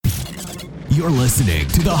You're listening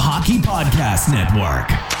to the Hockey Podcast Network.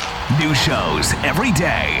 New shows every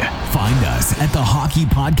day. Find us at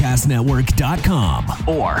thehockeypodcastnetwork.com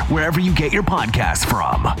or wherever you get your podcasts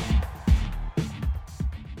from.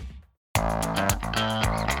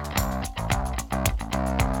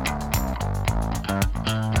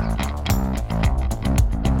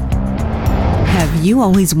 Have you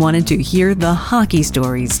always wanted to hear the hockey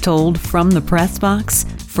stories told from the press box?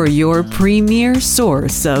 For your premier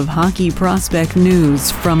source of hockey prospect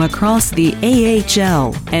news from across the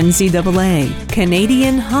AHL, NCAA,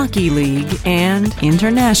 Canadian Hockey League, and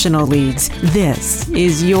international leagues, this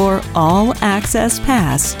is your all-access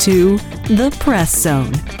pass to The Press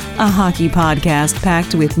Zone, a hockey podcast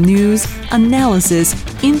packed with news, analysis,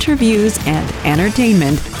 interviews, and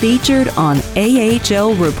entertainment featured on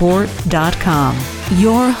AHLReport.com.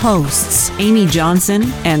 Your hosts, Amy Johnson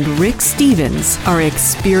and Rick Stevens, are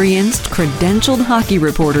experienced, credentialed hockey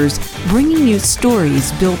reporters bringing you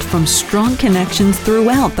stories built from strong connections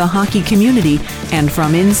throughout the hockey community and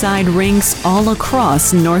from inside rinks all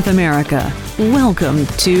across North America. Welcome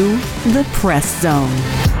to The Press Zone.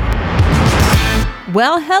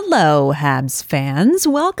 Well, hello, Habs fans.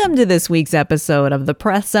 Welcome to this week's episode of the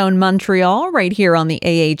Press Zone Montreal, right here on the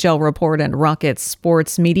AHL Report and Rocket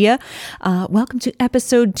Sports Media. Welcome to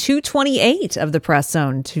episode 228 of the Press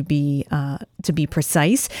Zone, to be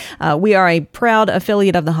precise. We are a proud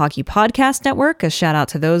affiliate of the Hockey Podcast Network. A shout out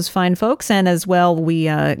to those fine folks, and as well, we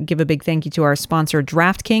give a big thank you to our sponsor,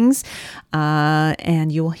 DraftKings. And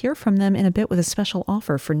you will hear from them in a bit with a special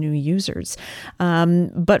offer for new users.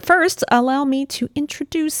 But first, allow me to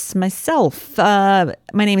introduce myself. My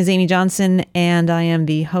name is Amy Johnson, and I am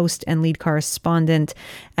the host and lead correspondent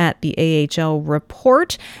at the AHL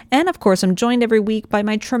Report. And of course, I'm joined every week by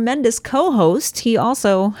my tremendous co-host. He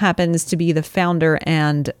also happens to be the founder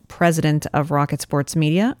and president of Rocket Sports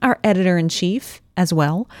Media, our editor-in-chief as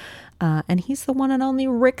well. And he's the one and only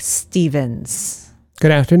Rick Stevens.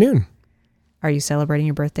 Good afternoon. Are you celebrating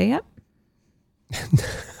your birthday yet?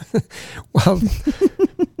 Well,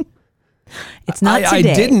 it's not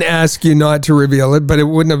today. I didn't ask you not to reveal it, but it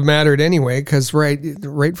wouldn't have mattered anyway, because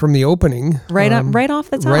right from the opening, right off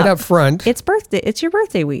the top, right up front, it's your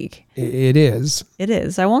birthday week. It is. It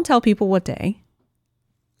is. I won't tell people what day.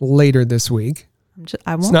 Later this week.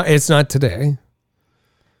 I won't. It's not today.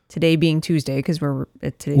 Today being Tuesday, because we're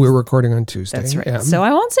recording on Tuesday. That's right. Yeah. So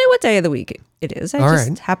I won't say what day of the week it is. I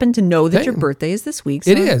just happen to know that your birthday is this week.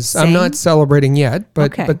 So it is. I'm not celebrating yet,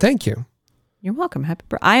 but thank you. You're welcome. Happy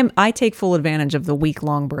birthday. I take full advantage of the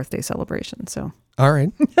week-long birthday celebration. So all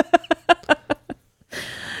right.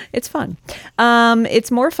 It's fun.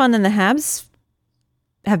 It's more fun than the Habs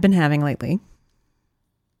have been having lately.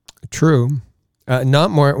 True.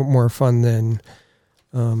 Not more fun than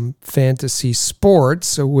fantasy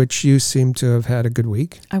sports, which you seem to have had a good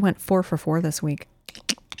week. I went 4 for 4 this week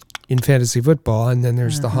in fantasy football, and then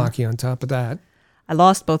there's the hockey on top of that. I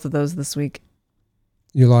lost both of those this week.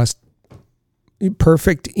 You lost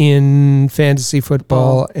perfect in fantasy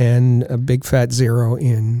football and a big fat 0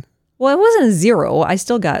 in. Well, it wasn't a 0. I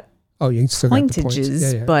still got you still got the points.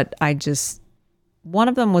 Yeah. But one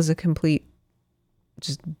of them was a complete,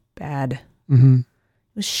 just bad. Mm-hmm. It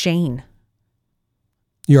was Shane.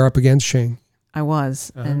 You're up against Shane. I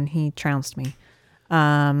was, and he trounced me.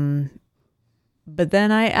 But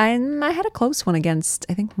then I had a close one against,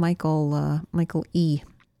 I think, Michael E.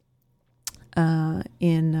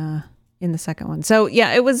 In the second one. So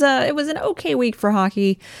yeah, it was an okay week for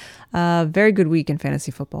hockey. Very good week in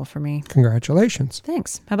fantasy football for me. Congratulations.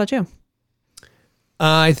 Thanks. How about you?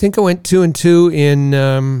 I think I went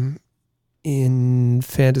 2-2 in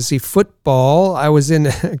fantasy football. I was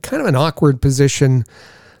in kind of an awkward position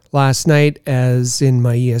last night, as in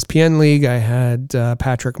my ESPN league, I had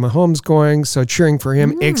Patrick Mahomes going, so cheering for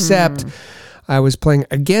him, except I was playing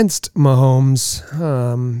against Mahomes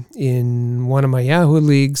in one of my Yahoo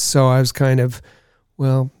leagues, so I was kind of,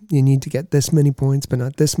 well, you need to get this many points, but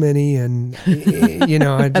not this many, and,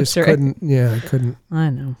 I just couldn't, I couldn't. I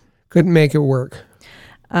know. Couldn't make it work.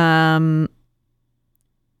 Halloween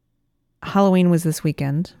was this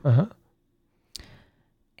weekend,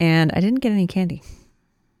 and I didn't get any candy.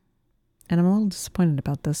 And I'm a little disappointed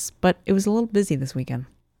about this, but it was a little busy this weekend.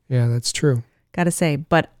 Yeah, that's true. Gotta say,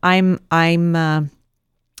 but I'm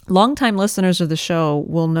longtime listeners of the show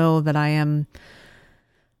will know that I am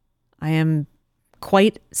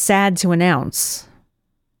quite sad to announce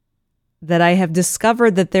that I have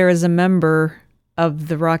discovered that there is a member of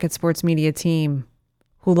the Rocket Sports Media team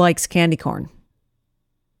who likes candy corn.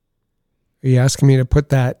 Are you asking me to put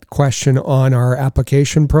that question on our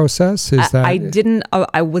application process? I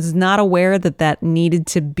was not aware that needed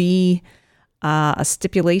to be a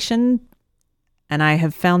stipulation, and I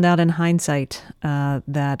have found out in hindsight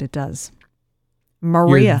that it does.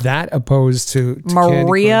 Maria. You're that opposed to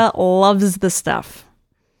Maria loves the stuff.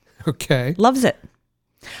 Okay. Loves it.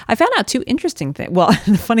 I found out two interesting things. Well,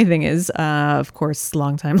 the funny thing is, of course,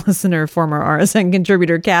 longtime listener, former RSN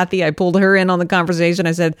contributor Kathy, I pulled her in on the conversation.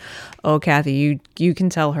 I said, "Oh, Kathy, you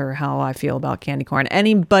can tell her how I feel about candy corn."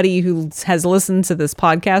 Anybody who has listened to this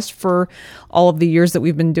podcast for all of the years that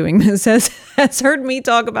we've been doing this has heard me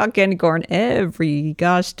talk about candy corn every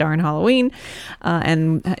gosh darn Halloween.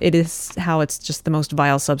 And it is how it's just the most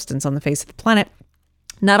vile substance on the face of the planet.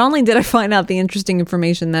 Not only did I find out the interesting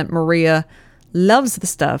information that Maria loves the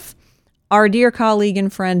stuff, our dear colleague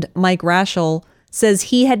and friend Mike Raschel says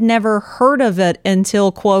he had never heard of it until,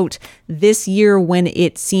 quote, this year when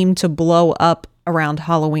it seemed to blow up around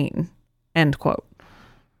Halloween, end quote.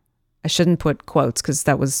 I shouldn't put quotes because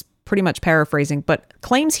that was pretty much paraphrasing, but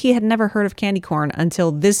claims he had never heard of candy corn until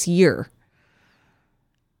this year.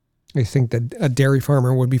 I think that a dairy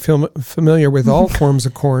farmer would be familiar with all forms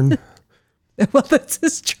of corn. Well, this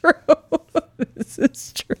is true. This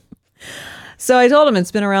is true. So I told him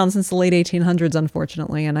it's been around since the late 1800s,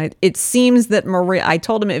 unfortunately. And it seems that I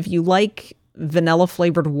told him if you like vanilla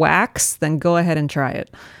flavored wax, then go ahead and try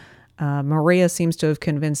it. Maria seems to have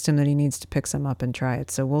convinced him that he needs to pick some up and try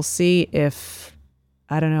it. So we'll see if,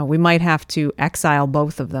 I don't know, we might have to exile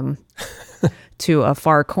both of them to a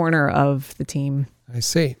far corner of the team. I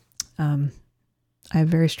see. I have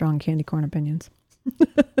very strong candy corn opinions.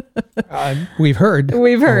 We've heard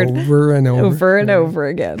over and over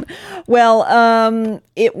again. Well,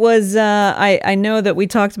 it was, I know that we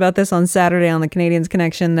talked about this on Saturday on the Canadians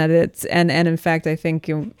Connection, that it's, and in fact, I think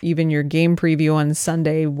even your game preview on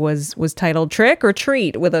Sunday was titled Trick or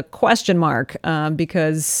Treat with a question mark,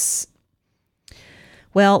 because,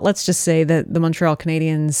 well, let's just say that the Montreal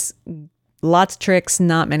Canadiens, lots of tricks,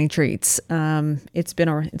 not many treats. It's been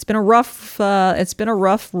a rough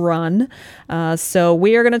run. So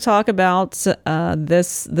we are going to talk about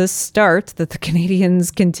this start that the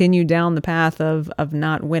Canadiens continue down the path of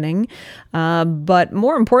not winning. But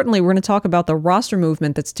more importantly, we're going to talk about the roster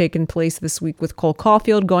movement that's taken place this week with Cole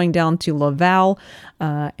Caufield going down to Laval,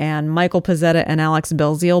 and Michael Pezzetta and Alex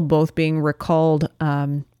Belzile both being recalled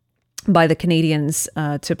by the Canadiens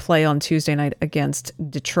to play on Tuesday night against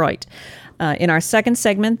Detroit. In our second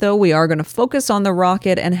segment, though, we are going to focus on the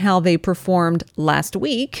Rocket and how they performed last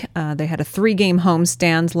week. They had a 3-game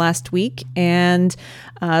homestand last week, and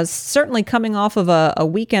certainly coming off of a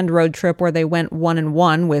weekend road trip where they went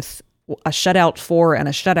 1-1 with a shutout for and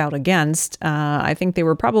a shutout against. I think they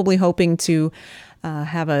were probably hoping to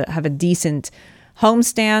have a decent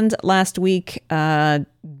homestand last week.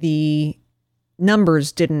 The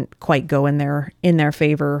numbers didn't quite go in their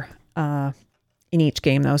favor in each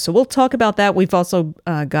game, though. So we'll talk about that. We've also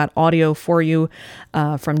got audio for you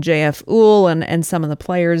from JF Uhl and some of the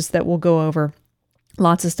players that we'll go over.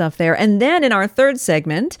 Lots of stuff there. And then in our third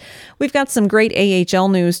segment, we've got some great AHL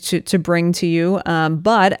news to bring to you.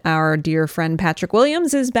 But our dear friend Patrick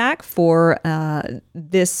Williams is back for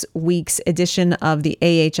this week's edition of the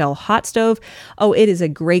AHL Hot Stove. Oh, it is a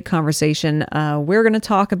great conversation. We're going to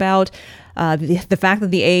talk about the fact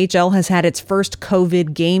that the AHL has had its first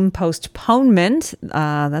COVID game postponement.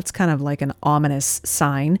 That's kind of like an ominous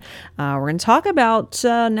sign. We're going to talk about,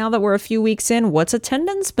 now that we're a few weeks in, what's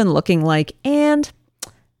attendance been looking like, and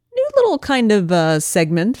new little kind of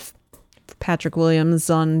segment for Patrick Williams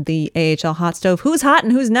on the AHL Hot Stove. Who's hot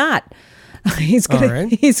and who's not? He's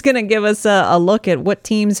gonna give us a look at what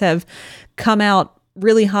teams have come out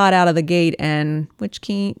really hot out of the gate and which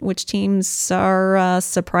teams are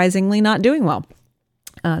surprisingly not doing well.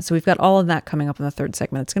 So we've got all of that coming up in the third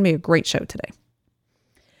segment. It's going to be a great show today.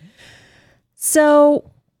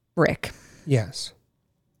 So, Rick. Yes.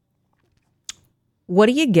 What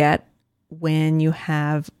do you get when you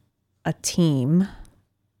have a team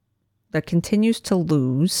that continues to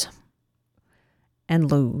lose and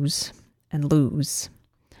lose and lose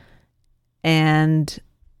and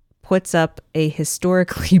puts up a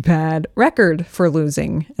historically bad record for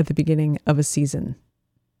losing at the beginning of a season?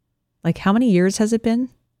 Like, how many years has it been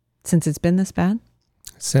since it's been this bad?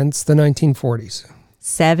 Since the 1940s.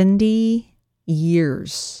 70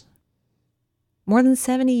 years. More than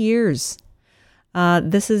 70 years.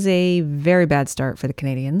 This is a very bad start for the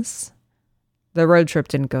Canadiens. The road trip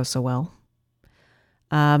didn't go so well.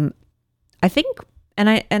 I think, and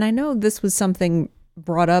I know this was something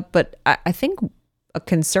brought up, but I think a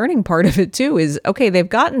concerning part of it too is, okay, they've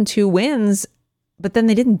gotten 2 wins, but then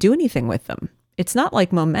they didn't do anything with them. It's not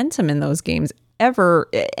like momentum in those games ever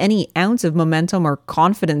any ounce of momentum or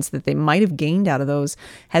confidence that they might have gained out of those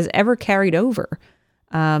has ever carried over.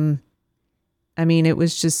 I mean, it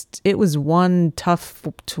was one tough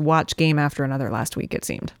to watch game after another last week, it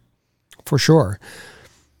seemed. For sure.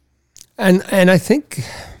 And I think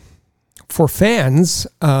for fans,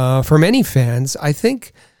 for many fans, I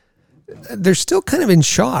think they're still kind of in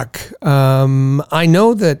shock. I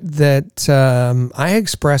know that I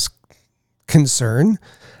expressed concern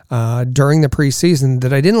during the preseason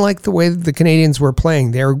that I didn't like the way that the Canadians were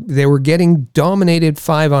playing. They were getting dominated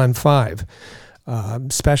 5-on-5.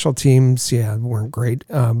 Special teams, weren't great,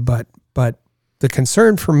 but the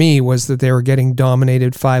concern for me was that they were getting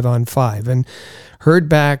dominated 5-on-5. And heard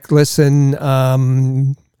back, listen,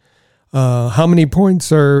 how many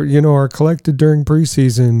points are collected during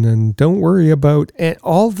preseason, and don't worry about and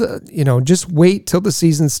all the, just wait till the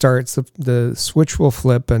season starts. The switch will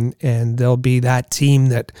flip, and there'll be that team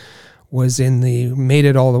that was made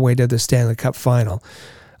it all the way to the Stanley Cup final.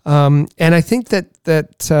 And I think that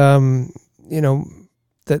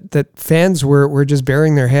fans were just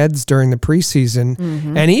burying their heads during the preseason.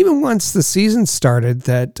 Mm-hmm. And even once the season started,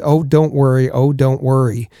 that, don't worry.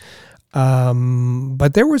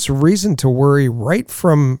 But there was reason to worry right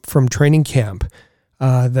from training camp,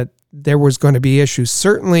 that there was going to be issues.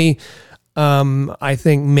 Certainly, I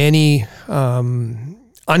think many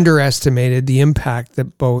underestimated the impact that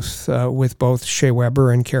with both Shea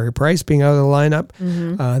Weber and Carey Price being out of the lineup.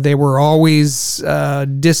 Mm-hmm. They were always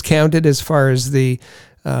discounted as far as the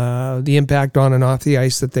impact on and off the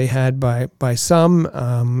ice that they had by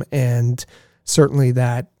some, and certainly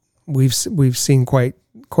that we've seen quite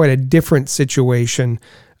a different situation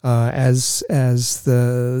as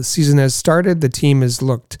the season has started. The team has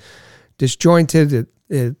looked disjointed.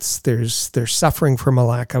 They're suffering from a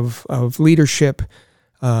lack of leadership.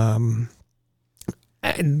 And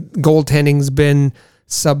goaltending's been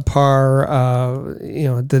subpar.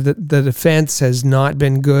 The defense has not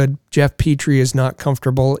been good. Jeff Petrie is not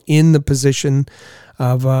comfortable in the position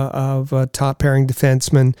of a top pairing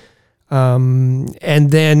defenseman.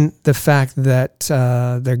 And then the fact that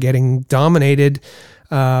they're getting dominated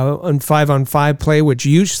on 5-on-5 play, which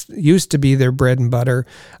used to be their bread and butter.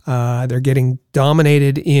 They're getting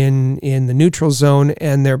dominated in the neutral zone,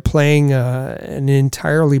 and they're playing an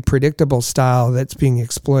entirely predictable style that's being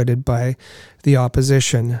exploited by the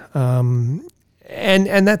opposition.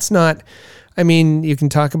 And that's not. I mean, you can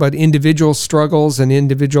talk about individual struggles and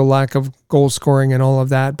individual lack of goal scoring and all of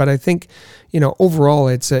that, but I think, overall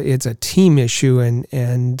it's a team issue,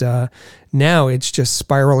 and now it's just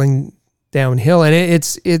spiraling downhill. And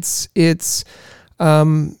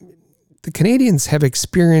the Canadians have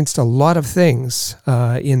experienced a lot of things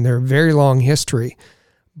in their very long history,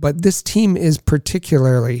 but this team is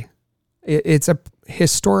particularly, it's a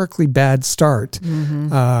historically bad start,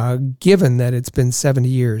 mm-hmm. Given that it's been 70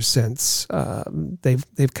 years since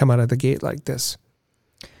they've come out of the gate like this.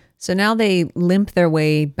 So now they limp their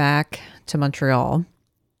way back to Montreal,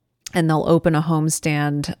 and they'll open a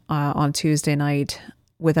homestand on Tuesday night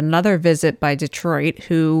with another visit by Detroit,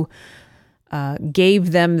 who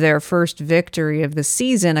gave them their first victory of the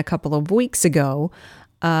season a couple of weeks ago.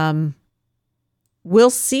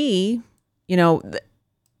 We'll see,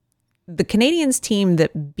 the Canadians team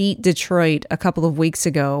that beat Detroit a couple of weeks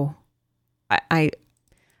ago, I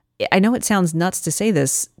know it sounds nuts to say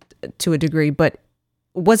this to a degree, but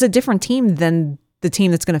was a different team than the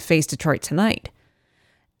team that's going to face Detroit tonight.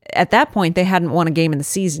 At that point, they hadn't won a game in the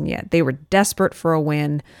season yet. They were desperate for a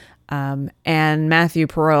win, and Matthew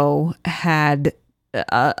Perreault had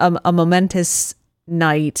a momentous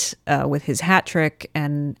night with his hat trick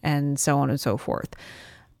and so on and so forth.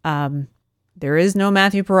 There is no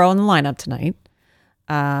Matthew Perreault in the lineup tonight.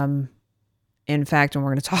 In fact, and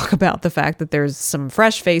we're going to talk about the fact that there's some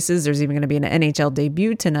fresh faces. There's even going to be an NHL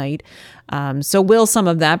debut tonight. So will some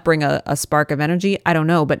of that bring a spark of energy? I don't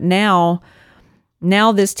know. But now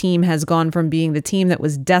this team has gone from being the team that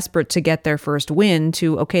was desperate to get their first win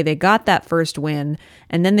to, okay, they got that first win,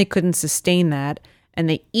 and then they couldn't sustain that. And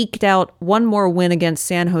they eked out one more win against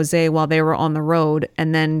San Jose while they were on the road,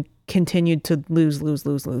 and then continued to lose.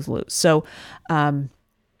 So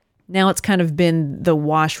now it's kind of been the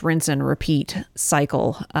wash, rinse, and repeat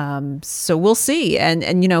cycle. So we'll see.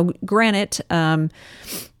 And granted,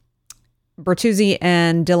 Bertuzzi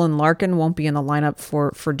and Dylan Larkin won't be in the lineup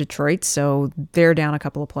for Detroit, so they're down a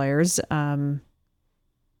couple of players.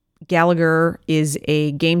 Gallagher is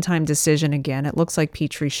a game time decision again. It looks like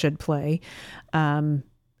Petrie should play.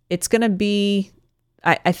 It's going to be...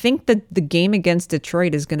 I think that the game against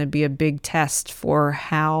Detroit is going to be a big test for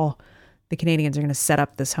how the Canadians are going to set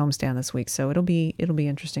up this homestand this week, so it'll be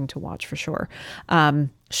interesting to watch for sure.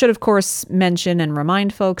 Should, of course, mention and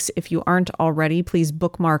remind folks, if you aren't already, please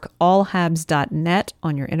bookmark allhabs.net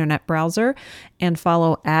on your internet browser and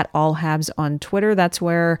follow @allhabs on Twitter. That's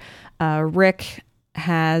where Rick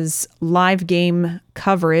has live game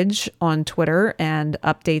coverage on Twitter and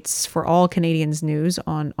updates for all Canadians news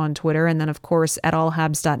on Twitter. And then, of course,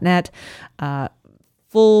 @allhabs.net,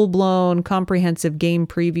 full-blown comprehensive game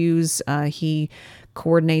previews. He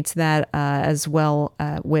coordinates that as well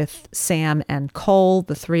with Sam and Cole.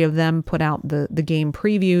 The three of them put out the game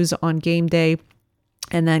previews on game day.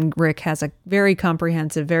 And then Rick has a very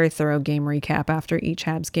comprehensive, very thorough game recap after each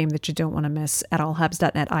Habs game that you don't want to miss at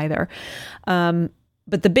allhabs.net either.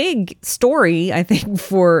 But the big story, I think,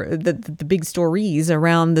 for the big stories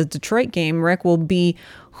around the Detroit game, Rick, will be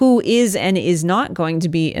who is and is not going to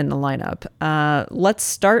be in the lineup. Let's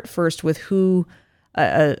start first with who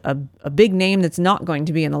a big name that's not going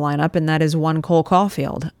to be in the lineup, and that is one Cole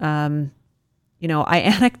Caufield. I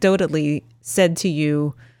anecdotally said to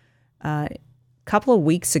you a couple of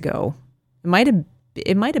weeks ago, it might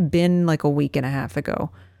have been like a week and a half ago,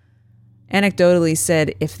 anecdotally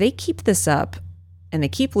said, if they keep this up and they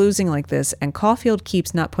keep losing like this and Caufield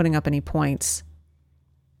keeps not putting up any points,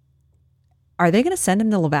 are they going to send him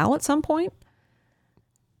to Laval at some point?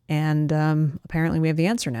 And apparently we have the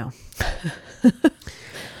answer now.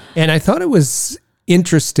 And I thought it was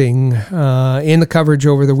interesting in the coverage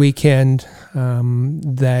over the weekend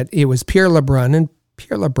that it was Pierre LeBrun, and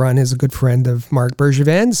Pierre LeBrun is a good friend of Marc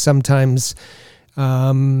Bergevin's. Sometimes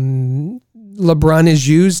LeBrun is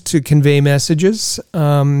used to convey messages.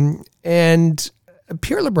 And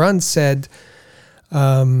Pierre LeBrun said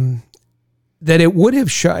that it would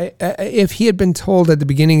have if he had been told at the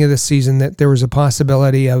beginning of the season that there was a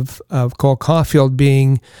possibility of Cole Caufield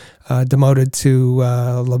being demoted to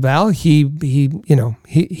Laval, he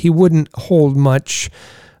wouldn't hold much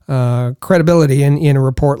credibility in a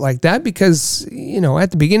report like that, because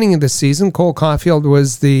at the beginning of the season, Cole Caufield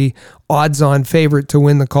was the odds-on favorite to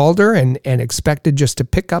win the Calder and expected just to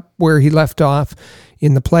pick up where he left off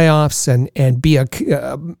in the playoffs and be a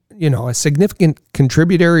significant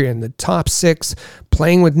contributor in the top six,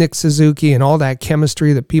 playing with Nick Suzuki and all that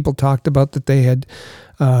chemistry that people talked about that they had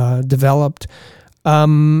developed.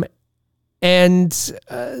 But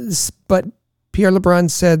Pierre LeBrun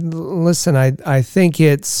said, "Listen, I think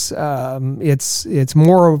it's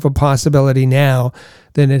more of a possibility now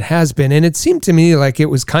than it has been," and it seemed to me like it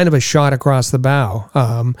was kind of a shot across the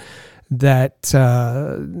bow. That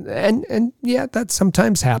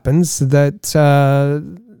sometimes happens that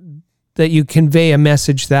you convey a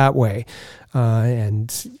message that way, Cole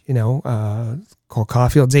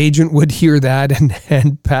Caufield's agent would hear that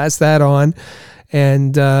and pass that on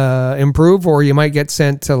and improve, or you might get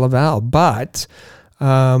sent to Laval. But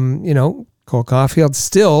Cole Caufield's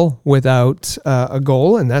still without a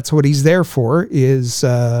goal, and that's what he's there for, is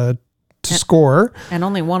to score, and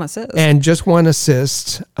only one assist, and just one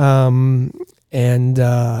assist, and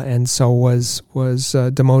so was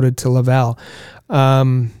demoted to Laval.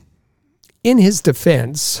 In his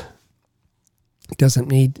defense, he doesn't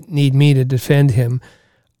need me to defend him,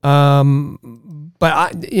 but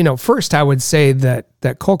first I would say that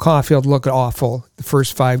Cole Caufield looked awful the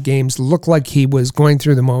first 5 games. Looked like he was going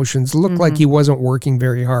through the motions. Looked like he wasn't working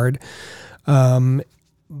very hard,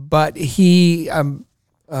 but he.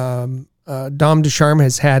 Dom Ducharme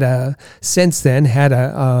has since then had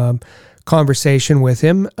a conversation with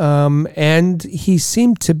him, and he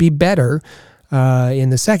seemed to be better in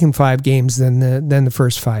the second 5 games than the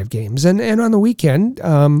first 5 games. And on the weekend,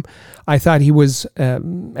 I thought he was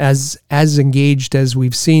as engaged as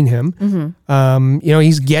we've seen him.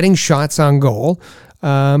 He's getting shots on goal.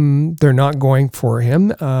 They're not going for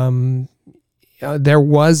him. There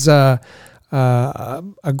was a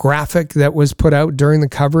graphic that was put out during the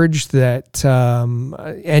coverage that,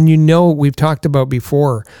 we've talked about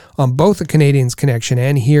before on both the Canadiens Connection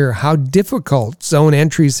and here, how difficult zone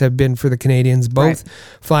entries have been for the Canadiens, both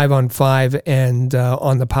 5-on-5 and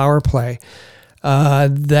on the power play.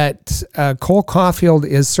 That Cole Caufield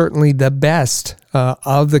is certainly the best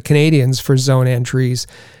of the Canadiens for zone entries.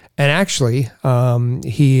 And actually,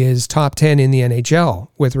 he is top 10 in the NHL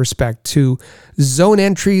with respect to zone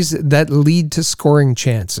entries that lead to scoring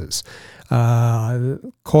chances.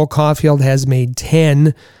 Cole Caufield has made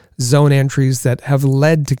 10 zone entries that have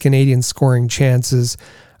led to Canadian scoring chances.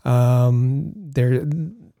 Connor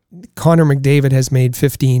McDavid has made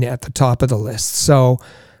 15 at the top of the list. So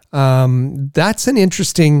that's an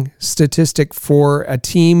interesting statistic for a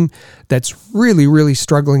team that's really, really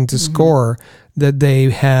struggling to score, that they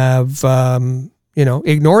have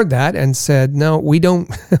ignored that and said, no, we don't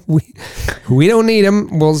we don't need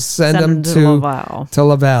him. We'll send him to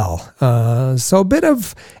Laval. So a bit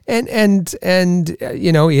of and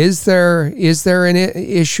is there an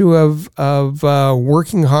issue of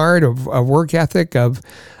working hard, of work ethic, of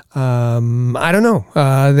I don't know.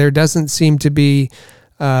 There doesn't seem to be.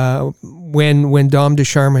 When Dom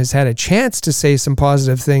Ducharme has had a chance to say some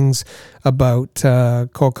positive things about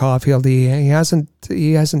Cole Caufield, he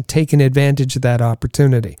hasn't taken advantage of that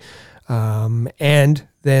opportunity. And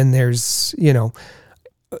then there's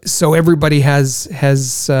so everybody has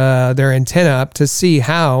their antenna up to see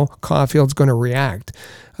how Caufield's going to react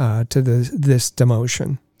to this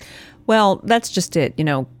demotion. Well, that's just it.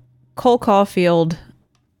 Cole Caufield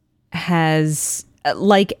has,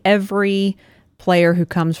 like every player who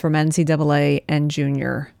comes from NCAA and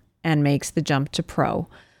junior and makes the jump to pro,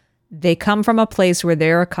 they come from a place where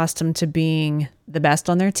they're accustomed to being the best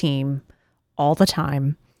on their team all the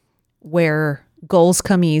time, where goals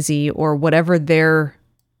come easy, or whatever their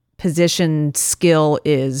position skill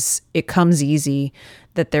is, it comes easy,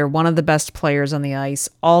 that they're one of the best players on the ice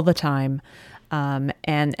all the time. And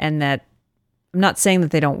that, I'm not saying that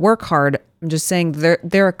they don't work hard. I'm just saying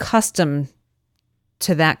they're accustomed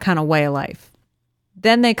to that kind of way of life.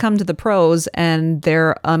 Then they come to the pros and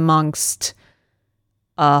they're amongst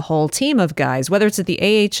a whole team of guys, whether it's at the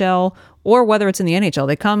AHL or whether it's in the NHL.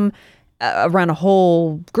 They come around a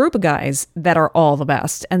whole group of guys that are all the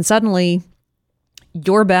best. And suddenly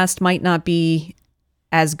your best might not be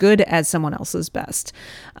as good as someone else's best.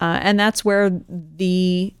 And that's where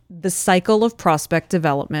the cycle of prospect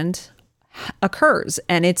development occurs.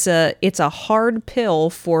 And it's a hard pill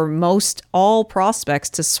for most all prospects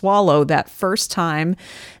to swallow that first time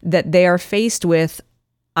that they are faced with,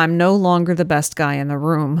 I'm no longer the best guy in the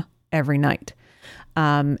room every night.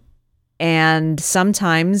 And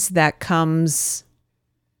sometimes that comes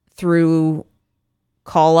through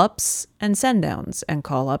call-ups and send-downs and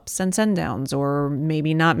call-ups and send-downs, or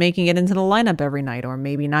maybe not making it into the lineup every night, or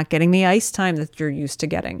maybe not getting the ice time that you're used to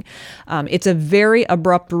getting. It's a very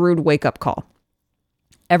abrupt, rude wake-up call.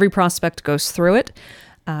 Every prospect goes through it.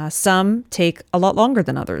 Some take a lot longer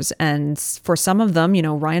than others. And for some of them,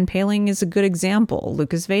 Ryan Poehling is a good example.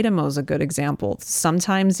 Lucas Vedamo is a good example.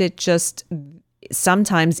 Sometimes it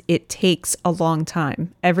takes a long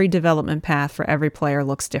time. Every development path for every player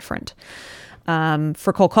looks different.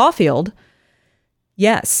 For Cole Caufield,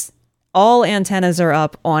 yes, all antennas are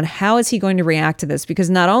up on how is he going to react to this, because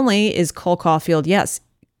not only is Cole Caufield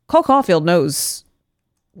knows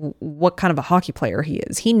what kind of a hockey player he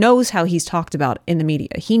is. He knows how he's talked about in the media.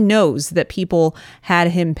 He knows that people had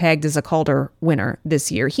him pegged as a Calder winner this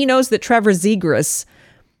year. He knows that Trevor Zegras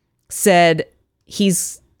said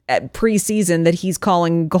he's at preseason that he's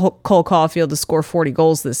calling Cole Caufield to score 40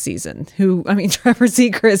 goals this season. Trevor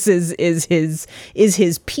Zegras is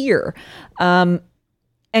his peer. And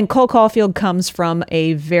Cole Caufield comes from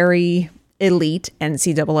a very elite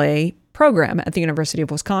NCAA program at the University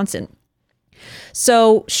of Wisconsin.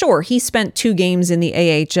 So sure, he spent 2 games in the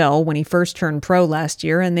AHL when he first turned pro last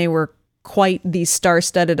year, and they were quite the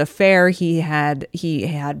star-studded affair. He had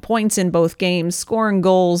points in both games, scoring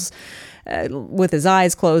goals with his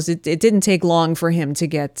eyes closed. It didn't take long for him to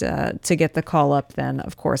get the call up then,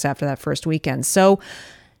 of course, after that first weekend. So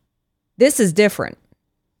this is different.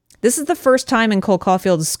 This is the first time in Cole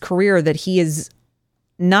Caufield's career that he is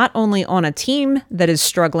not only on a team that is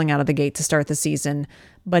struggling out of the gate to start the season,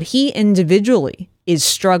 but he individually is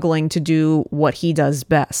struggling to do what he does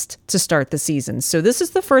best to start the season. So this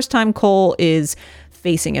is the first time Cole is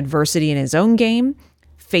facing adversity in his own game,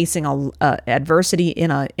 facing adversity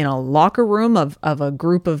in a locker room of a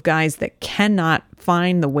group of guys that cannot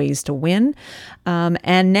find the ways to win.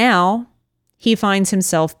 And now he finds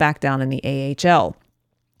himself back down in the AHL.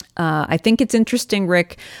 I think it's interesting,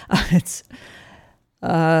 Rick.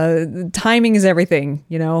 Timing is everything,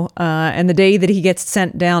 and the day that he gets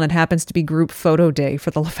sent down, it happens to be group photo day for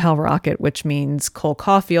the Laval Rocket, which means Cole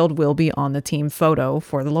Caufield will be on the team photo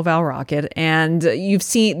for the Laval Rocket. And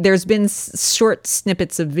there's been short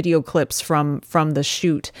snippets of video clips from the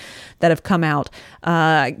shoot that have come out.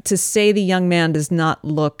 To say the young man does not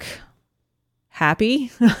look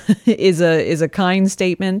happy is a kind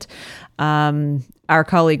statement. Our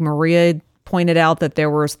colleague Maria pointed out that there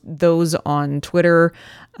were those on Twitter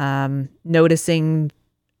noticing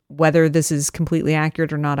Whether this is completely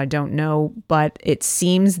accurate or not, I don't know, but it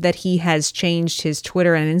seems that he has changed his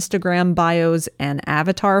Twitter and Instagram bios and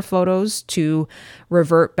avatar photos to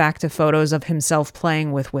revert back to photos of himself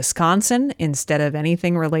playing with Wisconsin instead of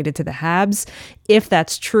anything related to the Habs. If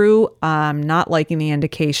that's true, I'm not liking the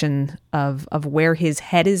indication of where his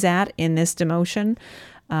head is at in this demotion.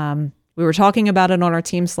 We were talking about it on our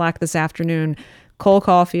team Slack this afternoon. Cole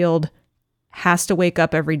Caufield has to wake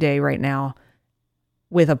up every day right now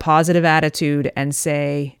with a positive attitude and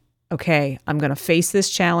say, okay, I'm going to face this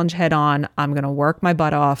challenge head on. I'm going to work my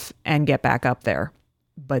butt off and get back up there.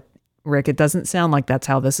 But Rick, it doesn't sound like that's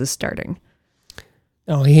how this is starting.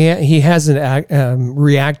 No, he hasn't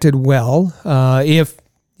reacted well. If,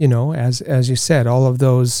 as you said, all of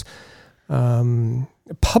those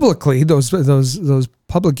publicly, those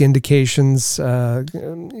public indications,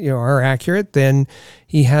 are accurate, then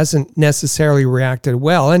he hasn't necessarily reacted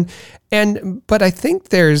well. But I think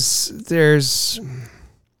there's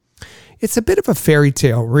it's a bit of a fairy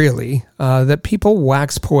tale, really, that people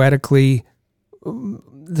wax poetically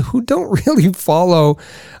who don't really follow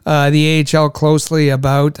the AHL closely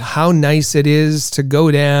about how nice it is to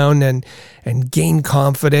go down and gain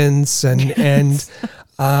confidence and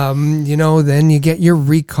then you get your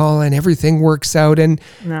recall and everything works out and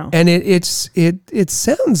it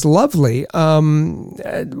sounds lovely.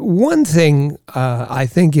 One thing I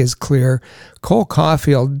think is clear: Cole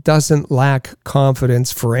Caufield doesn't lack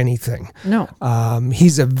confidence for anything. No,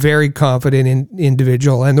 he's a very confident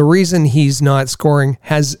individual, and the reason he's not scoring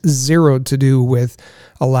has zero to do with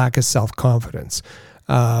a lack of self-confidence.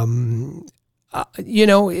 It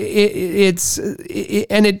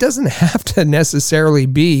doesn't have to necessarily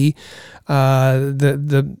be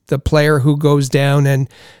the player who goes down and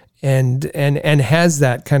has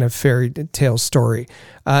that kind of fairy tale story.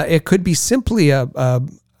 It could be simply a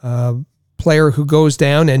player who goes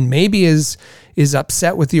down and maybe is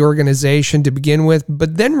upset with the organization to begin with,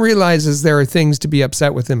 but then realizes there are things to be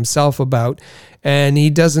upset with himself about, and he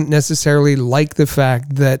doesn't necessarily like the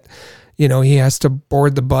fact that he has to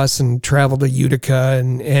board the bus and travel to Utica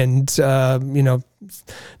and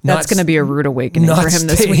that's going to be a rude awakening for him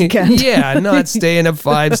this weekend. Yeah, not stay in a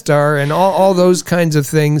 5-star and all those kinds of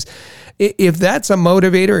things. If that's a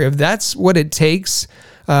motivator, if that's what it takes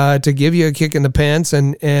to give you a kick in the pants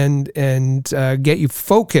and get you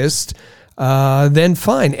focused, then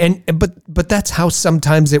fine. But that's how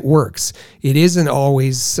sometimes it works. It isn't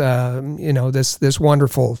always this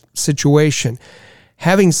wonderful situation.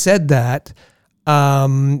 Having said that,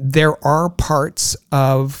 there are parts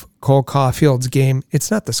of Cole Caufield's game. It's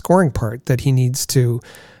not the scoring part that he needs to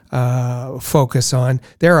focus on.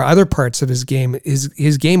 There are other parts of his game,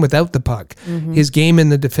 his game without the puck, his game in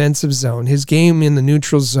the defensive zone, his game in the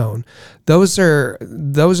neutral zone. Those are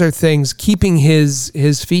things, keeping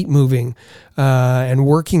his feet moving and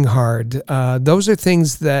working hard. Those are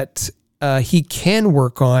things that he can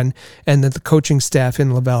work on and that the coaching staff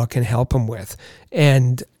in Laval can help him with.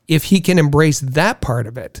 And if he can embrace that part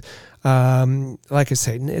of it, like I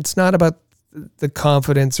say, it's not about the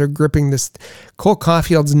confidence or gripping this. Cole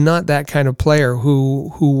Caufield's not that kind of player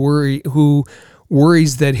who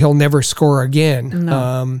worries that he'll never score again.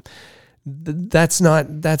 No. That's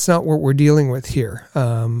not what we're dealing with here.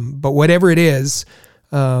 But whatever it is,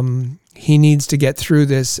 he needs to get through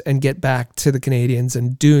this and get back to the Canadiens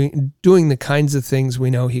and doing the kinds of things we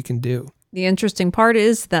know he can do. The interesting part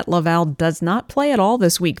is that Laval does not play at all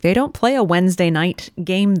this week. They don't play a Wednesday night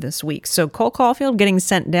game this week. So Cole Caufield getting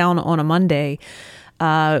sent down on a Monday,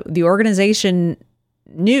 the organization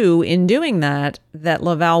knew in doing that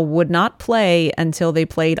Laval would not play until they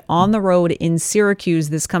played on the road in Syracuse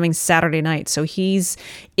this coming Saturday night. So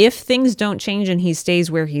if things don't change and he stays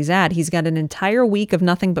where he's at, he's got an entire week of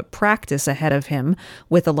nothing but practice ahead of him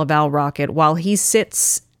with the Laval Rocket while he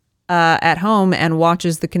sits at home and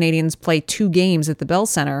watches the Canadiens play 2 games at the Bell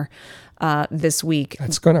Center this week.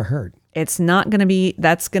 That's going to hurt. That's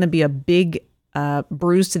going to be a big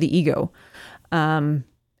bruise to the ego. And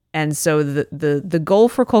so the goal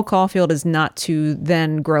for Cole Caufield is not to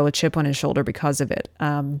then grow a chip on his shoulder because of it.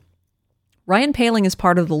 Ryan Poehling is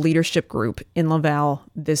part of the leadership group in Laval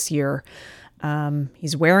this year.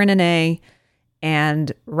 He's wearing an A,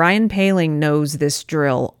 and Ryan Poehling knows this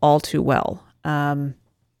drill all too well.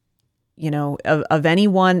 Of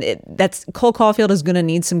anyone, that's Cole Caufield is going to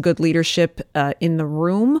need some good leadership in the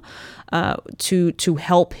room to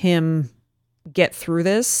help him get through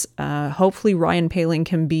this. Hopefully Ryan Poehling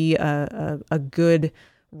can be a good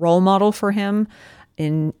role model for him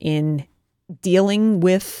in dealing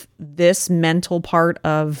with this mental part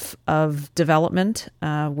of development,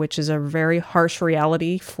 which is a very harsh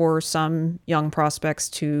reality for some young prospects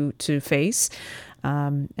to face.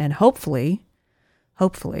 And hopefully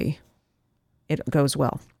it goes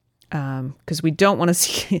well. Because we don't want to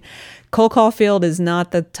see Cole Caufield is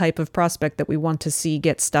not the type of prospect that we want to see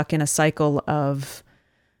get stuck in a cycle of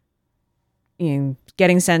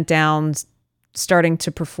getting sent down, starting to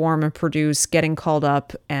perform and produce, getting called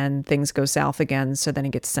up, and things go south again. So then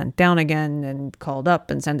he gets sent down again and called up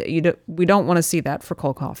and sent. We don't want to see that for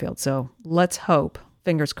Cole Caufield. So let's hope,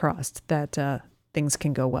 fingers crossed, that things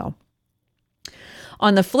can go well.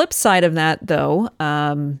 On the flip side of that, though,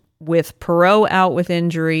 with Perreault out with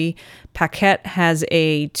injury, Paquette has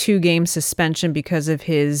a 2-game suspension because of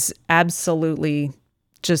his absolutely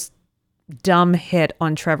just dumb hit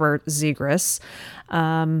on Trevor Zegras.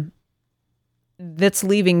 That's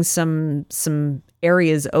leaving some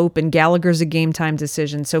areas open. Gallagher's a game time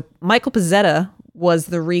decision. So Michael Pezzetta was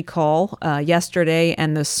the recall yesterday,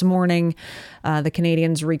 and this morning the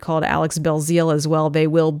Canadiens recalled Alex Belzile as well. They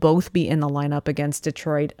will both be in the lineup against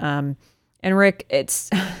Detroit. And Rick,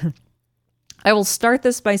 I will start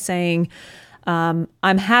this by saying I'm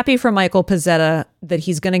happy for Michael Pezzetta that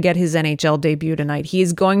he's going to get his NHL debut tonight. He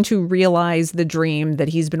is going to realize the dream that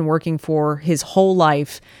he's been working for his whole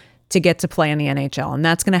life to get to play in the NHL, and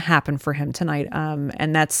that's going to happen for him tonight.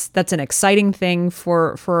 And that's an exciting thing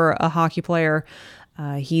for a hockey player.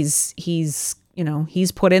 He's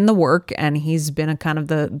put in the work, and he's been a kind of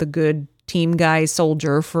the good team guy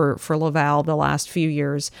soldier for Laval the last few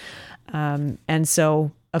years. And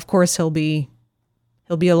so, of course, he'll be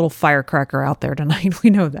a little firecracker out there tonight.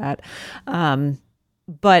 We know that.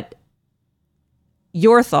 But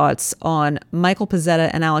your thoughts on Michael Pezzetta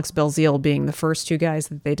and Alex Belzile being the first 2 guys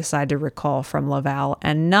that they decide to recall from Laval,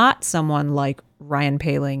 and not someone like Ryan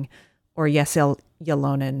Poehling or Jesse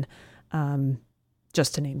Ylonen,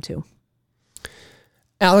 just to name 2.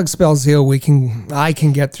 Alex Belzile, I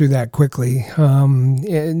can get through that quickly.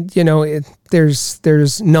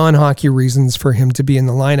 There's non-hockey reasons for him to be in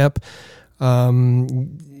the lineup.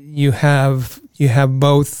 You have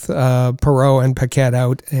both Perreault and Paquette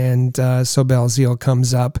out, and so Belzile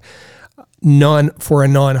comes up for a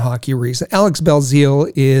non-hockey reason. Alex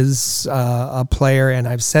Belzile is a player, and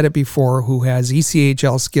I've said it before, who has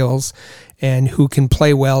ECHL skills and who can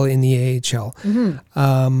play well in the AHL.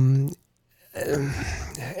 Mm-hmm.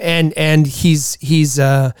 And he's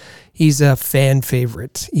a fan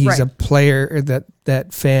favorite. He's right. A player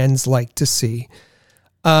that fans like to see.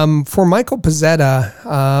 For Michael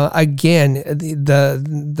Pezzetta, again,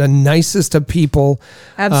 the nicest of people.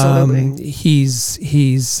 Absolutely. He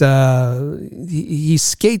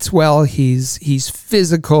skates well. He's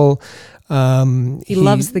physical. He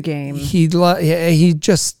loves the game. He loves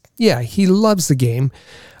the game.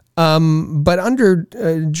 But under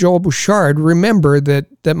Joel Bouchard, remember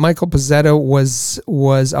that Michael Pezzetta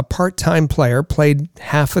was a part-time player, played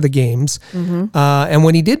half of the games, mm-hmm. And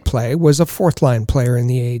when he did play, was a 4th-line player in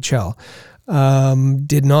the AHL.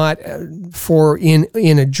 Did not,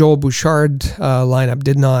 in a Joel Bouchard lineup,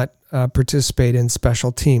 did not participate in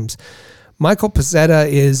special teams. Michael Pezzetta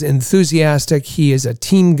is enthusiastic. He is a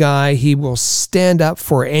team guy. He will stand up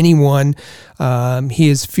for anyone. He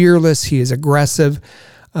is fearless. He is aggressive.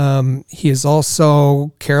 He is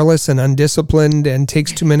also careless and undisciplined and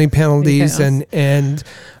takes too many penalties and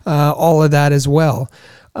all of that as well.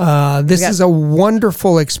 This is a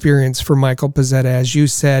wonderful experience for Michael Pezzetta. As you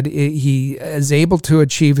said, he is able to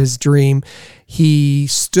achieve his dream. He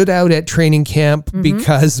stood out at training camp mm-hmm.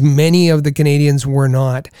 because many of the Canadians were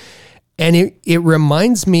not. And it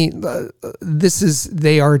reminds me,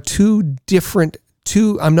 they are two,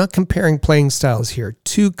 I'm not comparing playing styles here,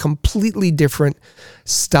 2 completely different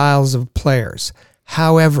styles of players.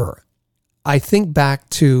 However, I think back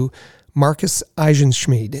to Marcus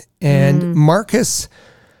Eisenschmidt, and Marcus,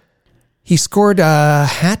 he scored a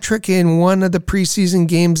hat trick in one of the preseason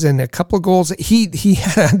games and a couple of goals. He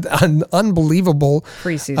had an unbelievable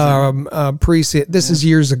preseason. This is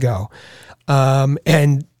years ago.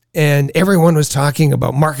 And everyone was talking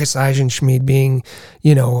about Marcus Eisenschmidt being,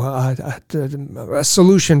 a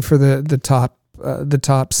solution for the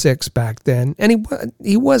top 6 back then, and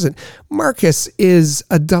he wasn't. Marcus is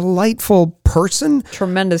a delightful person,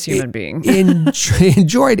 tremendous human being.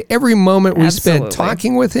 Enjoyed every moment we spent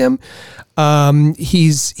talking with him.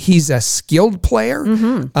 He's a skilled player.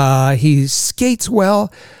 Mm-hmm. He skates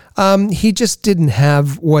well. He just didn't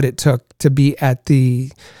have what it took to be at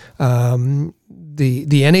the the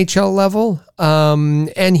NHL level,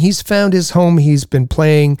 and he's found his home. He's been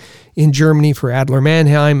playing in Germany for Adler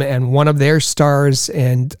Mannheim and one of their stars,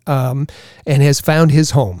 and has found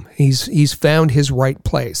his home. He's found his right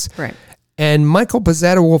place. Right. And Michael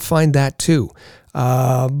Pezzetta will find that too,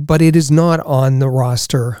 but it is not on the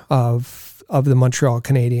roster of the Montreal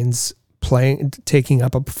Canadiens taking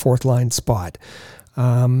up a fourth line spot.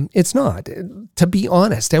 It's not, to be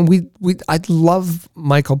honest. And I love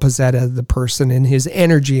Michael Pezzetta, the person, and his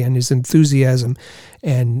energy and his enthusiasm,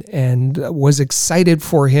 and was excited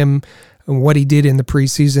for him and what he did in the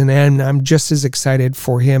preseason. And I'm just as excited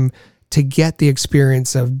for him to get the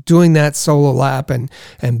experience of doing that solo lap and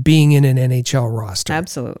being in an NHL roster.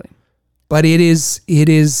 Absolutely. But it is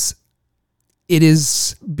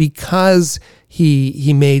because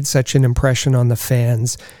he made such an impression on the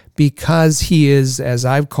fans, because he is, as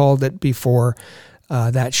I've called it before,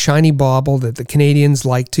 that shiny bauble that the Canadians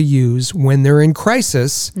like to use when they're in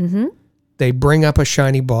crisis. Mm-hmm. They bring up a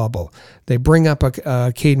shiny bauble. They bring up a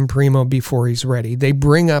Caden Primo before he's ready. They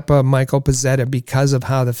bring up a Michael Pezzetta because of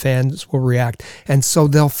how the fans will react. And so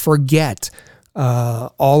they'll forget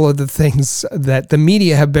all of the things that the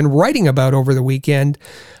media have been writing about over the weekend.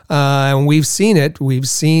 And we've seen it. We've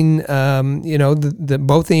seen,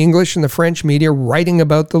 both the English and the French media writing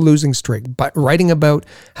about the losing streak, but writing about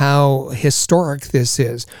how historic this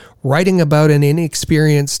is, writing about an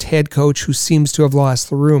inexperienced head coach who seems to have lost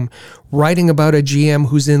the room, writing about a GM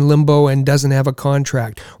who's in limbo and doesn't have a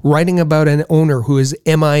contract, writing about an owner who is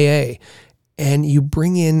MIA. And you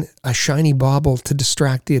bring in a shiny bauble to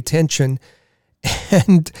distract the attention.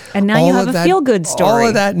 And now you have a feel-good story. All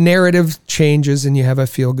of that narrative changes and you have a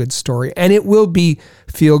feel-good story. And it will be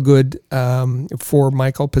feel-good for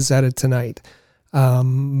Michael Pezzetta tonight.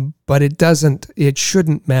 But it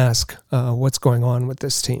shouldn't mask what's going on with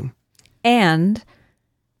this team. And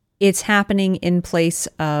it's happening in place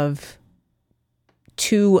of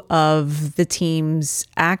two of the team's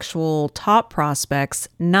actual top prospects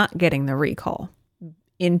not getting the recall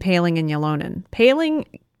in Poehling and Ylonen. Poehling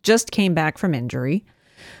just came back from injury.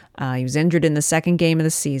 He was injured in the second game of the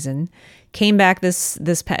season. Came back this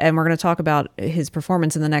and we're going to talk about his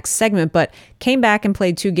performance in the next segment, but came back and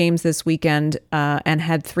played 2 games this weekend and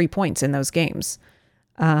had 3 points in those games.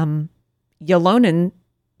 Ylonen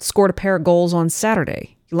scored a pair of goals on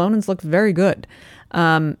Saturday. Ylonen's looked very good.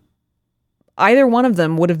 Either one of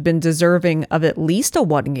them would have been deserving of at least a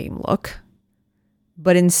 1-game look,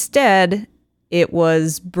 but instead it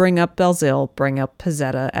was bring up Belzile, bring up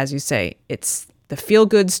Pezzetta, as you say. It's the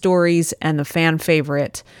feel-good stories and the fan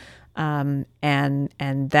favorite, and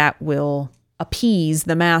that will appease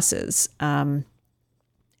the masses. And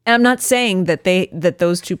I'm not saying that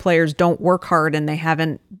those two players don't work hard and they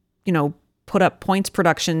haven't, put up points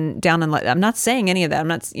production down and I'm not saying any of that. I'm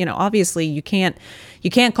not, obviously you can't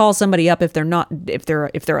call somebody up if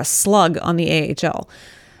they're a slug on the AHL.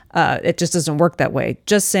 It just doesn't work that way.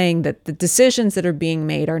 Just saying that the decisions that are being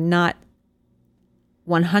made are not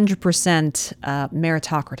 100%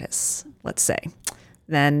 meritocratic, let's say.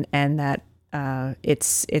 And that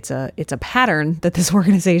it's a pattern that this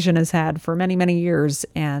organization has had for many, many years.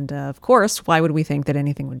 And of course, why would we think that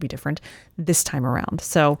anything would be different this time around?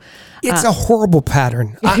 So it's a horrible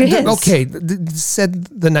pattern. Okay, said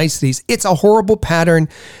the niceties. It's a horrible pattern.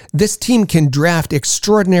 This team can draft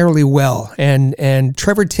extraordinarily well, and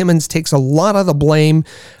Trevor Timmins takes a lot of the blame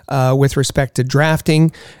with respect to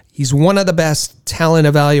drafting. He's one of the best talent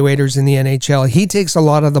evaluators in the NHL. He takes a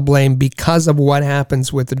lot of the blame because of what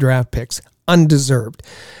happens with the draft picks. Undeserved.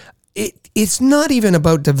 It's not even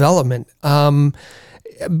about development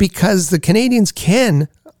because the Canadians can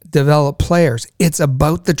develop players. It's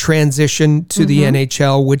about the transition to the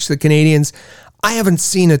NHL, which the Canadians, I haven't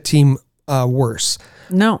seen a team worse.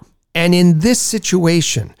 No. And in this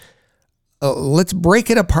situation, let's break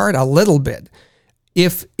it apart a little bit.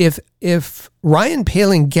 If Ryan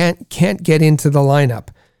Poehling can't get into the lineup,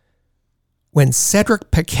 when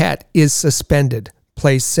Cedric Paquette is suspended,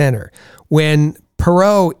 plays center. When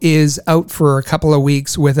Perreault is out for a couple of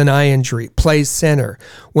weeks with an eye injury, plays center.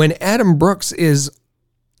 When Adam Brooks is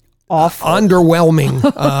underwhelming,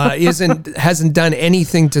 hasn't done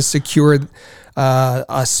anything to secure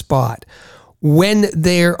a spot. When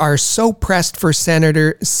they are so pressed for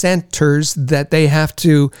centers that they have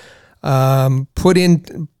to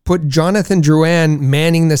put Jonathan Drouin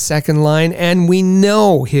manning the second line, and we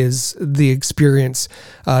know the experience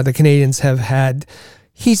the Canadians have had.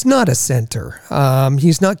 He's not a center.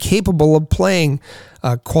 He's not capable of playing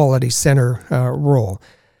a quality center role.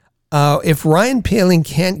 If Ryan Poehling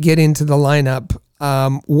can't get into the lineup,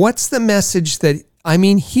 what's the message that I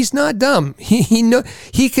mean, he's not dumb.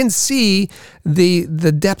 He can see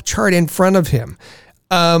the depth chart in front of him.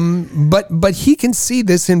 But he can see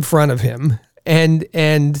this in front of him, and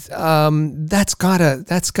that's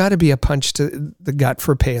gotta be a punch to the gut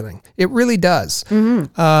for Poehling. It really does.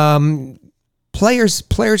 Mm-hmm.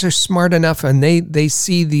 Players are smart enough, and they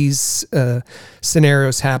see these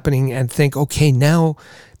scenarios happening and think, okay, now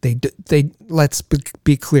they let's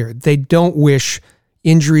be clear. They don't wish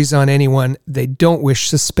injuries on anyone. They don't wish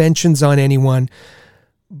suspensions on anyone.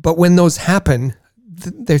 But when those happen,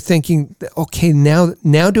 they're thinking, okay,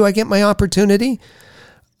 now do I get my opportunity?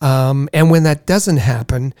 And when that doesn't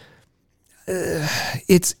happen,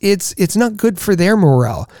 it's not good for their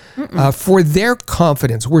morale, for their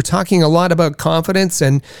confidence. We're talking a lot about confidence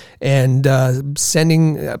and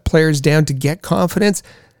sending players down to get confidence.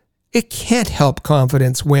 It can't help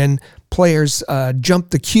confidence when players jump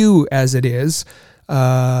the queue, as it is,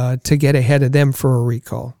 to get ahead of them for a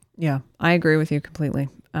recall. Yeah, I agree with you completely.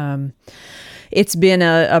 It's been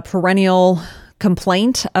a perennial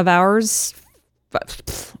complaint of ours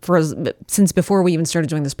since before we even started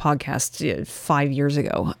doing this podcast 5 years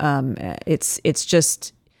ago.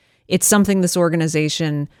 It's something this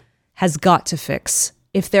organization has got to fix.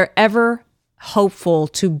 If they're ever hopeful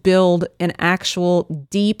to build an actual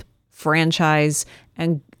deep franchise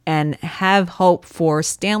and have hope for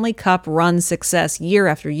Stanley Cup run success year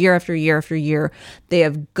after year after year after year, they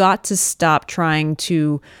have got to stop trying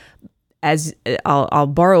to, as I'll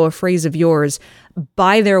borrow a phrase of yours,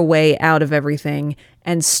 buy their way out of everything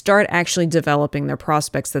and start actually developing their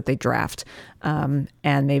prospects that they draft. And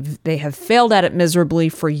they have failed at it miserably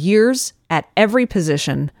for years at every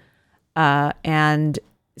position. And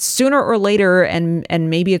sooner or later, and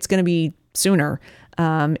maybe it's going to be sooner,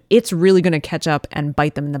 it's really going to catch up and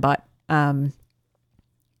bite them in the butt. And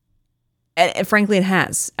frankly, it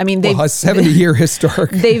has. I mean, a 70-year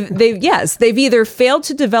historic. They've either failed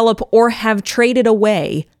to develop or have traded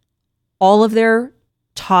away all of their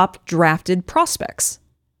top drafted prospects.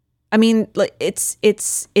 I mean, it's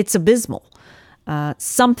abysmal.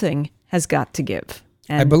 Something has got to give.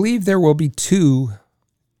 And I believe there will be 2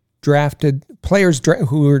 drafted players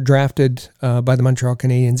who were drafted by the Montreal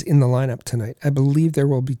Canadiens in the lineup tonight. I believe there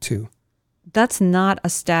will be 2. That's not a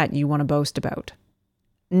stat you want to boast about.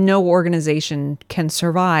 No organization can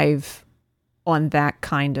survive on that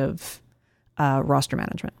kind of roster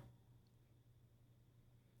management.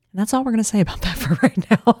 And that's all we're going to say about that for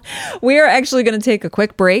right now. We are actually going to take a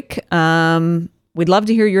quick break. We'd love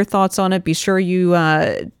to hear your thoughts on it. Be sure you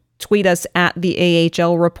tweet us at the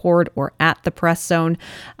AHL Report or at the Press Zone.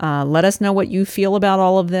 Let us know what you feel about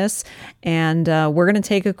all of this. And we're going to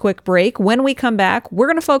take a quick break. When we come back, we're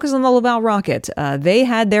going to focus on the Laval Rocket. They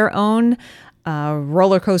had their own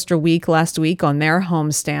roller coaster week last week on their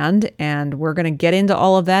homestand, and we're going to get into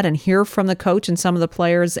all of that and hear from the coach and some of the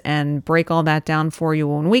players and break all that down for you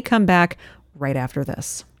when we come back right after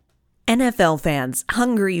this. NFL fans,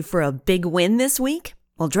 hungry for a big win this week?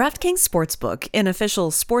 Well, DraftKings Sportsbook, an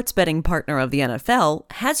official sports betting partner of the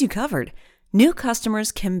NFL, has you covered. New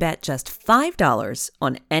customers can bet just $5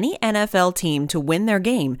 on any NFL team to win their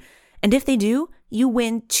game, and if they do, you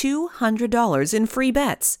win $200 in free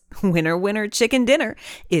bets. Winner, winner, chicken dinner.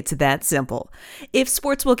 It's that simple. If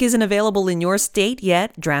Sportsbook isn't available in your state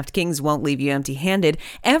yet, DraftKings won't leave you empty-handed.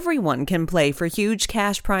 Everyone can play for huge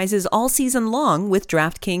cash prizes all season long with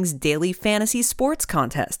DraftKings daily fantasy sports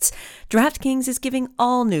contests. DraftKings is giving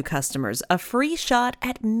all new customers a free shot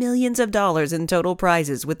at millions of dollars in total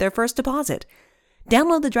prizes with their first deposit.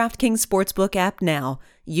 Download the DraftKings Sportsbook app now.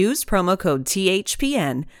 Use promo code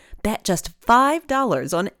THPN. Bet just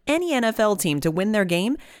 $5 on any NFL team to win their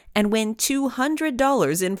game and win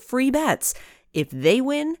 $200 in free bets. If they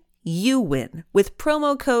win, you win with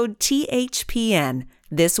promo code THPN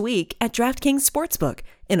this week at DraftKings Sportsbook,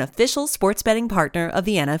 an official sports betting partner of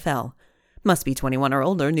the NFL. Must be 21 or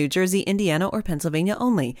older, New Jersey, Indiana, or Pennsylvania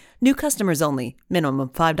only. New customers only. Minimum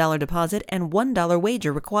 $5 deposit and $1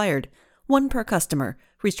 wager required. One per customer.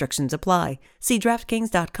 Restrictions apply. See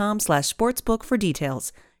DraftKings.com/sportsbook for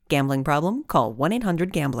details. Gambling problem? Call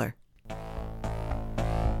 1-800-GAMBLER.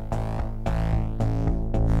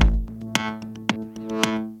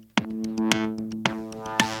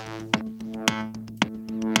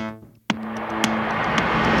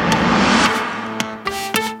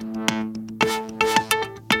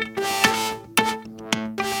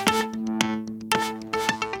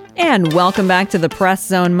 And welcome back to the Press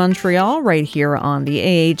Zone Montreal, right here on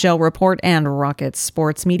the AHL Report and Rocket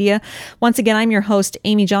Sports Media. Once again, I'm your host,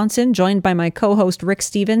 Amy Johnson, joined by my co-host, Rick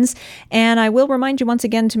Stevens. And I will remind you once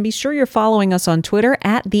again to be sure you're following us on Twitter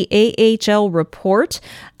at the AHL Report.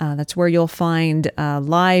 That's where you'll find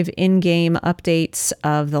live in-game updates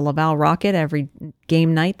of the Laval Rocket every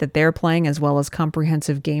game night that they're playing, as well as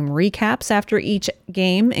comprehensive game recaps after each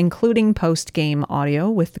game, including post-game audio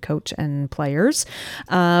with the coach and players.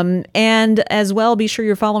 And as well, be sure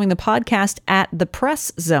you're following the podcast at the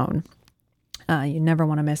Press Zone. You never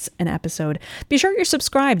want to miss an episode. Be sure you're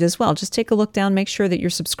subscribed as well. Just take a look down, make sure that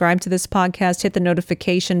you're subscribed to this podcast, hit the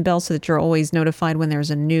notification bell so that you're always notified when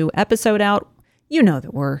there's a new episode out. You know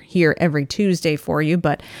that we're here every Tuesday for you,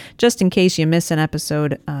 but just in case you miss an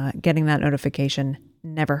episode, getting that notification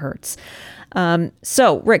never hurts.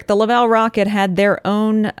 So, Rick, the Laval Rocket had their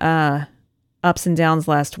own ups and downs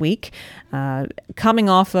last week. Coming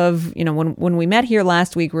off of, when we met here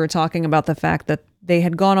last week, we were talking about the fact that they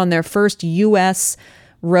had gone on their first U.S.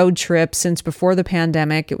 road trip since before the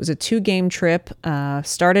pandemic. It was a 2-game trip,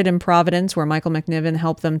 started in Providence, where Michael McNiven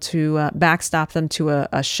helped them to backstop them to a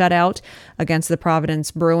shutout against the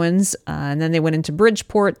Providence Bruins. And then they went into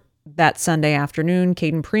Bridgeport that Sunday afternoon.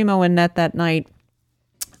 Caden Primo in net that night.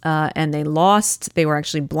 And they lost. They were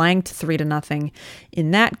actually blanked 3-0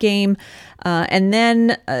 in that game. And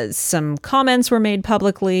then some comments were made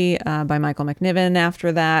publicly by Michael McNiven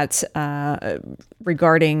after that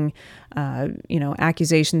regarding,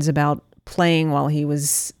 accusations about playing while he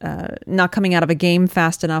was not coming out of a game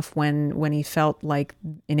fast enough when he felt like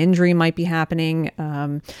an injury might be happening,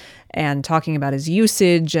 and talking about his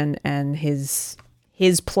usage and his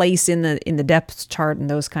place in the depth chart and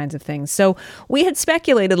those kinds of things. So we had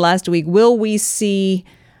speculated last week, will we see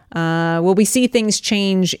things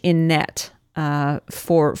change in net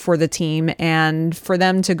for the team, and for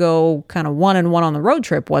them to go kind of 1-1 on the road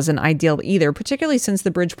trip wasn't ideal either, particularly since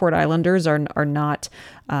the Bridgeport Islanders are not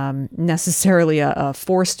necessarily a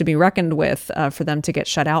force to be reckoned with for them to get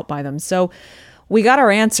shut out by them. So we got our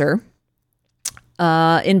answer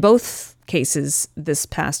in both cases this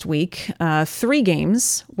past week. 3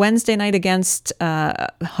 games, Wednesday night against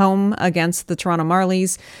home against the Toronto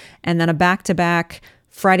Marlies, and then a back-to-back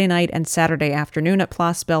Friday night and Saturday afternoon at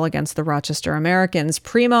Place Bell against the Rochester Americans.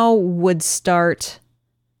 Primo would start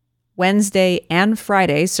Wednesday and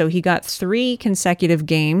Friday, so he got 3 consecutive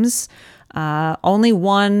games. Only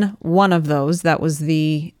won one of those. That was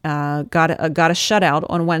the got a shutout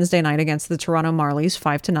on Wednesday night against the Toronto Marlies,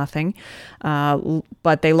 5-0.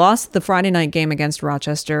 But they lost the Friday night game against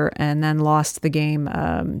Rochester, and then lost the game,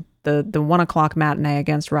 the 1:00 matinee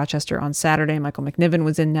against Rochester on Saturday. Michael McNiven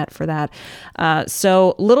was in net for that.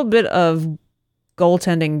 So a little bit of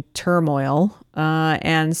goaltending turmoil,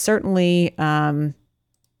 and certainly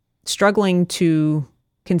struggling to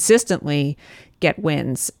consistently get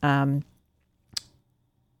wins.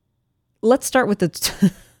 Let's start with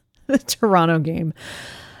the Toronto game.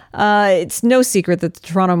 It's no secret that the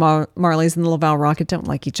Toronto Marlies and the Laval Rocket don't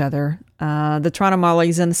like each other. The Toronto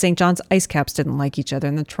Marlies and the St. John's Ice Caps didn't like each other,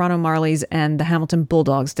 and the Toronto Marlies and the Hamilton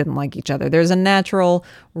Bulldogs didn't like each other. There's a natural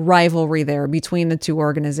rivalry there between the two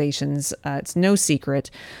organizations. It's no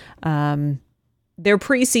secret. Their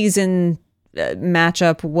preseason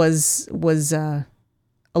matchup was a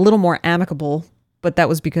little more amicable, but that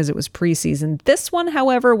was because it was preseason. This one,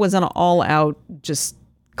 however, was an all-out just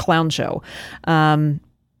clown show.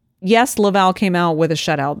 Yes, Laval came out with a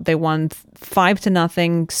shutout. They won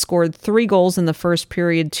 5-0, scored 3 goals in the first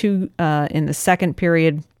period, 2 in the second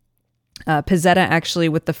period. Pizzetta actually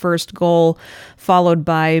with the first goal, followed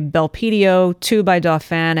by Belpedio, 2 by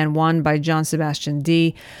Dauphin, and 1 by Jean-Sebastien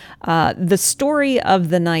D. The story of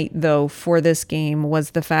the night, though, for this game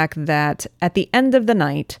was the fact that at the end of the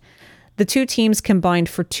night, the two teams combined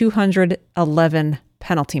for 211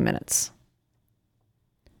 penalty minutes.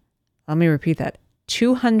 Let me repeat that.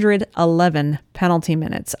 211 penalty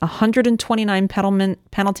minutes. 129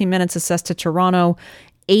 penalty minutes assessed to Toronto,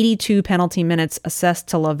 82 penalty minutes assessed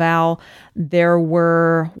to Laval. There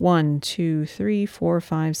were 9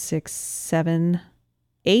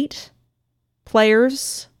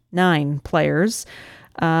 players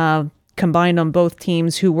combined on both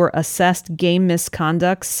teams who were assessed game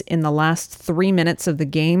misconducts in the last 3 minutes of the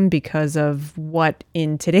game because of what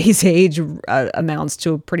in today's age amounts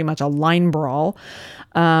to pretty much a line brawl.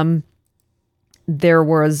 There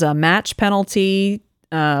was a match penalty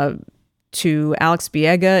to Alex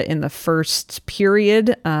Biega in the first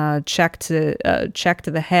period, check to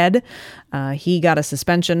the head. He got a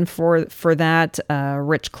suspension for that.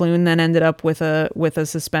 Rich Clune then ended up with a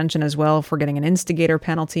suspension as well for getting an instigator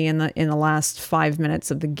penalty in the last 5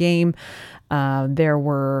 minutes of the game. There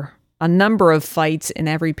were a number of fights in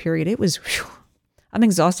every period. It was, I'm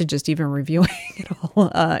exhausted just even reviewing it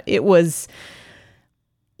all. It was,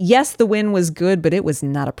 yes, the win was good, but it was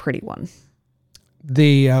not a pretty one.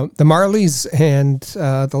 The Marlies and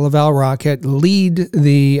the Laval Rocket lead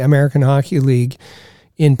the American Hockey League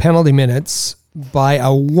in penalty minutes by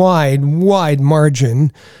a wide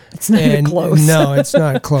margin. It's not even close. No, it's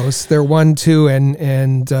not close. They're 1-2,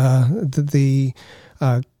 and the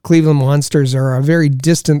Cleveland Monsters are a very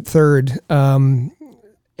distant third. And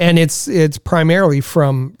it's primarily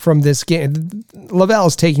from this game.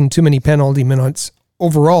 Laval's taking too many penalty minutes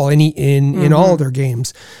overall in all of their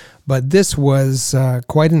games. But this was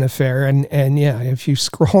quite an affair, and yeah, if you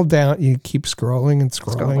scroll down, you keep scrolling and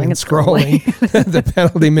scrolling. The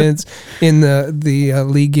penalty minutes in the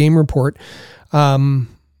league game report.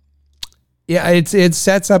 It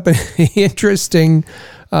sets up an interesting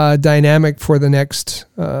dynamic for the next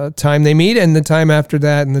time they meet, and the time after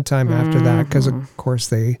that, and the time after that, because of course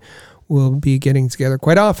they will be getting together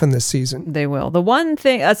quite often this season. They will. The one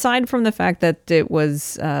thing, aside from the fact that it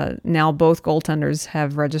was now both goaltenders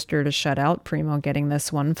have registered a shutout, Primo getting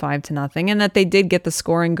this one 5-0, and that they did get the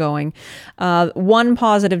scoring going. One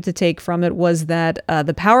positive to take from it was that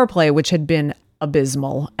the power play, which had been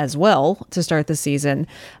abysmal as well to start the season,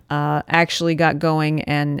 actually got going,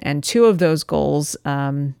 and two of those goals,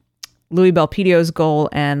 Louis Belpedio's goal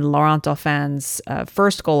and Laurent Dauphin's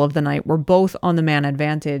first goal of the night, were both on the man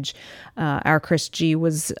advantage. Our Chris G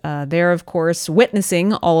was there, of course,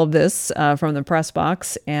 witnessing all of this from the press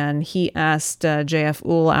box, and he asked JF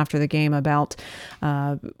Uhl after the game about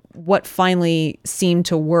what finally seemed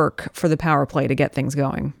to work for the power play to get things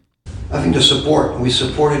going. I think the support. We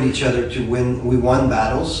supported each other to win. We won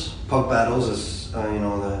battles, puck battles. As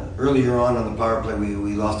earlier on the power play,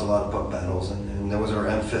 we lost a lot of puck battles, and that was our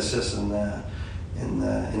emphasis in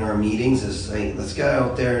our meetings. Is hey, let's get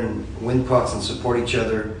out there and win pucks and support each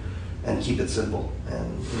other, and keep it simple.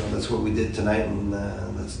 And that's what we did tonight, and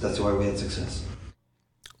that's why we had success.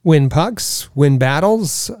 Win pucks, win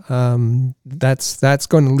battles. That's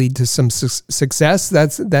going to lead to some success.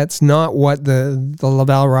 That's not what the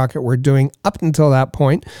Laval Rocket were doing up until that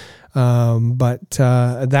point. But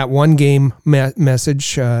that one game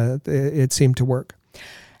message, it seemed to work.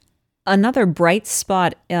 Another bright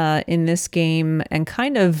spot in this game, and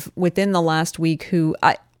kind of within the last week, who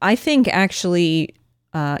I think actually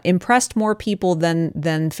impressed more people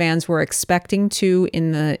than fans were expecting to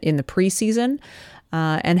in the preseason.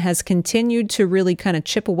 And has continued to really kind of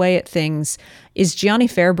chip away at things, is Gianni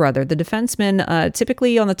Fairbrother, the defenseman,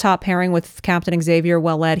 typically on the top pairing with Captain Xavier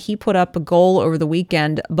Ouellet. He put up a goal over the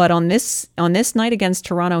weekend, but on this night against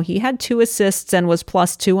Toronto, he had 2 assists and was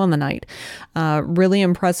 +2 on the night. Really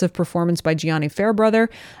impressive performance by Gianni Fairbrother.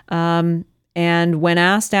 And when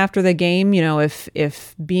asked after the game,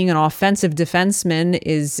 if being an offensive defenseman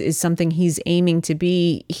is something he's aiming to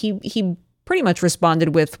be, he pretty much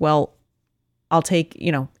responded with, well, I'll take,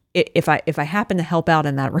 if I happen to help out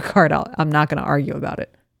in that regard, I'm not going to argue about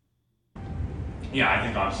it. Yeah, I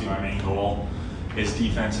think obviously my main goal is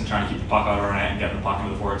defense and trying to keep the puck out of our net and getting the puck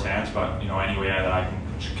into the forward's hands. But, any way that I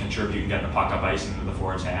can contribute and getting the puck up ice into the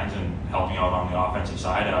forward's hands and helping out on the offensive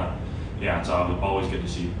side, it's always good to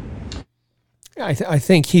see. I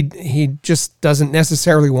think he just doesn't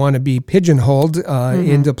necessarily want to be pigeonholed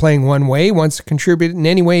into playing one way. He wants to contribute in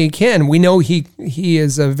any way he can. We know he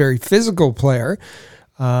is a very physical player,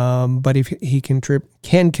 but if he can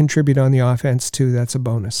contribute on the offense too, that's a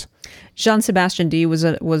bonus. Jean-Sébastien D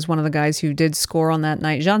was one of the guys who did score on that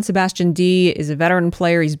night. Jean-Sébastien D is a veteran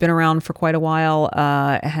player. He's been around for quite a while,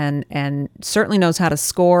 and certainly knows how to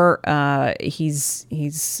score. He's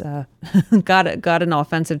got an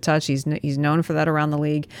offensive touch. He's known for that around the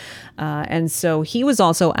league, and so he was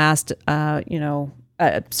also asked.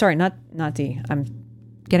 Sorry, not D. I'm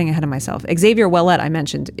getting ahead of myself. Xavier Ouellet, I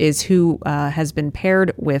mentioned, is who has been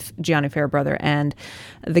paired with Gianni Fairbrother, and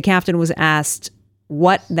the captain was asked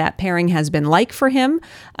what that pairing has been like for him,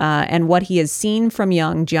 and what he has seen from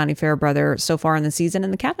young Gianni Fairbrother so far in the season.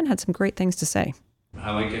 And the captain had some great things to say.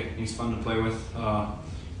 I like it. He's fun to play with.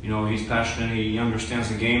 He's passionate. He understands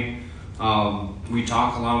the game. We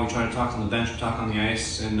talk a lot. We try to talk on the bench, we talk on the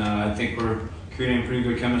ice, and I think we're creating pretty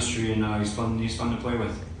good chemistry. And he's fun to play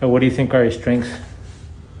with. What do you think are his strengths?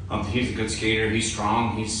 He's a good skater. He's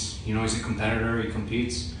strong. He's a competitor. He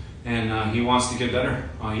competes. and he wants to get better.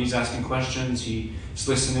 He's asking questions. He's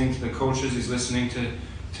listening to the coaches. He's listening to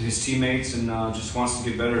his teammates, and just wants to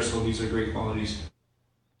get better. So these are great qualities.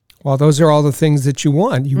 Well, those are all the things that you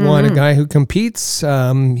want. You want a guy who competes,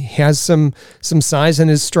 has some size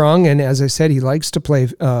and is strong, and as I said, he likes to play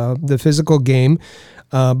the physical game.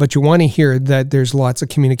 But you want to hear that there's lots of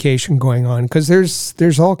communication going on, because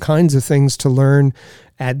there's all kinds of things to learn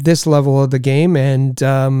at this level of the game, and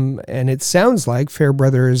it sounds like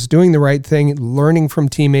Fairbrother is doing the right thing, learning from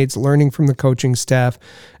teammates, learning from the coaching staff,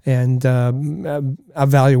 and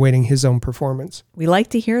evaluating his own performance. We like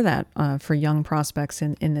to hear that for young prospects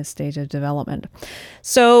in this stage of development.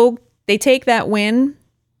 So they take that win,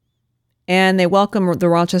 and they welcome the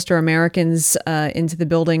Rochester Americans into the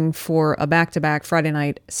building for a back-to-back Friday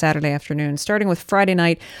night, Saturday afternoon. Starting with Friday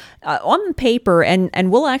night, on paper,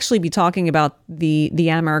 and we'll actually be talking about the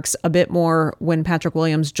Amerks a bit more when Patrick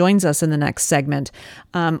Williams joins us in the next segment.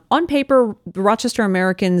 On paper, the Rochester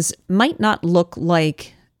Americans might not look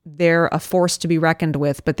like they're a force to be reckoned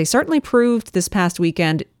with, but they certainly proved this past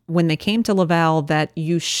weekend when they came to Laval that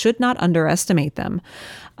you should not underestimate them.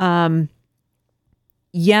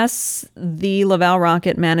 Yes, the Laval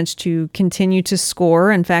Rocket managed to continue to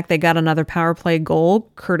score. In fact, they got another power play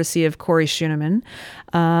goal, courtesy of Corey Schooneman.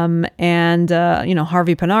 Harvey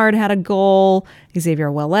Pinard had a goal.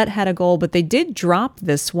 Xavier Ouellet had a goal, but they did drop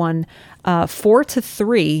this one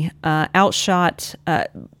 4-3, outshot,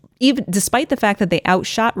 even despite the fact that they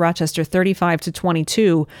outshot Rochester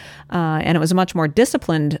 35-22, and it was a much more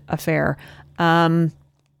disciplined affair.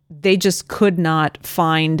 They just could not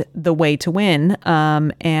find the way to win,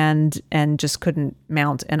 and just couldn't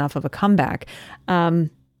mount enough of a comeback.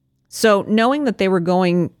 So knowing that they were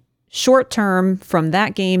going short term from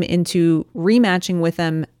that game into rematching with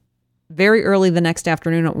them very early the next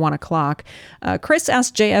afternoon at 1:00, Chris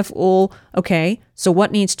asked JF Uhl, okay, so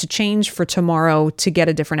what needs to change for tomorrow to get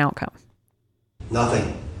a different outcome?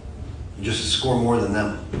 Nothing. Just score more than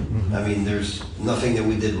them. Mm-hmm. I mean, there's nothing that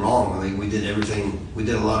we did wrong. I think we did everything. We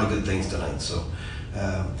did a lot of good things tonight. So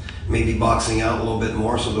maybe boxing out a little bit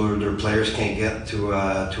more so their players can't get to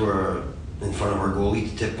our in front of our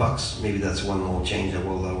goalie to tip pucks. Maybe that's one little change that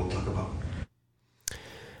we'll talk about.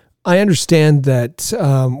 I understand that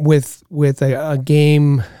with a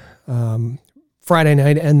game Friday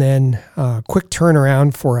night and then quick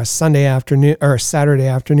turnaround for a Sunday afternoon or a Saturday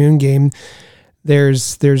afternoon game,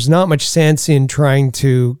 there's not much sense in trying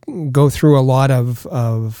to go through a lot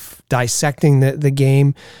of dissecting the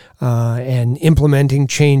game and implementing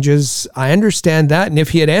changes. I understand that, and if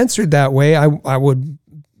he had answered that way, I would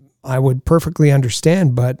perfectly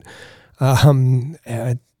understand. But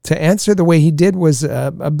to answer the way he did was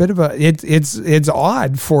a bit of it's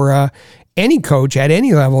odd for any coach at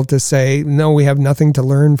any level to say, no, we have nothing to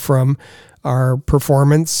learn from our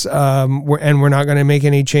performance, and we're not going to make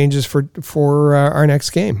any changes for our next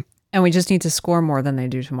game. And we just need to score more than they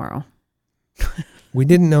do tomorrow. We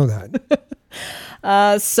didn't know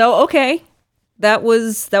that. So okay, that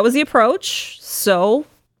was the approach. So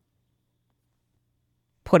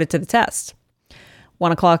put it to the test.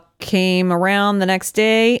 1:00 came around the next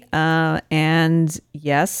day, and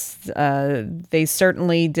yes, they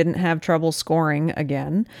certainly didn't have trouble scoring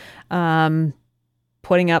again.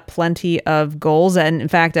 Putting up plenty of goals. And in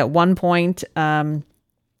fact, at one point,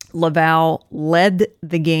 Laval led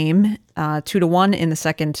the game 2-1 in the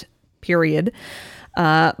second period.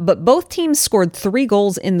 But both teams scored 3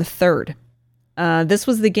 goals in the third. This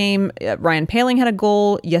was the game. Ryan Paling had a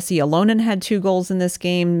goal. Jesse Alonen had 2 goals in this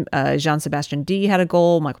game. Jean-Sebastien D had a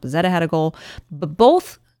goal. Michael Pizzetta had a goal. But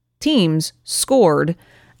both teams scored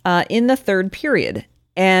in the third period.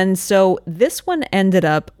 And so this one ended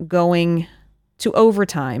up going to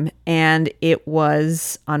overtime, and it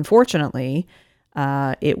was, unfortunately,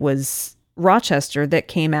 it was Rochester that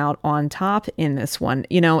came out on top in this one.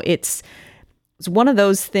 You know, it's one of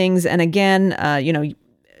those things, and again,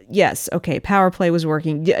 yes, okay, power play was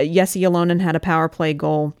working. Jesse Alonen had a power play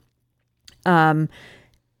goal.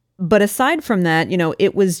 But aside from that,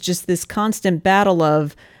 it was just this constant battle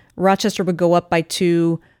of Rochester would go up by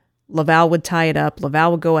 2, Laval would tie it up.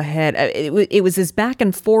 Laval would go ahead. It was this back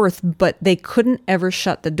and forth, but they couldn't ever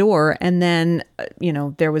shut the door. And then,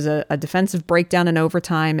 there was a defensive breakdown in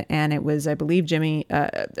overtime, and it was, I believe,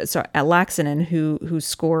 Laxinen who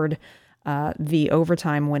scored the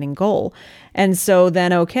overtime winning goal. And so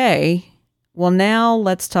then, okay, well, now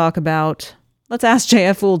let's ask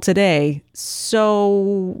JF Uhl today.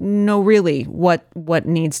 So, no, really, what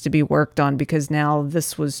needs to be worked on? Because now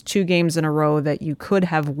this was 2 games in a row that you could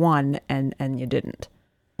have won and you didn't.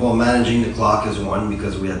 Well, managing the clock is one,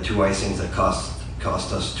 because we had 2 icings that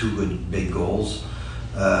cost us 2 good big goals.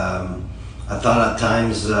 I thought at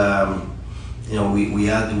times, we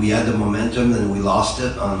had the momentum and we lost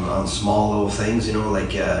it on small little things,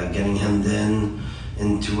 like getting hemmed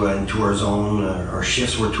into our zone. Our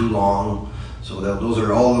shifts were too long. So those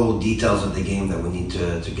are all little details of the game that we need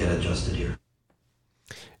to get adjusted here.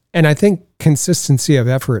 And I think consistency of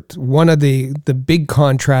effort, one of the big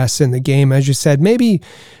contrasts in the game, as you said, maybe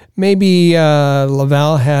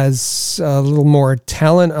Laval has a little more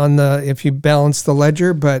talent if you balance the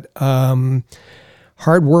ledger, but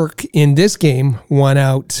hard work in this game won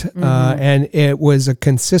out, and it was a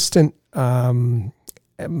consistent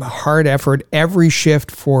hard effort every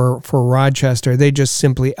shift for Rochester. They just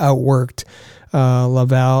simply outworked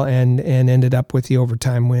Laval and ended up with the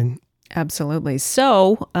overtime win. Absolutely.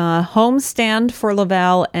 So, homestand for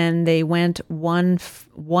Laval, and they went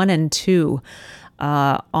 1-2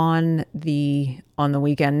 on the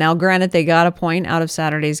weekend. Now, granted, they got a point out of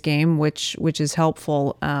Saturday's game, which is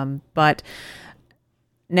helpful. But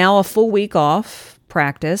now a full week off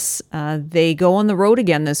practice. They go on the road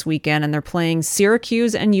again this weekend, and they're playing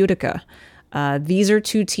Syracuse and Utica. These are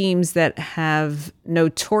two teams that have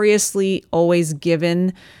notoriously always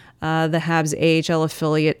given the Habs AHL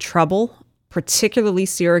affiliate trouble, particularly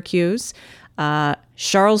Syracuse.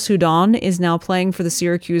 Charles Hudon is now playing for the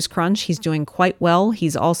Syracuse Crunch. He's doing quite well.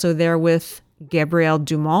 He's also there with Gabriel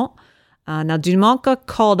Dumont. Now, Dumont got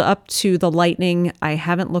called up to the Lightning. I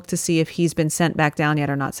haven't looked to see if he's been sent back down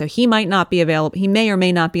yet or not. So he might not be available. He may or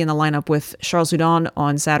may not be in the lineup with Charles Hudon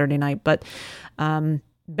on Saturday night. But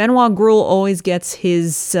Benoit Gruel always gets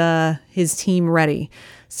his team ready.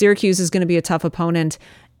 Syracuse is going to be a tough opponent.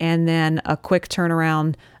 And then a quick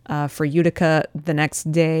turnaround for Utica the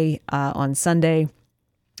next day on Sunday.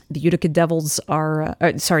 The Utica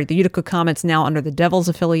the Utica Comets now under the Devils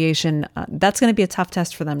affiliation. That's going to be a tough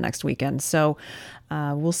test for them next weekend. So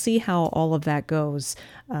we'll see how all of that goes.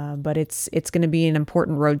 But it's going to be an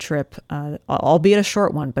important road trip, albeit a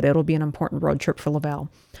short one, but it'll be an important road trip for Laval.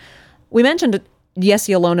 We mentioned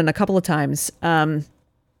Jesse Alonen a couple of times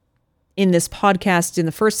in this podcast, in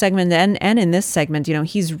the first segment and in this segment.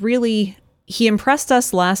 He impressed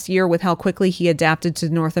us last year with how quickly he adapted to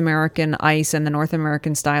North American ice and the North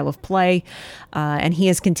American style of play. And he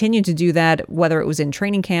has continued to do that, whether it was in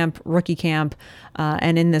training camp, rookie camp,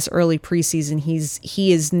 and in this early preseason.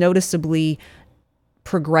 He is noticeably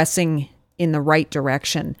progressing in the right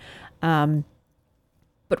direction. But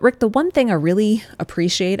Rick, the one thing I really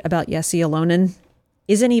appreciate about Jesse Alonen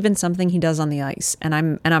isn't even something he does on the ice. And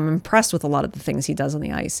I'm impressed with a lot of the things he does on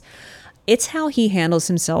the ice. It's how he handles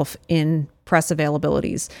himself in press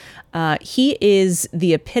availabilities. He is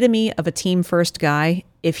the epitome of a team-first guy.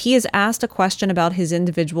 If he is asked a question about his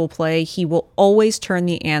individual play, he will always turn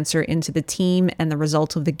the answer into the team and the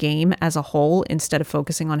result of the game as a whole instead of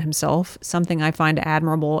focusing on himself, something I find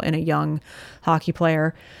admirable in a young hockey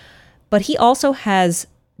player. But he also has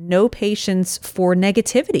no patience for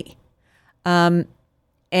negativity.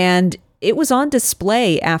 And it was on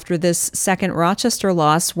display after this second Rochester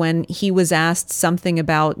loss when he was asked something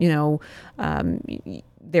about, there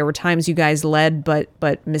were times you guys led, but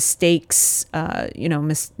mistakes,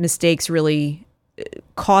 mistakes really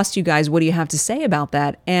cost you guys. What do you have to say about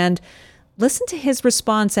that? And listen to his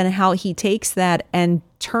response and how he takes that and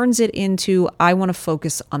turns it into, I want to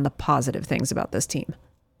focus on the positive things about this team.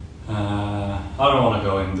 I don't want to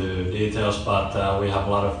go into details, but we have a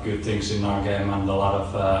lot of good things in our game and a lot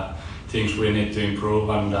of things we need to improve,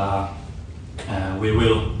 and we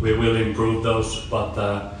will improve those. But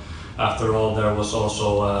after all, there was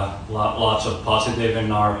also lots of positive in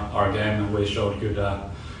our game, and we showed good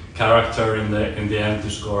character in the end to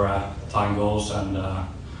score tying goals, and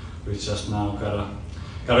we just now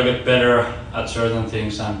gotta get better at certain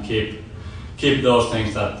things and keep those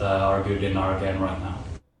things that are good in our game right now.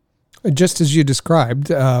 Just as you described,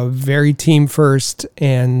 very team first,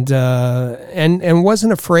 and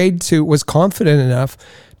wasn't afraid to, was confident enough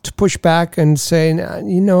to push back and say,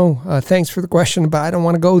 thanks for the question, but I don't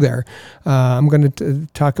want to go there. I'm going to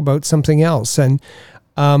talk about something else. And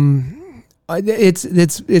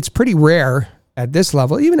it's pretty rare at this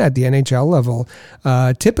level, even at the NHL level.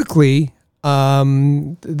 Typically,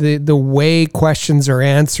 the way questions are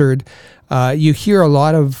answered, you hear a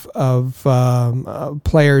lot of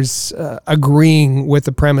players agreeing with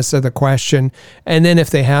the premise of the question, and then if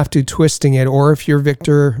they have to, twisting it. Or if you're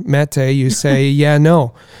Victor Mete, you say, yeah,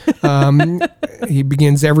 no. He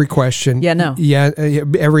begins every question. Yeah, no. Yeah,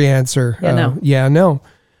 every answer. Yeah, no. Yeah, no.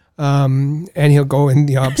 and he'll go in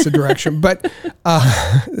the opposite direction. But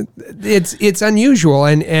it's unusual,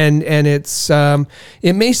 and it's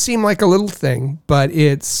it may seem like a little thing, but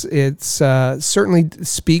it's certainly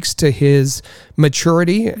speaks to his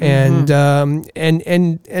maturity and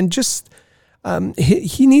just.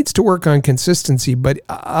 He needs to work on consistency, but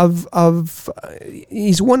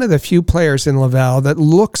he's one of the few players in Laval that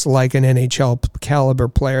looks like an NHL caliber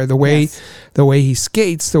player. The way he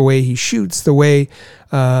skates, the way he shoots, the way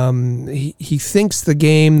he thinks the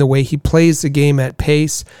game, the way he plays the game at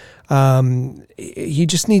pace. He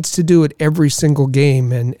just needs to do it every single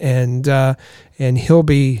game, and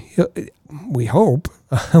we hope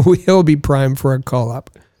he'll be primed for a call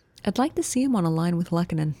up. I'd like to see him on a line with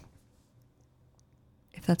Lehkonen,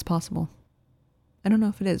 if that's possible. I don't know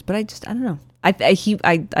if it is, but I don't know.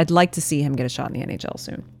 I'd like to see him get a shot in the NHL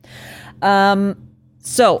soon.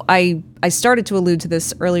 So I started to allude to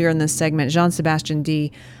this earlier in this segment. Jean-Sebastien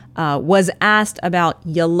D was asked about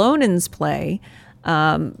Ylönen's play,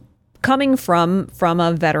 coming from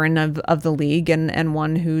a veteran of the league and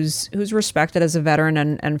one who's respected as a veteran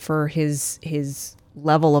and for his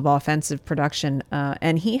level of offensive production.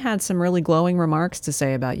 And he had some really glowing remarks to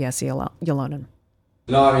say about Jesse Ylönen.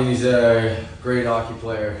 No, I mean, he's a great hockey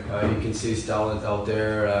player. You can see his talent out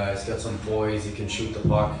there. He's got some poise. He can shoot the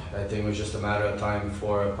puck. I think it was just a matter of time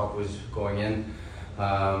before a puck was going in.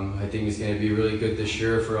 I think he's going to be really good this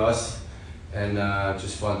year for us, and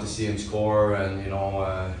just fun to see him score. And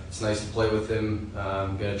it's nice to play with him.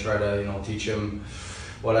 I'm going to try to teach him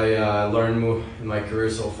what I learned in my career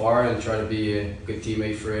so far, and try to be a good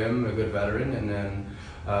teammate for him, a good veteran, and then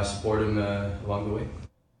support him along the way.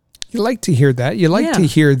 You like to hear that. You like to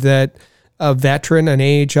hear that a veteran, an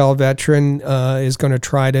AHL veteran, is going to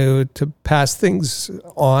try to pass things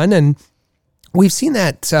on. And we've seen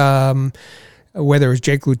that whether it was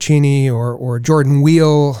Jake Lucchini or Jordan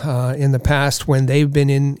Wheel in the past when they've been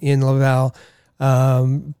in Laval,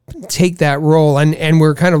 take that role. And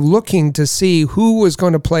we're kind of looking to see who was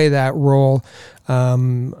going to play that role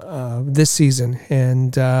this season.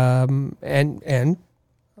 And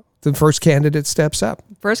the first candidate steps up.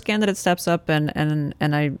 And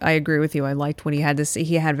I agree with you. I liked what he had to say.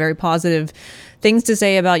 He had very positive things to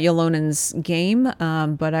say about Ylönen's game,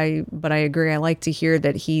 but I agree. I like to hear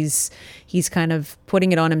that he's kind of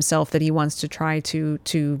putting it on himself that he wants to try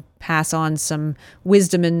to pass on some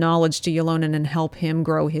wisdom and knowledge to Ylönen and help him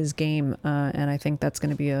grow his game. And I think that's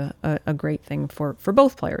going to be a great thing for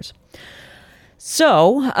both players.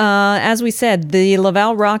 So, as we said, the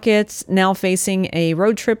Laval Rockets now facing a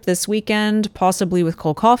road trip this weekend, possibly with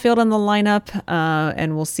Cole Caufield in the lineup,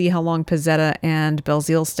 and we'll see how long Pezzetta and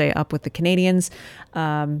Belzile stay up with the Canadians.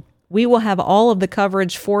 We will have all of the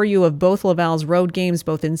coverage for you of both Laval's road games,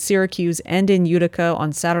 both in Syracuse and in Utica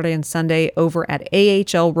on Saturday and Sunday over at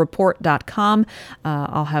ahlreport.com.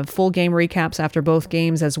 I'll have full game recaps after both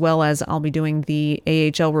games, as well as I'll be doing the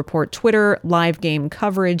AHL Report Twitter live game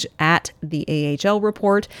coverage at the AHL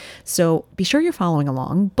Report. So be sure you're following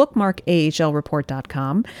along. Bookmark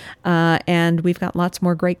ahlreport.com. And we've got lots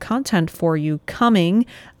more great content for you coming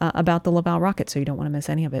about the Laval Rockets, so you don't want to miss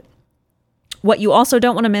any of it. What you also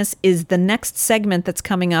don't want to miss is the next segment that's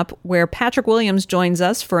coming up, where Patrick Williams joins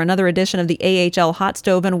us for another edition of the AHL Hot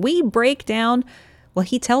Stove, and we break down, well,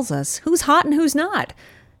 he tells us who's hot and who's not.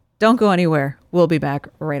 Don't go anywhere. We'll be back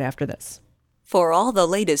right after this. For all the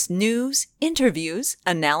latest news, interviews,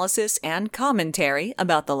 analysis, and commentary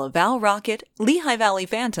about the Laval Rocket, Lehigh Valley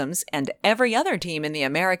Phantoms, and every other team in the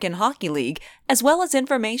American Hockey League, as well as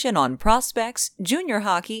information on prospects, junior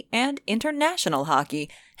hockey, and international hockey,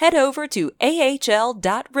 head over to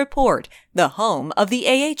ahl.report, the home of the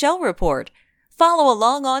AHL Report. Follow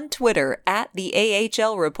along on Twitter at the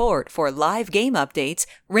AHL Report for live game updates,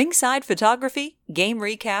 ringside photography, game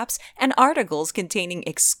recaps, and articles containing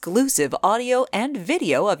exclusive audio and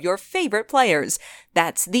video of your favorite players.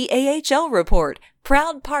 That's the AHL Report,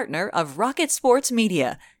 proud partner of Rocket Sports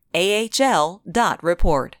Media.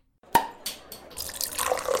 ahl.report.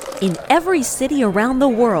 In every city around the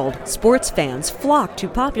world, sports fans flock to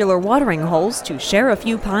popular watering holes to share a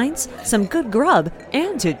few pints, some good grub,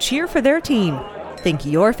 and to cheer for their team. Think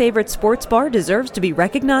your favorite sports bar deserves to be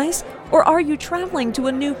recognized? Or are you traveling to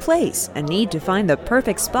a new place and need to find the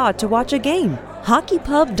perfect spot to watch a game?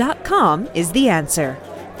 HockeyPub.com is the answer.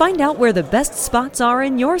 Find out where the best spots are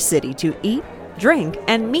in your city to eat, drink,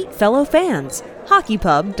 and meet fellow fans.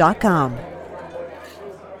 HockeyPub.com.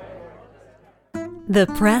 The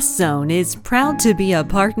Press Zone is proud to be a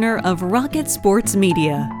partner of Rocket Sports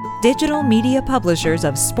Media, digital media publishers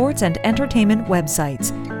of sports and entertainment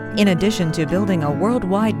websites. In addition to building a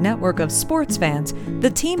worldwide network of sports fans, the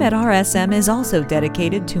team at RSM is also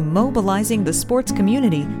dedicated to mobilizing the sports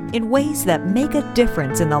community in ways that make a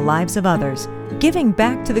difference in the lives of others. Giving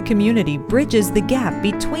back to the community bridges the gap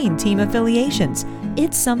between team affiliations.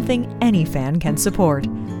 It's something any fan can support.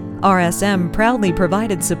 RSM proudly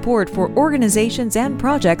provided support for organizations and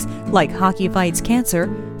projects like Hockey Fights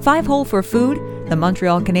Cancer, 5 Hole for Food, the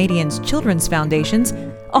Montreal Canadiens Children's Foundations,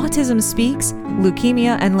 Autism Speaks,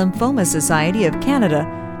 Leukemia and Lymphoma Society of Canada,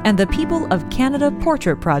 and the People of Canada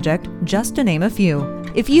Portrait Project, just to name a few.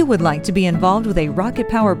 If you would like to be involved with a Rocket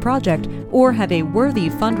Power project or have a worthy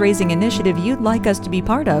fundraising initiative you'd like us to be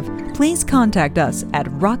part of, please contact us at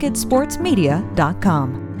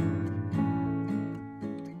rocketsportsmedia.com.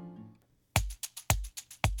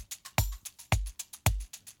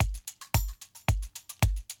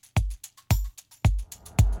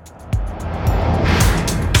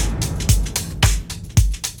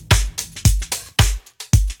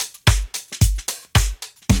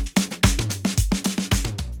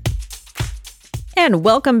 And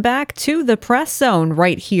welcome back to the Press Zone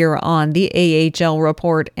right here on the AHL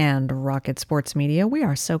Report and Rocket Sports Media. We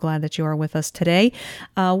are so glad that you are with us today.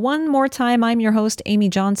 One more time, I'm your host, Amy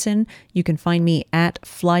Johnson. You can find me at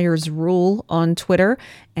Flyers Rule on Twitter.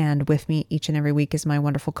 And with me each and every week is my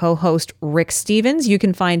wonderful co-host, Rick Stevens. You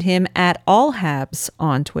can find him at All Habs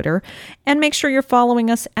on Twitter. And make sure you're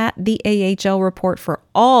following us at the AHL Report for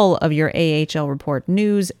all of your AHL Report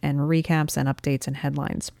news and recaps and updates and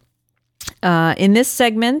headlines. In this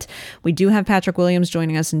segment, we do have Patrick Williams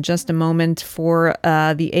joining us in just a moment for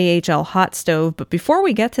the AHL Hot Stove. But before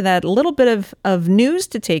we get to that, a little bit of news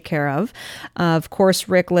to take care of. Of course,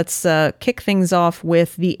 Rick, let's kick things off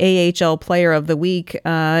with the AHL Player of the Week.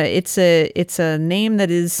 It's a name that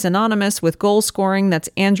is synonymous with goal scoring. That's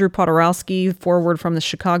Andrew Podorowski, forward from the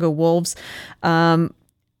Chicago Wolves.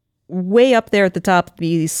 Way up there at the top of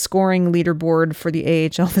the scoring leaderboard for the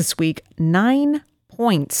AHL this week. 9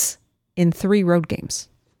 points in 3 road games.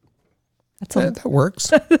 That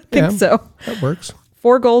works. I think so. That works.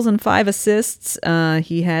 4 goals and 5 assists.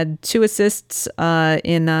 He had 2 assists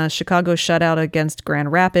in Chicago's shutout against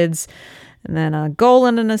Grand Rapids, and then a goal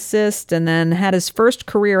and an assist, and then had his first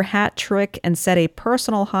career hat trick and set a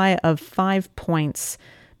personal high of 5 points,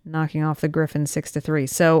 knocking off the Griffins 6-3.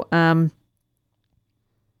 So,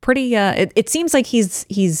 pretty. It seems like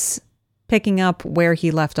he's picking up where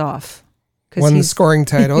he left off. Won the scoring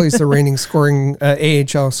title. He's the reigning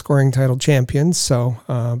AHL scoring title champion. So,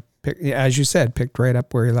 as you said, picked right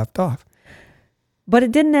up where he left off. But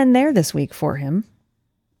it didn't end there this week for him.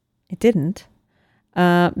 It didn't.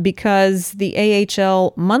 Because the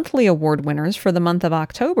AHL monthly award winners for the month of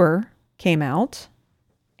October came out.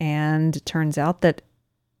 And it turns out that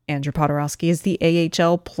Andrew Podorowski is the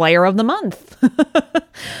AHL Player of the Month.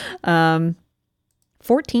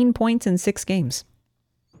 14 points in 6 games.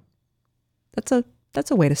 That's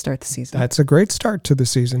a way to start the season. That's a great start to the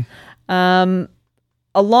season. Along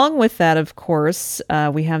with that, of course,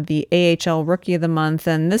 we have the AHL Rookie of the Month.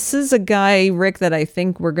 And this is a guy, Rick, that I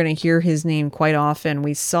think we're going to hear his name quite often.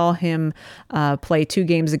 We saw him play 2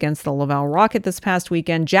 games against the Laval Rocket this past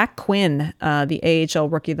weekend. Jack Quinn, the AHL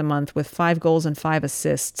Rookie of the Month with 5 goals and 5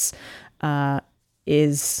 assists,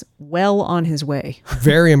 is well on his way.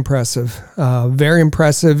 Very impressive. Very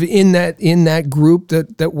impressive in that group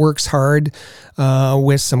that works hard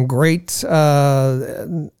with some great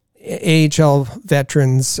AHL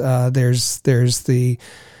veterans. There's the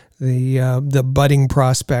budding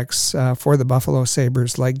prospects for the Buffalo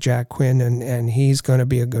Sabres like Jack Quinn, and he's going to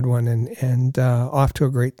be a good one and off to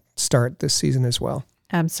a great start this season as well.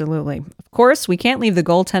 Absolutely. Of course, we can't leave the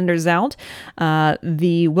goaltenders out.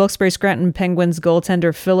 The Wilkes-Barre Scranton Penguins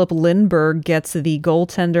goaltender Philip Lindbergh gets the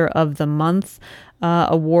Goaltender of the Month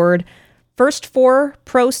award. First 4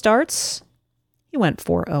 pro starts, he went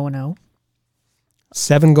 4-0-0.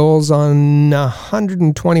 7 goals on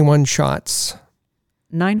 121 shots.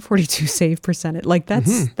 942 save percentage. Like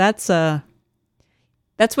that's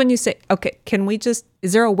when you say, okay,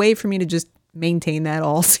 is there a way for me to just maintain that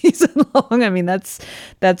all season long? I mean, that's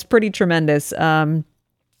pretty tremendous. Of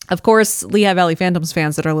course, Lehigh Valley Phantoms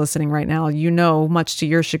fans that are listening right now, you know, much to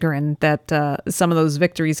your chagrin, that some of those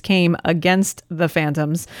victories came against the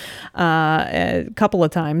Phantoms a couple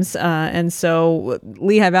of times. And so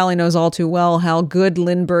Lehigh Valley knows all too well how good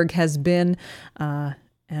Lindbergh has been.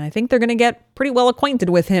 And I think they're going to get pretty well acquainted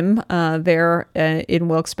with him there in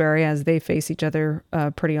Wilkes-Barre as they face each other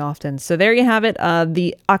pretty often. So there you have it.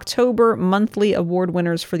 The October monthly award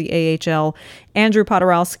winners for the AHL: Andrew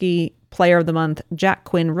Podorowski, Player of the Month; Jack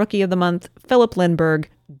Quinn, Rookie of the Month; Philip Lindbergh,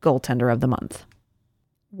 Goaltender of the Month.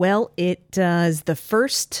 Well, it is the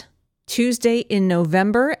first Tuesday in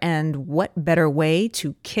November, and what better way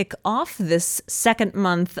to kick off this second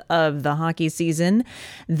month of the hockey season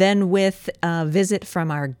than with a visit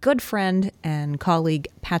from our good friend and colleague,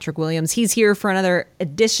 Patrick Williams. He's here for another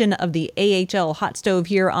edition of the AHL Hot Stove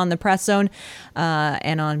here on the Press Zone.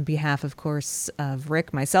 And on behalf, of course, of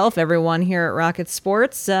Rick, myself, everyone here at Rocket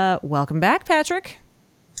Sports, welcome back, Patrick.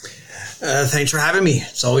 Thanks for having me.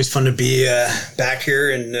 It's always fun to be back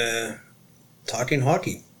here and talking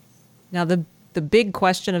hockey. Now, the big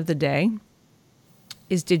question of the day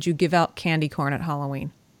is, did you give out candy corn at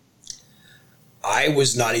Halloween? I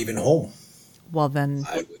was not even home. Well, then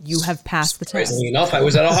you have passed the test. Surprisingly enough, I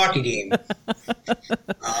was at a hockey game.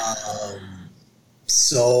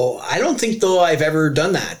 So I don't think, though, I've ever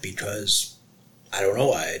done that because I don't know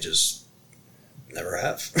why. I just never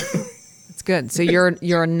have. It's good. So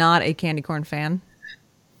you're not a candy corn fan?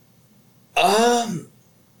 I'm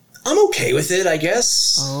okay with it, I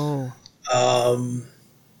guess. Oh.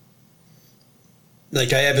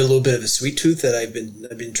 Like I have a little bit of a sweet tooth that I've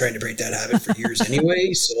been trying to break that habit for years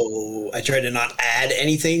anyway. So I try to not add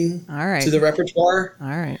anything to the repertoire. All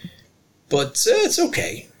right. But it's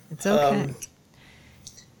okay. It's okay.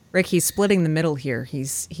 Rick, he's splitting the middle here.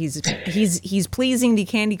 He's pleasing the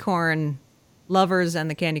candy corn lovers and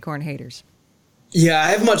the candy corn haters. Yeah, I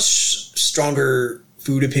have much stronger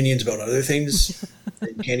food opinions about other things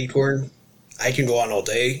than candy corn. I can go on all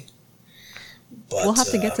day. But, we'll have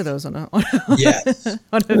to get to those on a yes.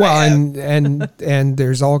 Well, and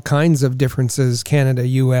there's all kinds of differences, Canada,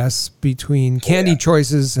 U.S., between candy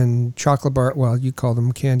choices and chocolate bar. Well, you call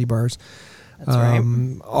them candy bars. That's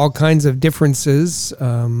right. All kinds of differences,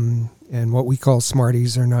 and what we call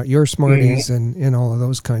Smarties are not your Smarties, and all of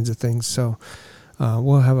those kinds of things. So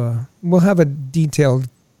we'll have a detailed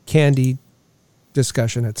candy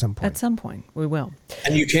discussion at some point. At some point, we will.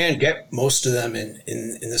 And you can't get most of them in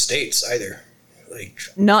the States either. Like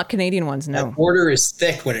not Canadian ones, no. The border is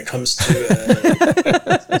thick when it comes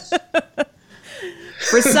to.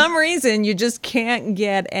 For some reason, you just can't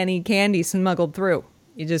get any candy smuggled through.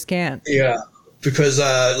 You just can't. Yeah, because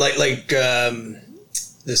the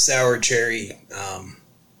sour cherry,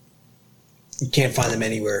 you can't find them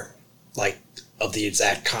anywhere, like of the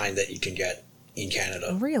exact kind that you can get in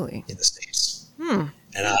Canada. Really? In the States. And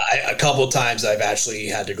a couple of times I've actually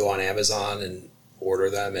had to go on Amazon and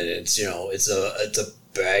order them, and it's a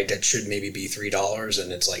bag that should maybe be $3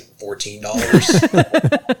 and it's like $14.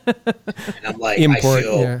 And I'm like, Import, I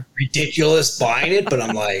feel ridiculous buying it, but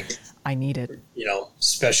I'm like, I need it.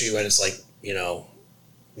 Especially when it's like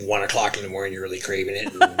 1 o'clock in the morning, you're really craving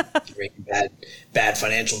it and you're making bad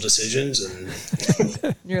financial decisions,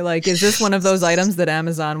 and you're like, is this one of those items that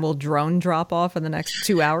Amazon will drone drop off in the next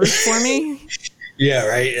 2 hours for me? Yeah,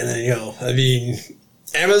 right. And then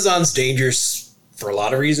Amazon's dangerous for a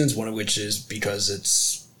lot of reasons, one of which is because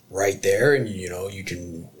it's right there and you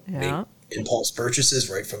can make impulse purchases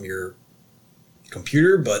right from your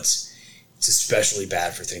computer, but it's especially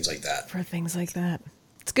bad for things like that.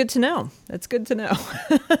 It's good to know. That's good to know.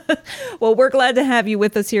 Well, we're glad to have you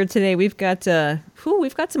with us here today. We've got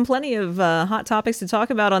some plenty of hot topics to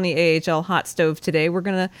talk about on the AHL Hot Stove today. We're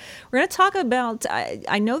gonna talk about.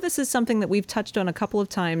 I know this is something that we've touched on a couple of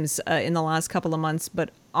times in the last couple of months,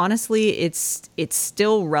 but honestly, it's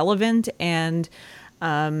still relevant and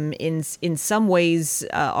in some ways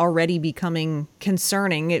already becoming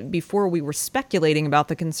concerning. Before we were speculating about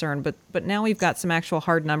the concern, but now we've got some actual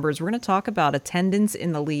hard numbers. We're going to talk about attendance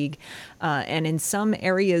in the league, and in some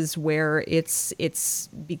areas where it's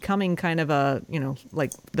becoming kind of a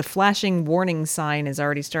like the flashing warning sign is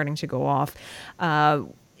already starting to go off.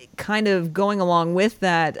 Kind of going along with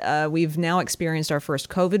that, we've now experienced our first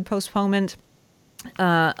COVID postponement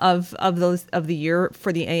of the year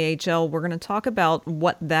for the AHL. We're going to talk about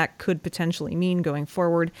what that could potentially mean going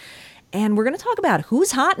forward. And we're going to talk about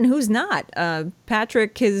who's hot and who's not.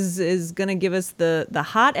 Patrick is going to give us the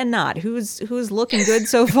hot and not. Who's looking good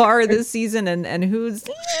so far this season and who's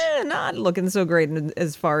not looking so great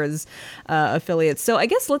as far as affiliates. So I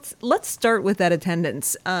guess let's start with that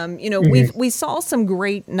attendance. We saw some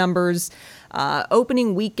great numbers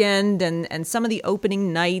opening weekend and some of the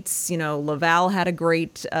opening nights. Laval had a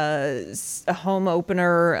great home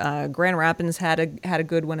opener. Grand Rapids had a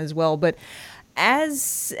good one as well. But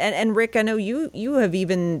and Rick, I know you have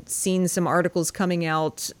even seen some articles coming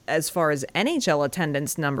out as far as NHL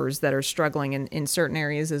attendance numbers that are struggling in certain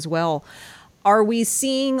areas as well. Are we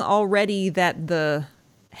seeing already that the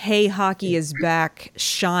 "Hey, hockey is back"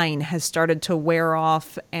 shine has started to wear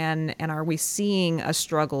off, and are we seeing a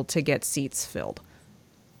struggle to get seats filled?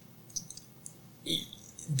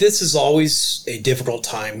 this is always a difficult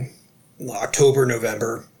time, October,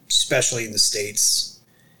 November, especially in the States,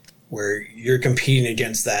 where you're competing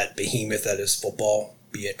against that behemoth that is football,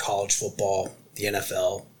 be it college football, the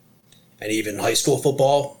NFL, and even high school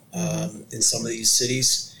football in some of these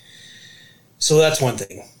cities. So that's one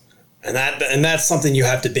thing. And that's something you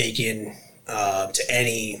have to bake in to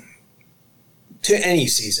any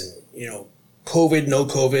season, COVID, no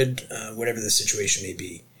COVID, whatever the situation may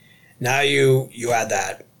be. Now you add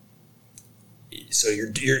that, so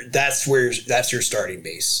that's your starting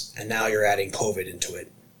base, and now you're adding COVID into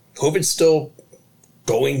it. COVID's still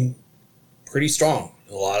going pretty strong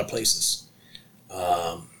in a lot of places.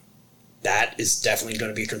 That is definitely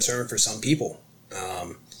going to be a concern for some people.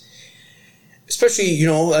 Especially,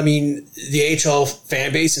 the AHL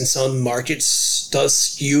fan base in some markets does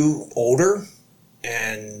skew older.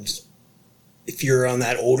 And if you're on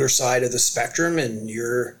that older side of the spectrum and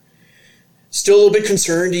you're still a little bit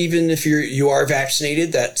concerned, even if you are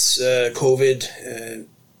vaccinated, that's COVID.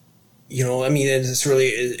 It's really,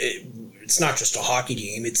 it's not just a hockey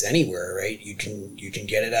game. It's anywhere, right? You can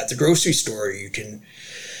get it at the grocery store. You can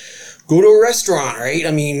go to a restaurant, right?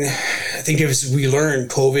 I mean, I think as we learned,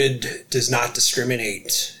 COVID does not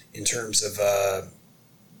discriminate in terms of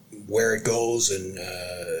where it goes and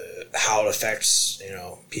how it affects,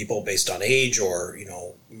 people based on age or,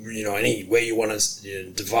 any way you want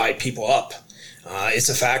to divide people up. It's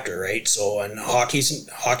a factor, right? So, and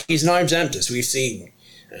hockey's not exempt, as we've seen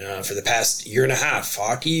for the past year and a half.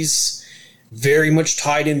 Hockey's very much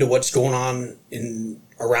tied into what's going on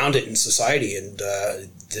around it in society, and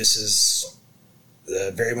this is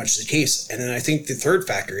very much the case. And then I think the third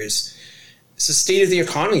factor is it's the state of the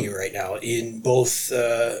economy right now in both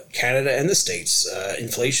Canada and the States.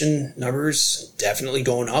 Inflation numbers definitely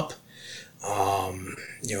going up.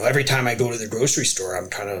 Every time I go to the grocery store, I'm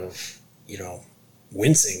kind of,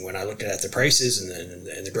 wincing when I look at the prices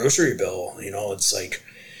and the grocery bill. It's like,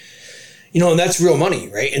 and that's real money,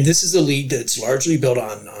 right? And this is a league that's largely built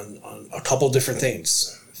on a couple different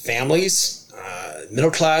things: families,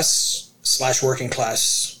 middle class / working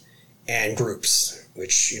class, and groups,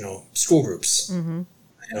 which, school groups,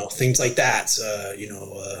 things like that.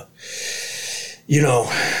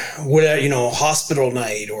 Hospital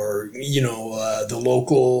night, or, the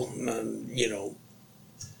local,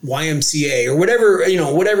 YMCA, or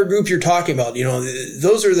whatever group you're talking about,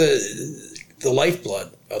 those are the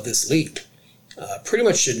lifeblood of this league. Pretty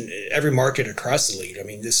much in every market across the league. I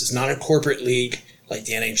mean, this is not a corporate league like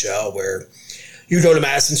the NHL, where you go to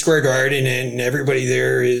Madison Square Garden and everybody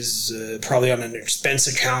there is probably on an expense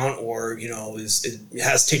account, or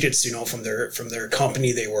has tickets from their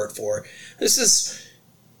company they work for. This is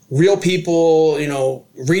real people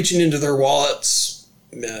reaching into their wallets,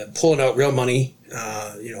 pulling out real money,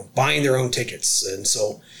 buying their own tickets. And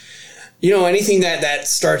so anything that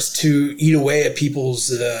starts to eat away at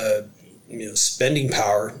people's spending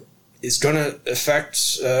power is going to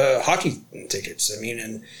affect hockey tickets. I mean,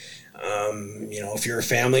 and if you're a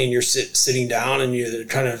family and you're sitting down and you're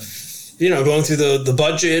kind of, going through the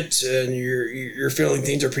budget, and you're feeling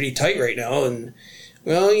things are pretty tight right now, and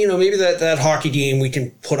maybe that hockey game we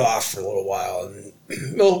can put off for a little while, and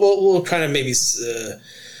we'll kind of maybe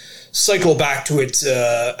cycle back to it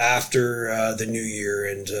after the new year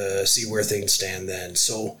and see where things stand then.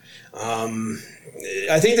 So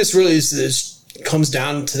I think this really comes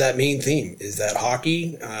down to that main theme, is that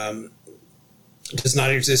hockey does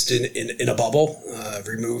not exist in a bubble,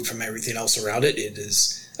 removed from everything else around it. It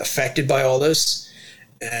is affected by all this,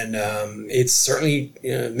 and it's certainly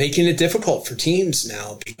making it difficult for teams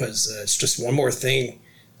now, because it's just one more thing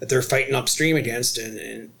that they're fighting upstream against,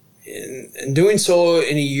 and doing so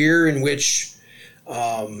in a year in which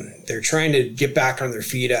they're trying to get back on their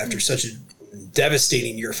feet after such a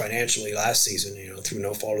devastating year financially last season, through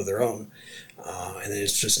no fault of their own. And then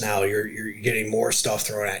it's just now you're getting more stuff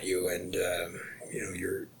thrown at you, and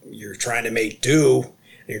you're trying to make do,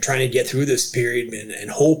 and you're trying to get through this period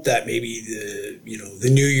and hope that maybe the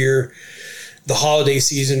new year, the holiday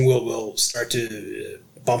season will start to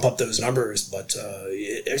bump up those numbers. But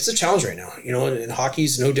it's a challenge right now, and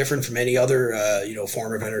hockey's no different from any other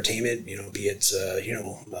form of entertainment, be it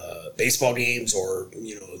baseball games or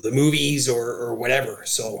the movies or whatever.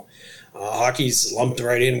 So hockey's lumped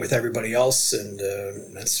right in with everybody else, and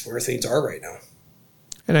that's where things are right now.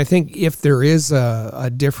 And I think if there is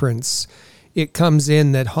a difference, it comes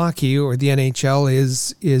in that hockey, or the NHL,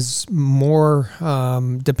 is more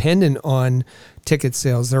dependent on ticket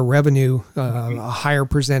sales. Their revenue, a higher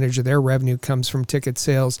percentage of their revenue comes from ticket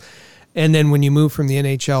sales. And then when you move from the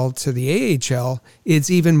NHL to the AHL, it's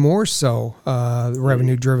even more so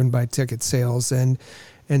revenue driven by ticket sales. And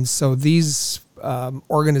And so these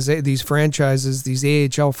these franchises,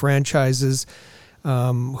 these AHL franchises,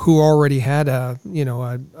 who already had a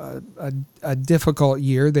difficult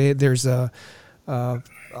year, there's a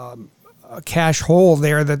cash hole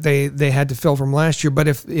there that they had to fill from last year. But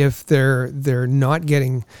if they're not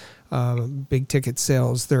getting big ticket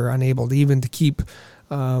sales, they're unable to even to keep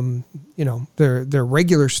their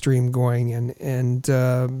regular stream going. And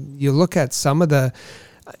you look at some of the,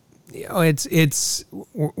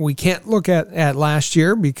 we can't look at last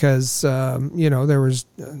year because there was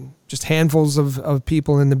just handfuls of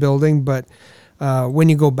people in the building. But when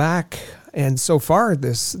you go back, and so far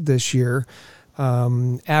this year,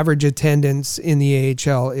 average attendance in the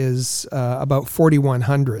AHL is about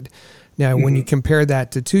 4,100. Now, when you compare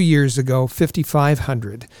that to 2 years ago,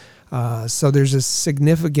 5,500. So there's a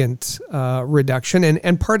significant reduction.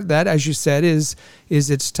 And part of that, as you said, is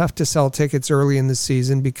it's tough to sell tickets early in the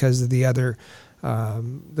season because of the other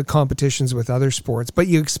the competitions with other sports. But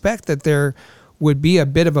you expect that there would be a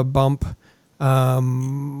bit of a bump.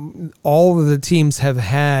 All of the teams have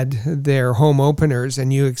had their home openers,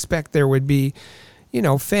 and you expect there would be,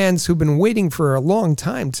 fans who've been waiting for a long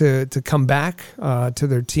time to come back to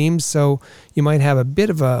their teams. So you might have a bit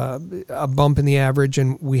of a bump in the average,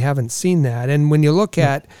 and we haven't seen that. And when you look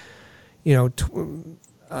at,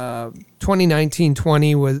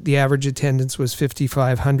 2019-20 was the average attendance was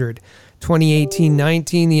 5,500.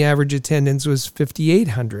 2018-19 the average attendance was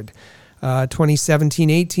 5,800.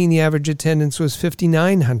 2017-18 the average attendance was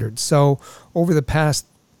 5,900. So over the past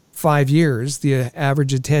 5 years, the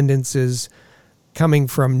average attendance is coming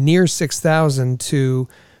from near 6,000 to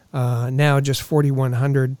now just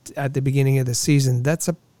 4,100 at the beginning of the season. That's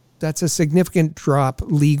a significant drop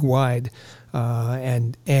league wide,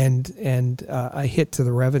 and a hit to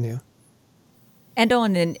the revenue. And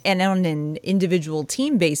on an individual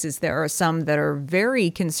team basis, there are some that are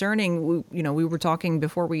very concerning. We were talking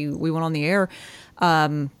before we went on the air.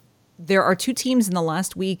 There are 2 teams in the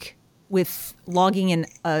last week with logging in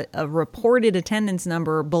a reported attendance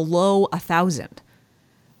number below 1,000.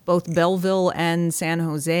 Both Belleville and San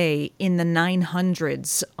Jose in the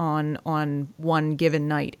 900s on one given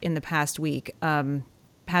night in the past week.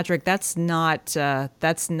 Patrick, that's not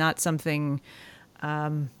something.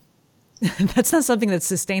 That's not something that's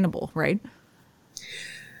sustainable, right?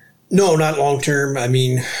 No, not long term. I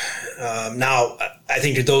mean, now I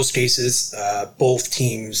think in those cases, both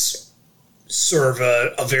teams serve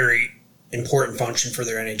a very important function for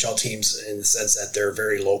their NHL teams in the sense that they're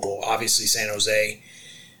very local. Obviously, San Jose,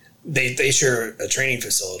 they share a training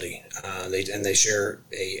facility, they share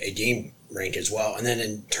a game range as well. And then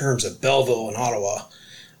in terms of Belleville and Ottawa,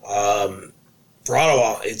 for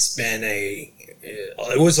Ottawa,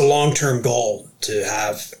 it was a long-term goal to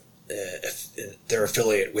have their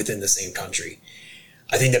affiliate within the same country.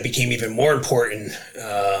 I think that became even more important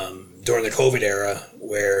during the COVID era,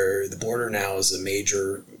 where the border now is a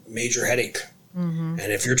major headache. Mm-hmm.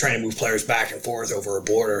 And if you're trying to move players back and forth over a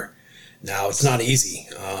border, now it's not easy.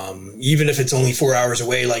 Even if it's only 4 hours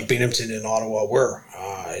away, like Binghamton and Ottawa were,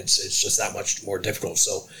 it's just that much more difficult.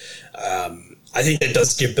 So I think that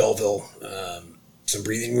does give Belleville some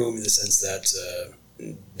breathing room in the sense that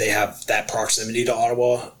they have that proximity to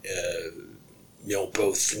Ottawa,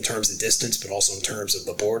 both in terms of distance, but also in terms of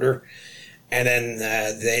the border. And then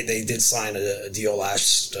they did sign a deal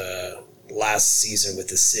last season with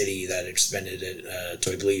the city that expanded it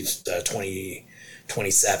to, I believe,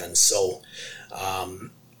 2027. So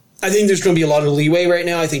I think there's going to be a lot of leeway right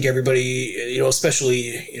now. I think everybody,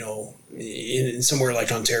 especially, in somewhere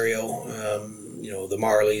like Ontario, the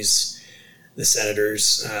Marlies, the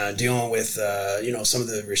Senators, dealing with, some of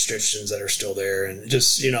the restrictions that are still there. And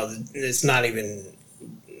just, it's not even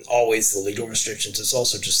always the legal restrictions. It's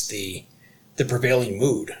also just the prevailing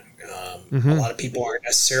mood. A lot of people aren't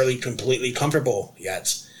necessarily completely comfortable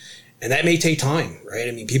yet. And that may take time, right?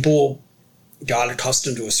 I mean, people got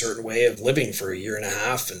accustomed to a certain way of living for a year and a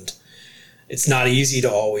half, and it's not easy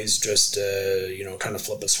to always just, kind of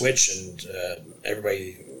flip a switch and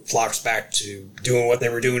everybody flocks back to doing what they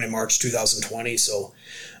were doing in March 2020. So,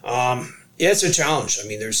 it's a challenge. I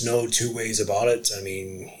mean, there's no two ways about it. I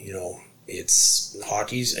mean, it's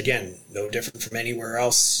hockey's, again, no different from anywhere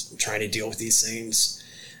else, trying to deal with these things.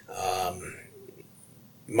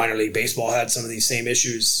 Minor league baseball had some of these same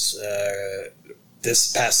issues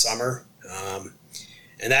this past summer.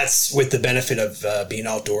 And that's with the benefit of being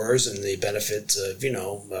outdoors and the benefit of,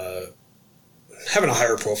 having a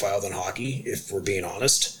higher profile than hockey, if we're being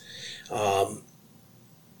honest.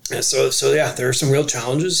 And so yeah, there are some real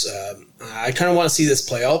challenges. I kind of want to see this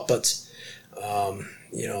play out, but,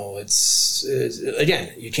 it's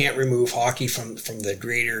again, you can't remove hockey from the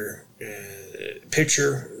greater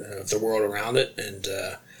picture of the world around it, and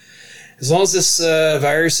as long as this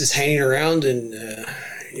virus is hanging around and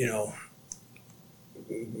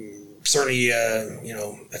certainly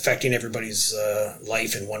affecting everybody's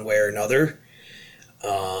life in one way or another,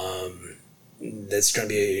 that's going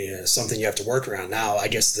to be something you have to work around. Now, I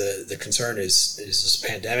guess the concern is this a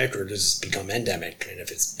pandemic or does it become endemic? And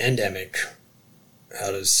if it's endemic,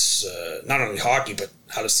 how does not only hockey, but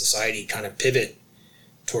how does society kind of pivot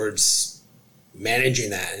towards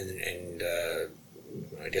managing that and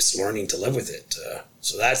I guess learning to live with it?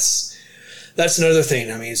 So that's another thing.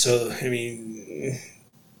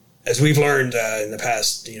 As we've learned in the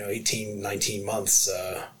past 18, 19 months,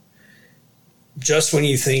 just when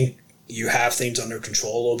you think you have things under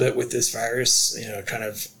control a little bit with this virus, it kind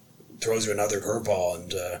of throws you another curveball.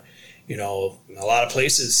 And a lot of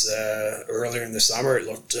places earlier in the summer, it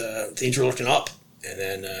looked things were looking up, and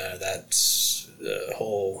then that's the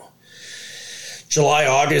whole July,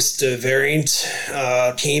 August variant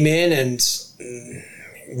came in and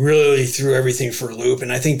really threw everything for a loop.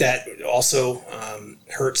 And I think that also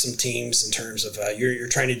hurt some teams in terms of you're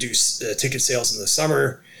trying to do ticket sales in the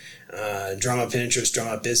summer, drum up interest, drum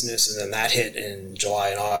up business, and then that hit in July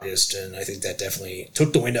and August. And I think that definitely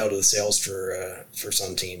took the wind out of the sails for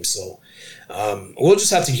some teams. So we'll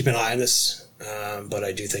just have to keep an eye on this. But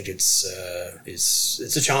I do think it's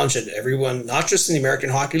a challenge that everyone, not just in the American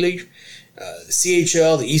Hockey League, the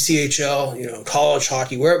CHL, the ECHL, college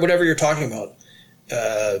hockey, whatever you're talking about,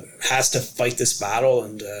 has to fight this battle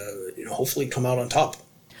and hopefully come out on top.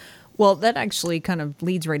 Well, that actually kind of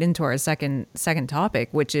leads right into our second topic,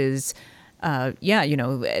 which is,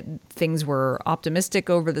 things were optimistic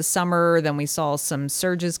over the summer. Then we saw some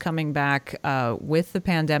surges coming back with the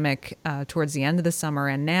pandemic towards the end of the summer.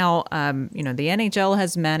 And now, the NHL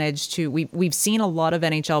has managed to, we've seen a lot of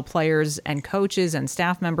NHL players and coaches and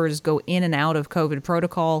staff members go in and out of COVID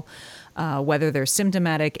protocol, whether they're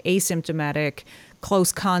symptomatic, asymptomatic,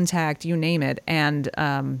 close contact, you name it.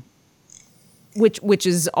 And which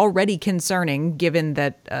is already concerning, given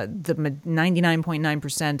that the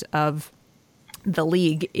 99.9% of the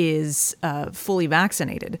league is fully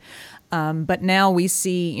vaccinated. But now we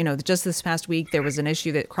see, just this past week, there was an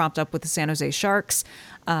issue that cropped up with the San Jose Sharks,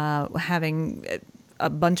 having a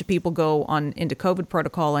bunch of people go into COVID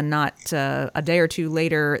protocol, and not a day or two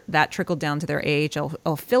later, that trickled down to their AHL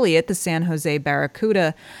affiliate, the San Jose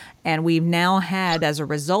Barracuda. And we've now had, as a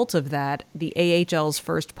result of that, the AHL's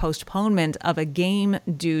first postponement of a game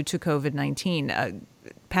due to COVID-19.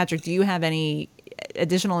 Patrick, do you have any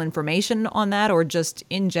additional information on that, or just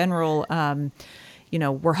in general,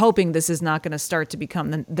 we're hoping this is not going to start to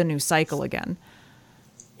become the new cycle again?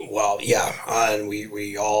 Well, yeah, and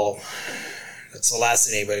we all, that's the last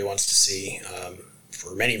thing anybody wants to see,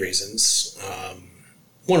 for many reasons.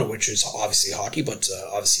 One of which is obviously hockey, but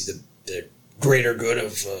obviously the greater good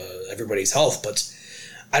of everybody's health. But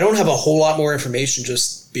I don't have a whole lot more information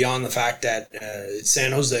just beyond the fact that it's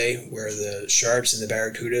San Jose, where the Sharks and the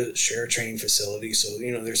Barracuda share a training facility. So,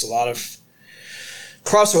 there's a lot of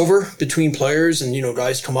crossover between players, and,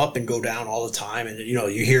 guys come up and go down all the time. And,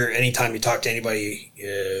 you hear anytime you talk to anybody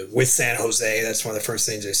with San Jose, that's one of the first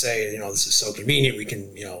things they say, this is so convenient. We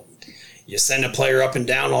can, you send a player up and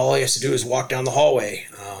down, all he has to do is walk down the hallway.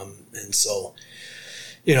 And so,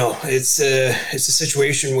 it's a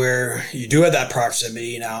situation where you do have that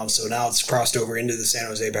proximity now. So now it's crossed over into the San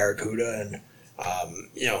Jose Barracuda. And,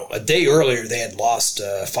 a day earlier, they had lost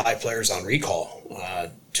 5 players on recall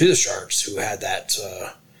to the Sharks, who had that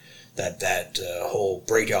whole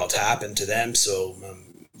breakout happen to them. So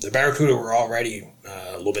the Barracuda were already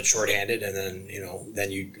a little bit shorthanded. And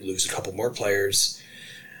then you lose a couple more players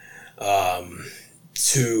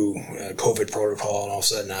to COVID protocol, and all of a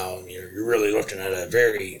sudden now you're really looking at a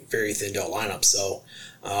very, very thinned out lineup. So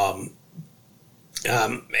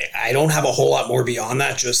I don't have a whole lot more beyond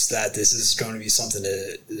that, just that this is going to be something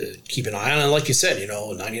to keep an eye on. And like you said,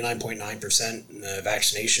 99.9%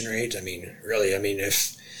 vaccination rate.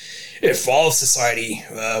 If all of society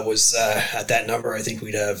was at that number, I think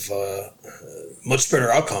we'd have a much better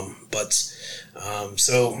outcome. But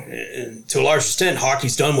so to a large extent,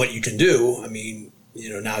 hockey's done what you can do.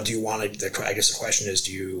 Now do you want to, I guess the question is,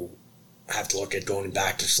 do you have to look at going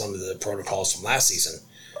back to some of the protocols from last season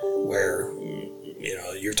where,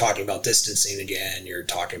 you're talking about distancing again, you're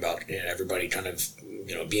talking about everybody kind of,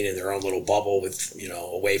 being in their own little bubble with,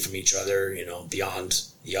 away from each other, beyond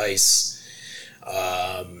the ice.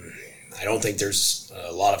 I don't think there's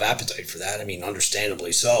a lot of appetite for that.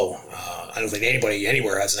 Understandably so. I don't think anybody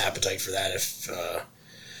anywhere has an appetite for that if,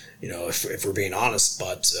 if we're being honest.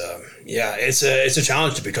 But yeah, it's a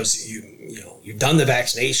challenge because you've done the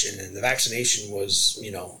vaccination, and the vaccination was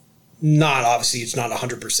not, obviously it's not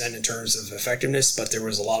 100% in terms of effectiveness, but there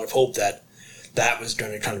was a lot of hope that was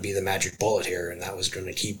going to kind of be the magic bullet here, and that was going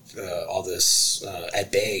to keep all this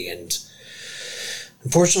at bay. And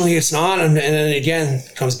unfortunately, it's not. And then again,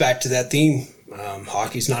 it comes back to that theme.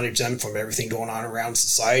 Hockey's not exempt from everything going on around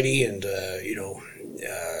society, and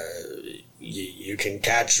you can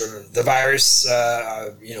catch the virus,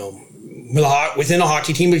 within a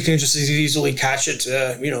hockey team. You can just as easily catch it,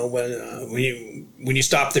 when you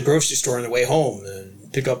stop at the grocery store on the way home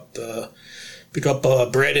and pick up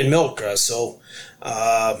bread and milk. It's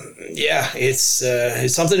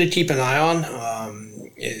something to keep an eye on.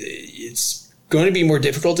 It's going to be more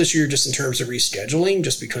difficult this year just in terms of rescheduling,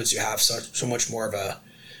 just because you have so much more of a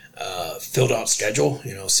filled out schedule.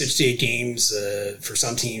 68 games for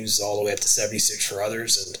some teams, all the way up to 76 for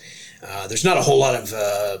others, and there's not a whole lot of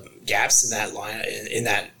gaps in that line in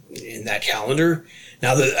that calendar.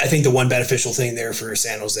 Now, I think the one beneficial thing there for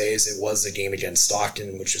San Jose is it was a game against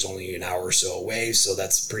Stockton, which is only an hour or so away, so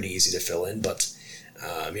that's pretty easy to fill in. But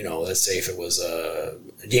let's say if it was a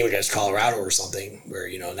game against Colorado or something, where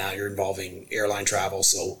now you're involving airline travel,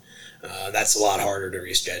 so that's a lot harder to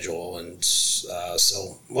reschedule, and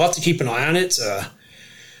so we'll have to keep an eye on it.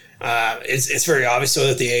 It's very obvious though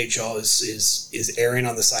that the AHL is erring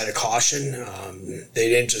on the side of caution. They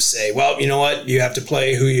didn't just say, well, you know what, you have to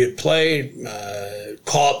play who you play,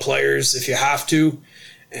 call up players if you have to,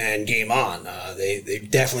 and game on. They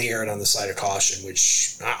definitely erred on the side of caution,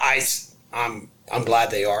 which I'm glad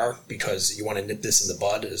they are, because you want to nip this in the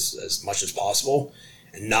bud as much as possible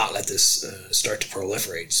and not let this start to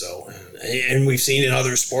proliferate. So, and we've seen in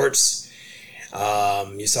other sports,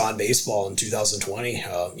 you saw in baseball in 2020,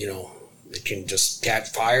 it can just catch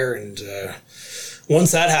fire, and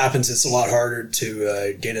once that happens, it's a lot harder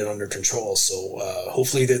to get it under control. So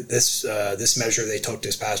hopefully this measure they took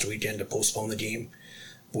this past weekend to postpone the game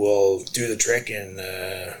will do the trick, and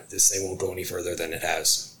this thing won't go any further than it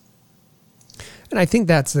has. And I think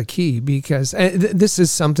that's the key, because this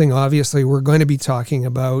is something obviously we're going to be talking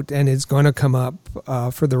about, and it's going to come up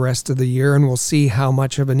for the rest of the year, and we'll see how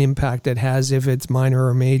much of an impact it has, if it's minor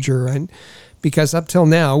or major. And because up till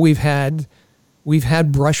now we've had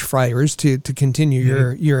brush fires, to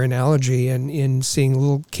continue your analogy, and in seeing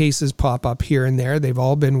little cases pop up here and there. They've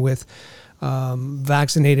all been with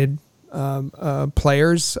vaccinated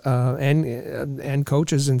players and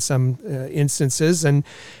coaches in some instances. And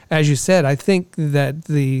as you said, I think that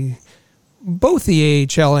both the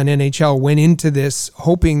AHL and NHL went into this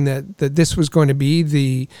hoping that this was going to be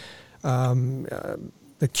the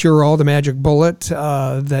cure-all, the magic bullet,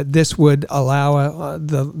 that this would allow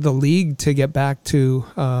the league to get back to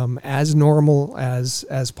as normal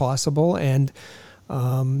as possible. And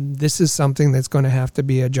this is something that's going to have to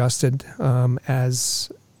be adjusted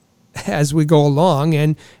as we go along,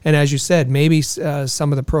 and as you said, maybe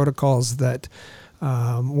some of the protocols that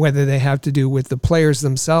whether they have to do with the players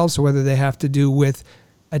themselves, or whether they have to do with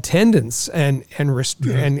attendance and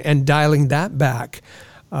dialing that back.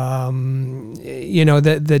 The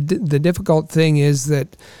difficult thing is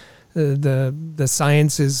that the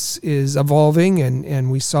science is evolving, and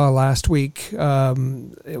we saw last week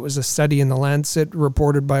it was a study in the Lancet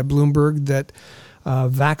reported by Bloomberg that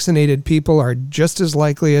vaccinated people are just as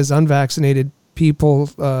likely as unvaccinated people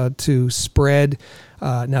to spread.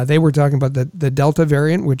 Now, they were talking about the Delta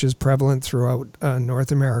variant, which is prevalent throughout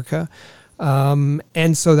North America.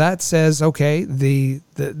 And so that says, okay,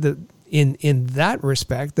 in that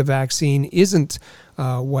respect, the vaccine isn't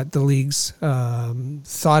what the leagues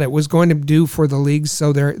thought it was going to do for the leagues.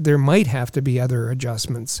 So there might have to be other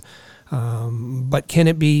adjustments. But can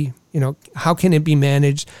it be, how can it be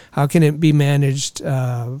managed? How can it be managed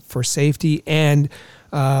for safety? And,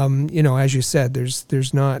 as you said,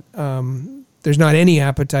 there's not any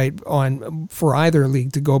appetite for either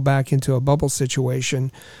league to go back into a bubble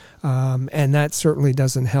situation. And that certainly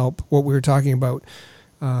doesn't help what we were talking about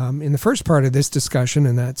in the first part of this discussion,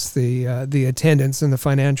 and that's the attendance and the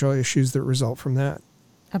financial issues that result from that.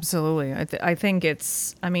 Absolutely. I think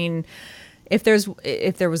if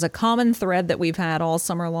there was a common thread that we've had all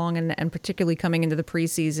summer long, and particularly coming into the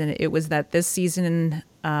preseason, it was that this season,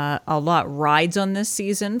 a lot rides on this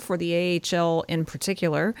season for the AHL in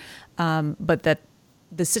particular, but that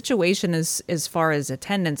the situation is, as far as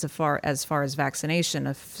attendance, as far as vaccination,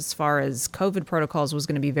 as far as COVID protocols, was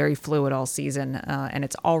going to be very fluid all season, and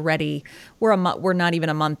it's already we're not even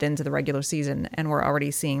a month into the regular season, and we're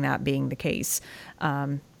already seeing that being the case.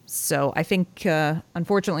 So I think,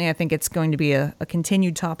 unfortunately, it's going to be a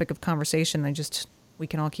continued topic of conversation. I just we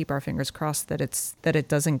can all keep our fingers crossed that it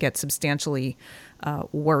doesn't get substantially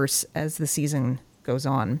worse as the season goes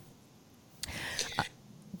on.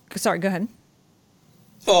 Sorry, go ahead.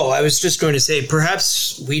 Oh, I was just going to say,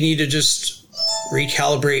 perhaps we need to just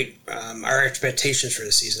recalibrate our expectations for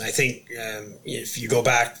the season. I think if you go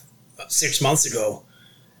back 6 months ago,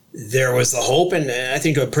 there was the hope and I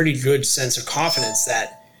think a pretty good sense of confidence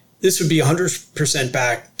that this would be 100%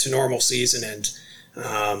 back to normal season, and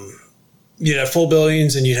you'd have full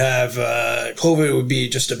buildings and you'd have COVID would be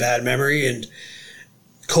just a bad memory. And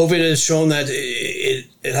COVID has shown that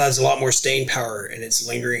it has a lot more staying power, and it's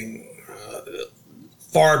lingering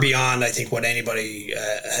far beyond, I think, what anybody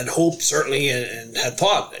had hoped, certainly, and had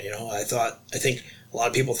thought. I think a lot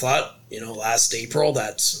of people thought, last April,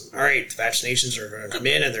 that's all right, vaccinations are going to come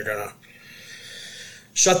in and they're going to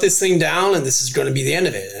shut this thing down and this is going to be the end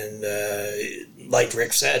of it. And like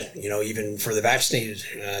Rick said, even for the vaccinated,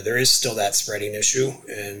 there is still that spreading issue.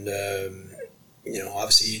 And,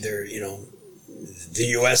 obviously the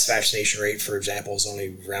U.S. vaccination rate, for example, is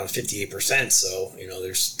only around 58%. So,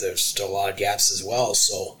 there's still a lot of gaps as well.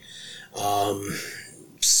 So,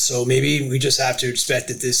 so maybe we just have to expect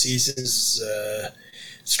that this season's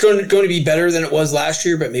it's going to be better than it was last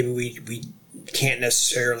year, but maybe we can't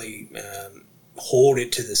necessarily hold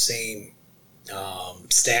it to the same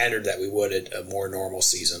standard that we would at a more normal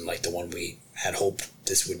season, like the one we had hoped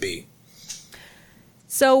this would be.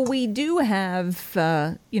 So we do have,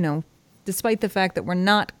 despite the fact that we're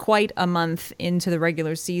not quite a month into the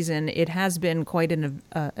regular season, it has been quite an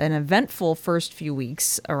eventful first few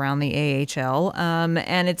weeks around the AHL,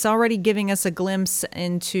 and it's already giving us a glimpse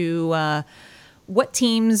into what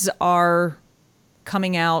teams are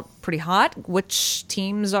coming out pretty hot, which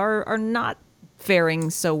teams are not faring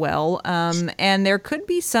so well, and there could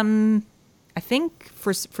be some, I think,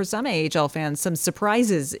 for some AHL fans, some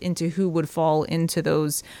surprises into who would fall into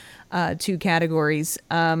those two categories.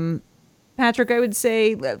 Patrick, I would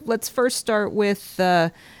say let's first start with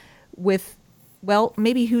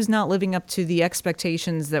maybe who's not living up to the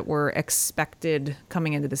expectations that were expected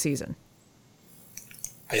coming into the season.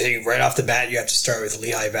 I think right off the bat, you have to start with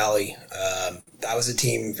Lehigh Valley. That was a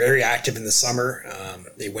team very active in the summer.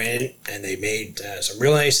 They went and they made some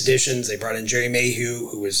real nice additions. They brought in Jerry Mayhew,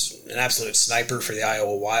 who was an absolute sniper for the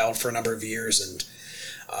Iowa Wild for a number of years. And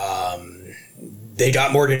they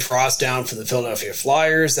got Morgan Frost down from the Philadelphia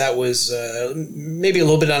Flyers. That was maybe a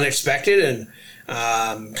little bit unexpected and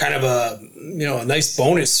kind of a nice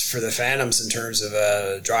bonus for the Phantoms in terms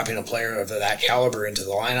of dropping a player of that caliber into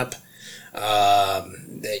the lineup.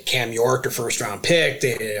 Cam York, a first-round pick.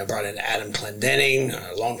 They brought in Adam Clendenning,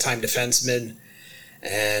 a longtime defenseman.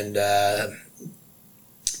 And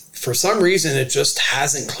for some reason, it just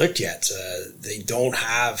hasn't clicked yet.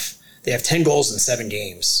 They have 10 goals in 7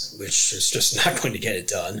 games, which is just not going to get it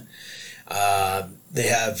done. They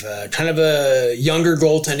have kind of a younger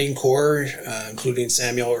goaltending core, including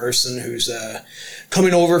Samuel Ersson, who's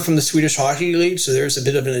coming over from the Swedish Hockey League. So there's a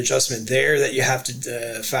bit of an adjustment there that you have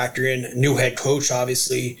to factor in. New head coach,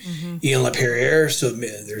 obviously, Ian LaPerriere. So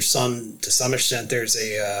there's to some extent, there's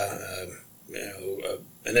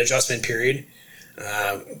an adjustment period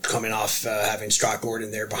coming off having Scott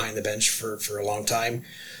Gordon there behind the bench for a long time.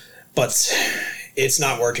 But it's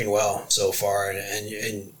not working well so far.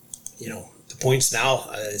 And the points now,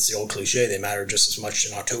 it's the old cliche, they matter just as much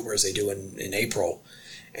in October as they do in April.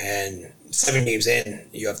 And 7 games in,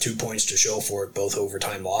 you have 2 points to show for it, both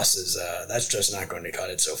overtime losses. That's just not going to cut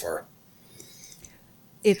it so far.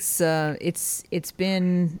 It's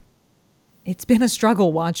been a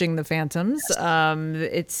struggle watching the Phantoms.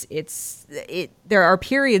 There are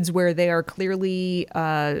periods where they are clearly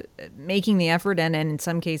making the effort and in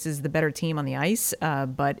some cases the better team on the ice,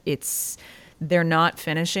 but they're not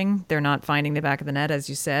finishing. They're not finding the back of the net, as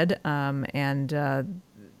you said, and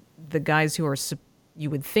the guys who you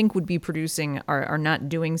would think would be producing are not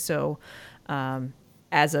doing so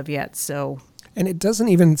as of yet. So. And it doesn't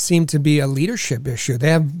even seem to be a leadership issue.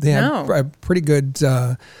 They have a pretty good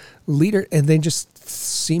leader, and they just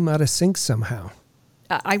seem out of sync somehow.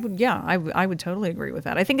 I would totally agree with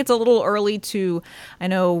that. I think it's a little early to. I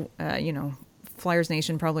know, Flyers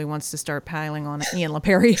Nation probably wants to start piling on Ian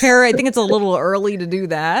LaPerriere. I think it's a little early to do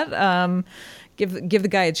that. Give the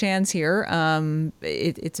guy a chance here.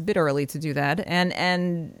 It's a bit early to do that,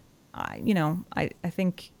 and I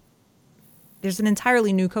think there's an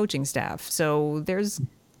entirely new coaching staff, so there's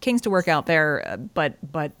kinks to work out there. But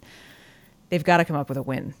they've got to come up with a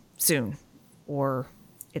win soon, or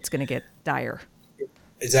it's going to get dire.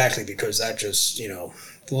 exactly, because that just, the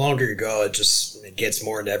longer you go, it gets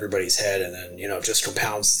more into everybody's head, and then, it just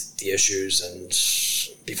compounds the issues. And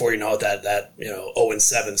before you know it, that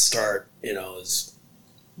 0-7 start, is,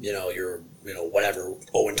 you're, whatever,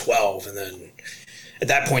 0-12. And then at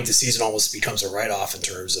that point, the season almost becomes a write-off in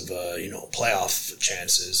terms of, playoff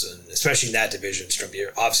chances. And especially in that division, it's going to be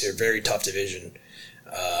obviously a very tough division,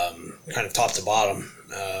 kind of top to bottom.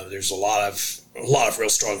 There's a lot of real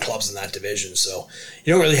strong clubs in that division. So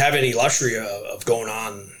you don't really have any luxury of going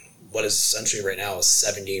on what is essentially right now a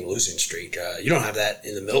 7-game losing streak. You don't have that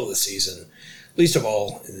in the middle of the season, least of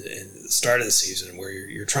all in the start of the season, where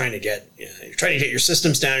you're trying to get your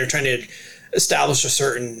systems down. You're trying to establish a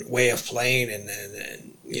certain way of playing, and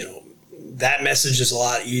that message is a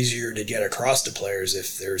lot easier to get across to players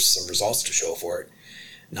if there's some results to show for it,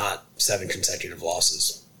 not 7 consecutive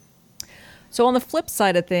losses. So on the flip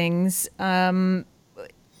side of things,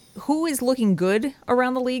 who is looking good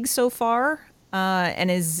around the league so far?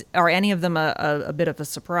 And are any of them a bit of a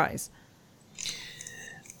surprise?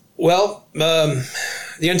 Well,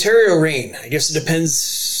 the Ontario Reign, I guess it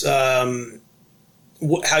depends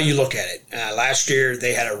how you look at it. Last year,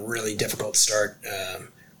 they had a really difficult start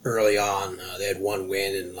early on. They had 1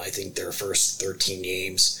 win in, I think, their first 13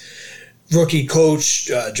 games. Rookie coach,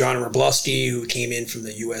 John Wroblewski, who came in from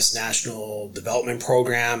the U.S. National Development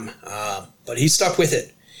Program, but he stuck with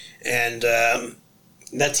it. And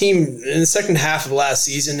that team, in the second half of last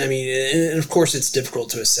season, and of course it's difficult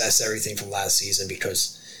to assess everything from last season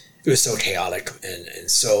because it was so chaotic and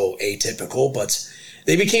so atypical, but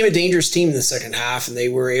they became a dangerous team in the second half, and they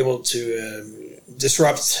were able to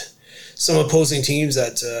disrupt some opposing teams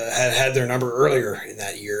that had their number earlier in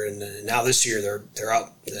that year, and now this year they're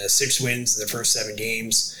out 6 wins in their first 7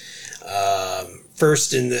 games,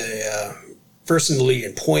 first in the league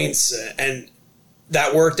in points, and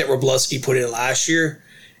that work that Wroblewski put in last year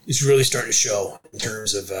is really starting to show in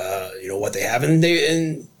terms of what they have, and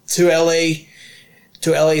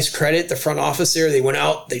to LA's credit, the front office there, they went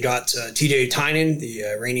out, they got TJ Tynan,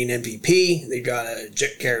 the reigning MVP. They got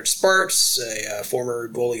Garrett Sparks, a former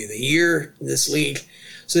goalie of the year in this league.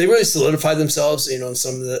 So they really solidified themselves, in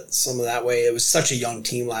some of that way. It was such a young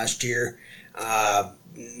team last year.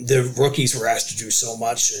 The rookies were asked to do so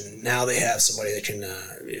much, and now they have somebody that can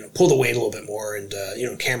pull the weight a little bit more. And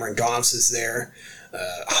Cameron Gaunce is there,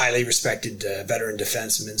 highly respected veteran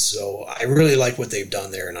defenseman. So I really like what they've done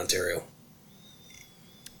there in Ontario.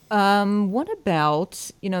 What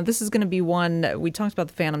about, this is going to be one, we talked about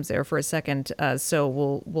the Phantoms there for a second, so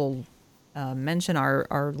we'll mention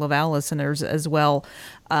our Laval listeners as well,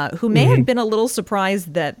 who may have been a little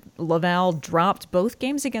surprised that Laval dropped both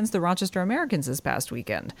games against the Rochester Americans this past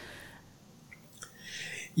weekend.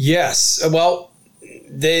 Yes, well,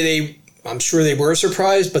 I'm sure they were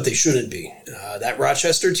surprised, but they shouldn't be. That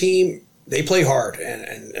Rochester team, they play hard,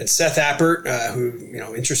 and Seth Appert,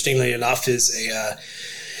 who, interestingly enough, is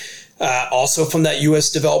also from that U.S.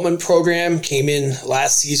 development program, came in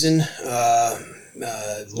last season.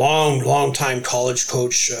 Long time college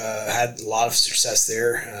coach, had a lot of success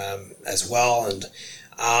there as well.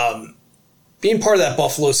 And being part of that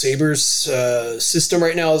Buffalo Sabres system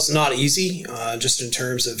right now is not easy, just in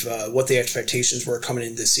terms of what the expectations were coming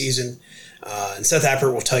into the season. And Seth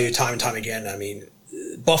Appert will tell you time and time again,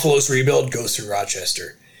 Buffalo's rebuild goes through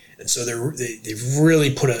Rochester. And so they've really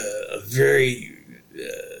put a very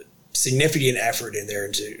significant effort in there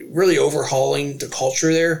into really overhauling the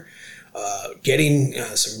culture there, getting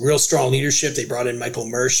some real strong leadership. They brought in Michael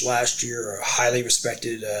Mersch last year, a highly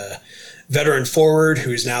respected veteran forward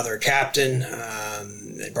who is now their captain.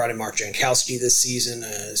 They brought in Mark Jankowski this season.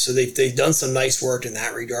 So they've done some nice work in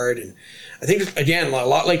that regard. And I think, again, a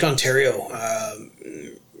lot like Ontario,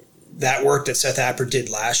 that work that Seth Appert did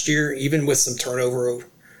last year, even with some turnover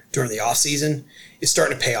during the offseason, is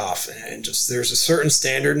starting to pay off. And just there's a certain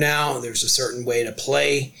standard now. There's a certain way to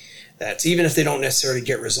play that even if they don't necessarily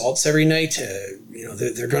get results every night,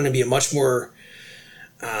 they're going to be a much more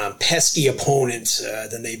pesky opponent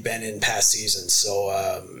than they've been in past seasons. So,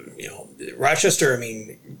 Rochester,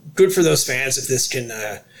 good for those fans if this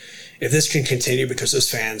can continue, because those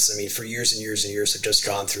fans, for years and years and years have just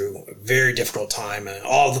gone through a very difficult time.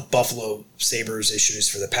 All the Buffalo Sabres issues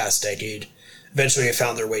for the past decade eventually have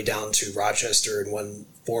found their way down to Rochester in one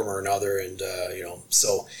form or another. And,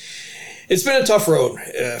 so it's been a tough road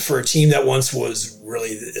for a team that once was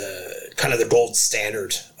really kind of the gold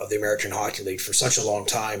standard of the American Hockey League for such a long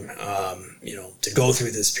time, to go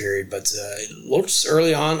through this period. But it looks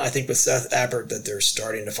early on, I think, with Seth Appert, that they're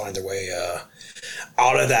starting to find their way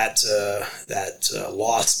out of that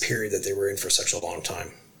lost period that they were in for such a long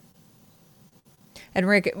time. And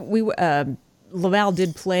Rick, Laval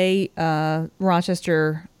did play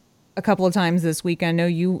Rochester a couple of times this week. I know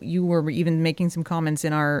you were even making some comments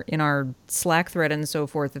in our Slack thread and so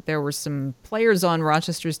forth that there were some players on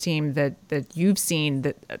Rochester's team that you've seen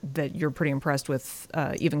that you're pretty impressed with,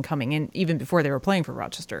 even coming in, even before they were playing for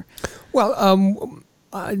Rochester. Well,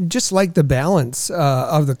 just like the balance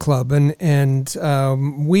of the club, and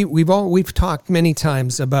we've talked many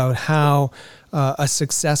times about how a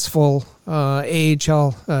successful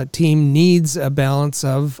AHL team needs a balance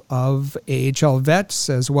of AHL vets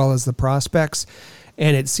as well as the prospects,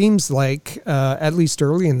 and it seems like at least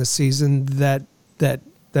early in the season that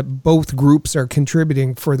both groups are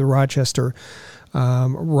contributing for the Rochester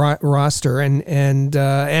roster, and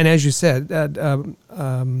as you said,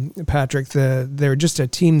 Patrick, they're just a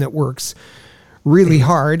team that works really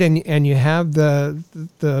hard, and you have the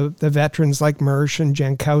veterans like Mersch and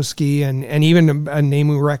Jankowski, and even a name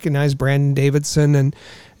we recognize, Brandon Davidson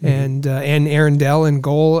and Aaron Dell in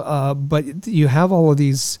goal, but you have all of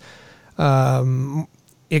these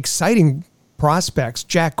exciting prospects.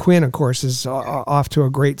 Jack Quinn, of course, is off to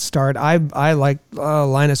a great start. I like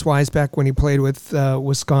Linus Weisbeck when he played with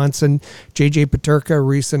Wisconsin. JJ Peterka,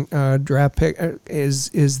 recent draft pick,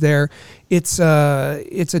 is there. It's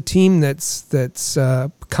a team that's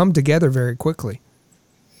come together very quickly.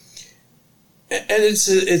 And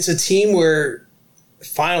it's a team where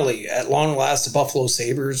finally, at long last, the Buffalo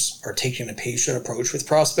Sabres are taking a patient approach with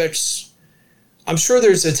prospects. I'm sure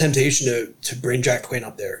there's a temptation to bring Jack Quinn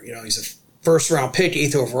up there. You know, he's a first round pick,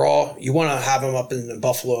 8th overall. You want to have him up in the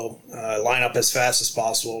Buffalo lineup as fast as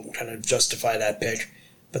possible, kind of justify that pick.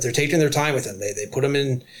 But they're taking their time with him. They put him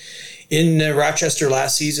in Rochester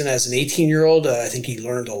last season as an 18-year-old. I think he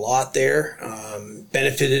learned a lot there,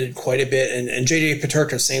 benefited quite a bit. And J.J.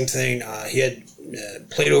 Peterka, same thing. He had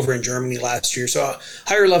played over in Germany last year, so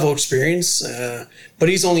higher level experience. But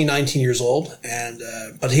he's only 19 years old, and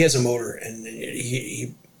but he has a motor, and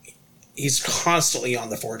he's constantly on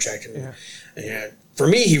the forecheck. And for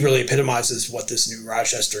me, he really epitomizes what this new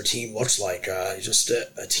Rochester team looks like. Just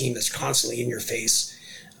a team that's constantly in your face,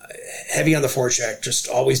 heavy on the forecheck, just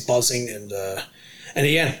always buzzing. And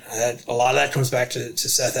again, a lot of that comes back to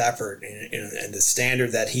Seth Appert and the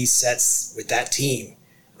standard that he sets with that team,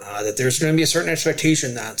 that there's going to be a certain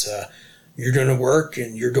expectation that you're going to work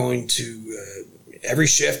and you're going to every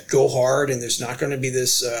shift go hard, and there's not going to be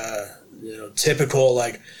this typical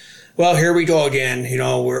like, well, here we go again. You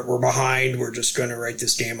know, we're behind. We're just going to write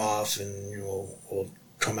this game off, and we'll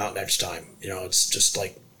come out next time. You know, it's just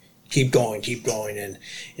like keep going. And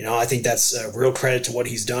I think that's a real credit to what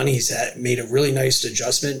he's done. He's made a really nice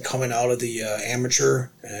adjustment coming out of the amateur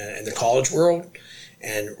and the college world,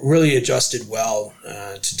 and really adjusted well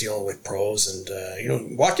to dealing with pros.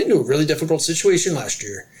 And walked into a really difficult situation last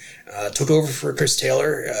year. Took over for Chris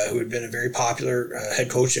Taylor, who had been a very popular head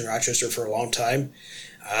coach in Rochester for a long time.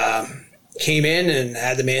 Came in and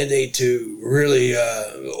had the mandate to really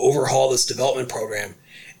overhaul this development program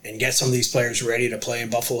and get some of these players ready to play in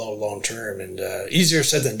Buffalo long term. And easier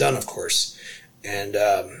said than done, of course. And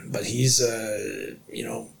but he's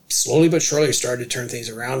slowly but surely started to turn things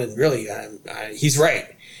around. And really, he's right.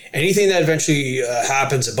 Anything that eventually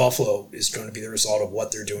happens in Buffalo is going to be the result of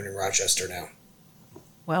what they're doing in Rochester now.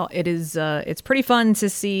 Well, it is. It's pretty fun to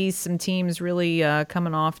see some teams really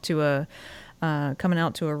coming out to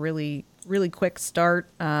a really, really quick start.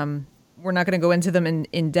 We're not going to go into them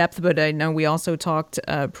in depth, but I know we also talked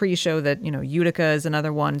pre-show that Utica is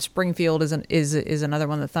another one. Springfield is another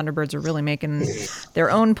one. The Thunderbirds are really making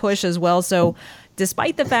their own push as well. So,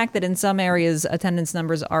 despite the fact that in some areas attendance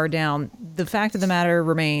numbers are down, the fact of the matter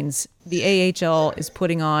remains: the AHL is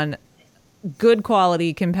putting on good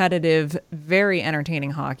quality, competitive, very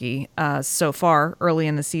entertaining hockey so far early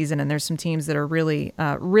in the season, and there's some teams that are really,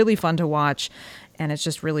 really fun to watch, and it's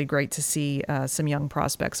just really great to see some young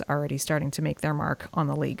prospects already starting to make their mark on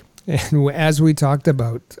the league. And as we talked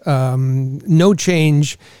about, no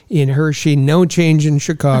change in Hershey, no change in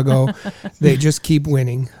Chicago. They just keep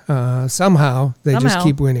winning. Somehow they just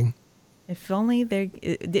keep winning. If only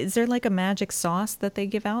is there like a magic sauce that they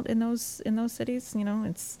give out in those cities?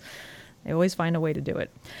 They always find a way to do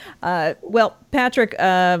it. Well, Patrick,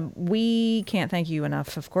 we can't thank you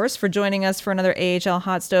enough, of course, for joining us for another AHL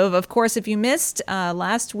Hot Stove. Of course, if you missed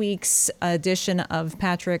last week's edition of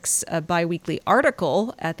Patrick's biweekly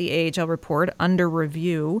article at the AHL Report under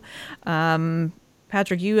review,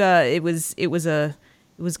 Patrick, it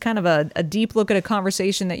was kind of a deep look at a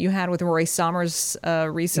conversation that you had with Roy Sommers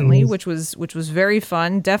recently, which was very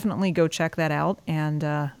fun. Definitely go check that out,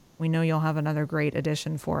 and we know you'll have another great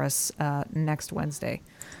edition for us next Wednesday.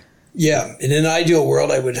 Yeah, in an ideal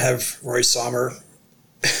world, I would have Roy Sommer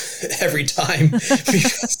every time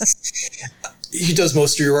because he does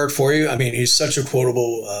most of your work for you. I mean, he's such a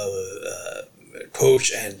quotable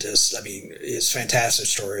coach, and just, I mean, his fantastic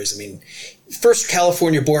stories. I mean, first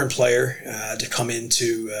California-born player to come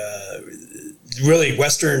into really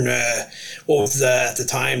Western, what was at the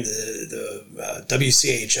time the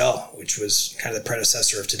WCHL, which was kind of the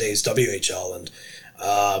predecessor of today's WHL, and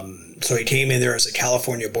so he came in there as a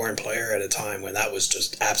California-born player at a time when that was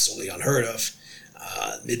just absolutely unheard of.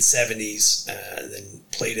 Mid-70s, and then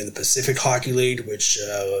played in the Pacific Hockey League, which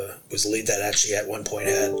was a league that actually at one point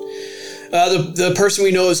had the person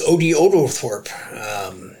we know is O.D. Oglethorpe.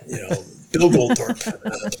 Bill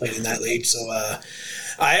Goldthorpe played in that league. So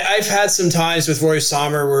I've had some times with Roy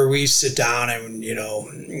Sommer where we sit down and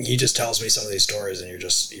he just tells me some of these stories, and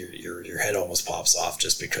your head almost pops off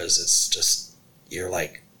just because it's just, you're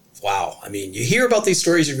like, wow. I mean, you hear about these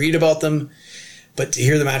stories, you read about them, but to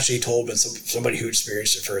hear them actually told by somebody who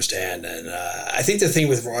experienced it firsthand. And I think the thing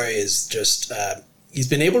with Roy is just he's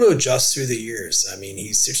been able to adjust through the years. I mean,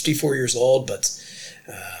 he's 64 years old, but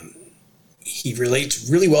he relates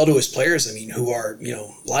really well to his players. I mean, who are,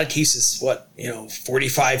 a lot of cases,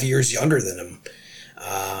 45 years younger than him.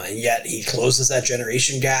 And yet he closes that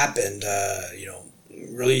generation gap and,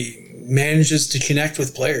 really manages to connect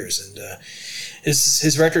with players. And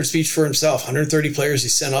his record speaks for himself. 130 players he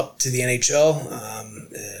sent up to the NHL.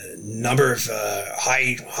 Number of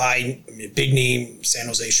high big name San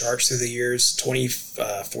Jose Sharks through the years.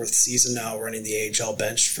 24th season now running the AHL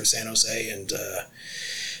bench for San Jose, and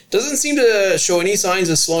doesn't seem to show any signs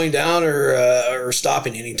of slowing down or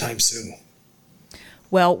stopping anytime soon.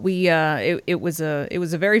 Well, it was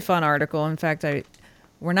a very fun article. In fact,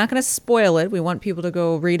 we're not going to spoil it. We want people to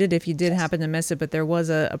go read it if you did happen to miss it. But there was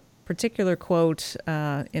a particular quote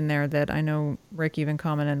in there that I know Rick even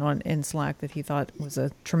commented on in Slack that he thought was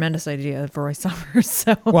a tremendous idea for Roy Somers.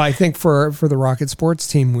 So, well, I think for the Rocket Sports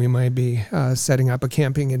team, we might be setting up a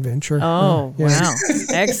camping adventure. Oh, yeah. Wow.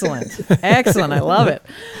 Excellent. I love it.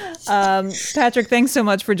 Patrick, thanks so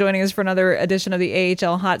much for joining us for another edition of the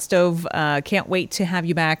AHL Hot Stove. Can't wait to have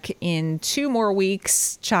you back in 2 more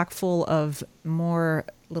weeks, chock full of more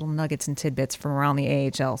little nuggets and tidbits from around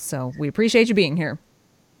the AHL. So we appreciate you being here.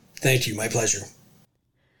 Thank you. My pleasure.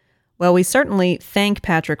 Well, we certainly thank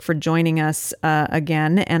Patrick for joining us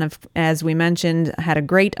again. And as we mentioned, had a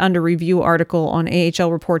great under review article on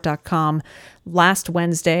ahlreport.com last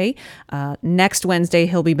Wednesday. Next Wednesday,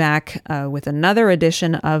 he'll be back with another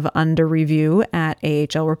edition of Under Review at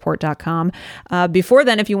ahlreport.com. Before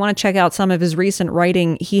then, if you want to check out some of his recent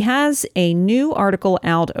writing, he has a new article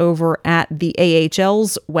out over at the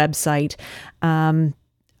AHL's website.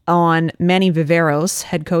 On Manny Viveros,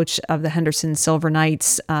 head coach of the Henderson Silver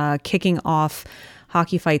Knights, kicking off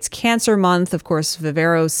Hockey Fights Cancer Month. Of course,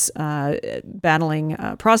 Viveros battling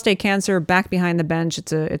prostate cancer, back behind the bench.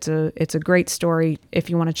 It's a great story if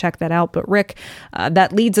you want to check that out. But Rick,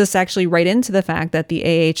 that leads us actually right into the fact that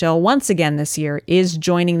the AHL once again this year is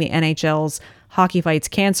joining the NHL's Hockey Fights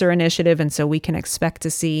Cancer initiative, and so we can expect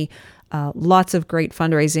to see lots of great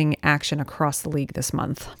fundraising action across the league this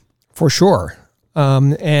month. For sure.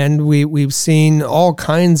 And we've seen all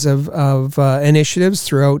kinds of initiatives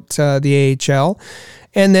throughout the AHL,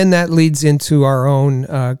 and then that leads into our own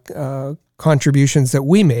contributions that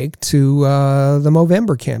we make to the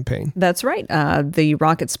Movember campaign. That's right. The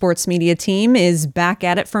Rocket Sports Media team is back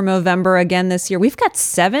at it for Movember again this year. We've got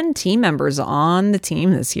 7 team members on the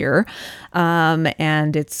team this year,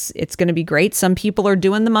 and it's going to be great. Some people are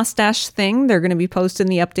doing the mustache thing. They're going to be posting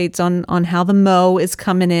the updates on how the mo is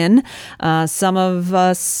coming in. Some of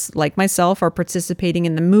us, like myself, are participating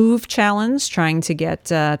in the Move Challenge, trying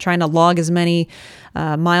to log as many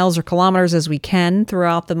miles or kilometers as we can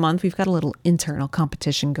throughout the month. We've got a little internal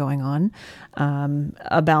competition going on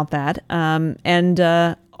about that.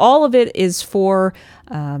 And all of it is for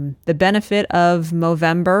the benefit of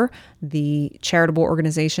Movember, the charitable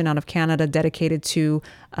organization out of Canada dedicated to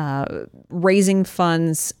raising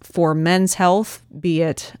funds for men's health, be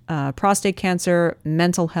it prostate cancer,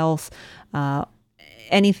 mental health,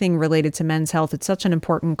 anything related to men's health. It's such an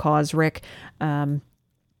important cause, Rick.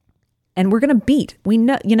 And we're going to beat. We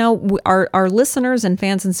know, our listeners and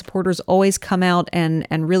fans and supporters always come out and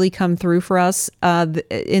really come through for us in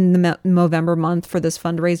the Movember month for this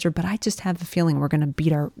fundraiser. But I just have a feeling we're going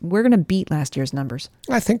to beat last year's numbers.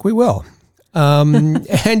 I think we will.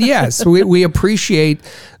 And yes, we appreciate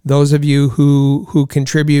those of you who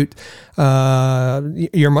contribute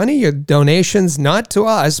your money, your donations, not to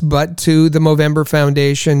us, but to the Movember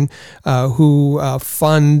Foundation, who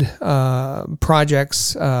fund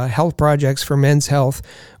projects, health projects for men's health,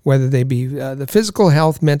 whether they be the physical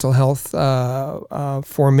health, mental health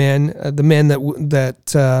for men, the men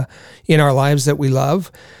that in our lives that we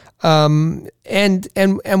love, and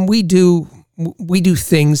we do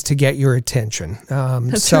things to get your attention.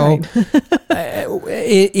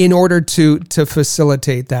 In order to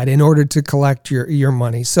facilitate that, in order to collect your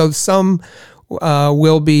money. So some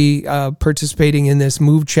will be participating in this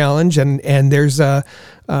Move Challenge, and there's a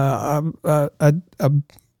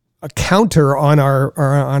counter on our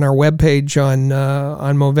webpage on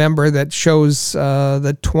Movember that shows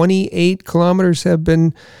that 28 kilometers have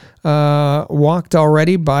been walked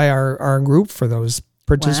already by our group for those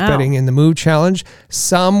participating in the Move Challenge.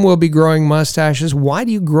 Some will be growing mustaches. Why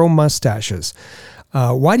do you grow mustaches?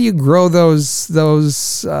 Why do you grow those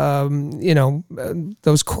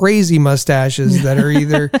crazy mustaches that are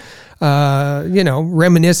either,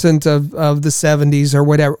 reminiscent of the 70s or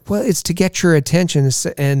whatever? Well, it's to get your attention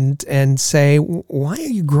and say, why are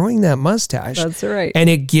you growing that mustache? That's right. And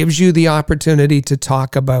it gives you the opportunity to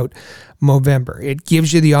talk about Movember. It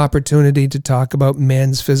gives you the opportunity to talk about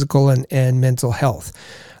men's physical and mental health.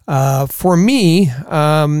 For me,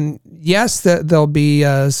 yes, there'll be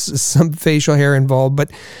some facial hair involved,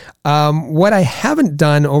 but what I haven't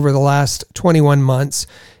done over the last 21 months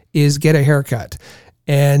is get a haircut.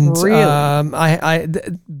 And really?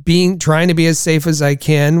 Trying to be as safe as I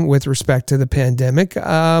can with respect to the pandemic,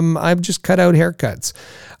 I've just cut out haircuts.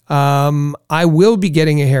 I will be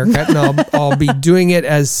getting a haircut, and I'll be doing it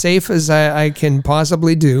as safe as I can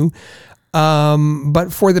possibly do. But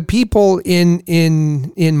for the people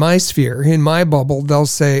in my sphere, in my bubble, they'll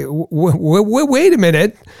say, wait a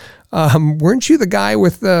minute. Weren't you the guy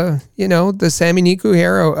with the Sami Niku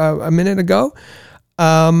hair a minute ago?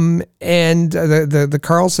 And the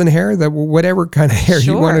Carlson hair, whatever kind of hair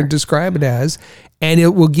you want to describe it as. And it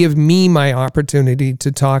will give me my opportunity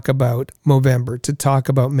to talk about Movember, to talk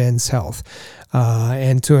about men's health,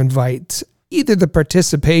 and to invite either the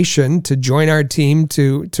participation to join our team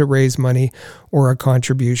to raise money or a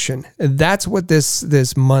contribution. That's what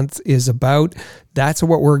this month is about. That's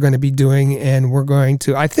what we're going to be doing. And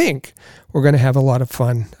I think we're going to have a lot of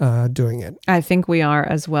fun doing it. I think we are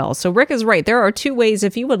as well. So Rick is right. There are two ways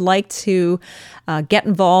if you would like to get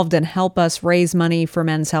involved and help us raise money for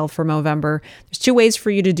Men's Health for Movember. There's two ways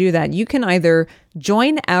for you to do that. You can either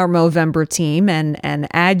join our Movember team and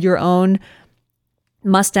add your own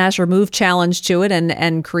mustache or move challenge to it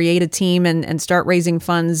and create a team and start raising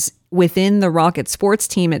funds within the Rocket Sports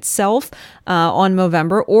team itself on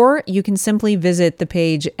Movember, or you can simply visit the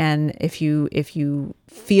page, and if you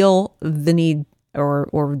feel the need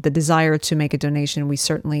or the desire to make a donation, we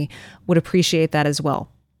certainly would appreciate that as well.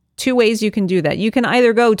 Two ways you can do that. You can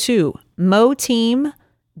either go to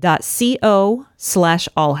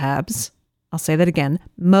moteam.co/allhabs. I'll say that again,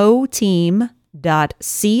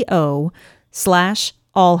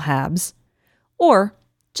 moteam.co/allhabs, or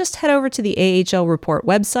just head over to the AHL Report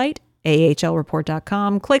website,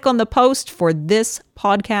 ahlreport.com, click on the post for this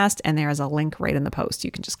podcast, and there is a link right in the post.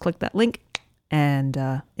 You can just click that link and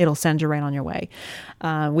it'll send you right on your way.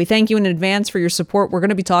 We thank you in advance for your support. We're going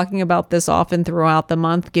to be talking about this often throughout the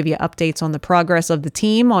month, give you updates on the progress of the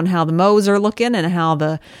team, on how the Mo's are looking and how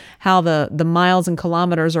the miles and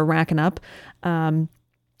kilometers are racking up.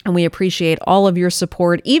 And we appreciate all of your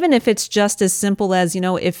support, even if it's just as simple as,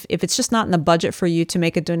 if it's just not in the budget for you to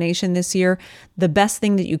make a donation this year, the best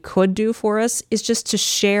thing that you could do for us is just to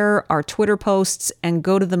share our Twitter posts and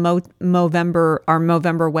go to the Movember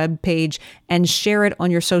webpage and share it on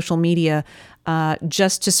your social media,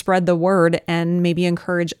 just to spread the word and maybe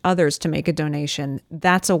encourage others to make a donation.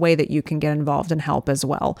 That's a way that you can get involved and help as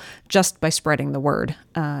well, just by spreading the word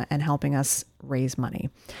and helping us raise money.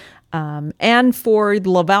 And for the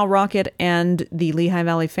Laval Rocket and the Lehigh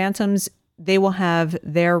Valley Phantoms, they will have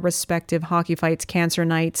their respective Hockey Fights Cancer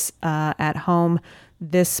Nights at home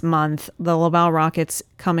this month. The Laval Rockets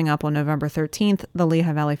coming up on November 13th, the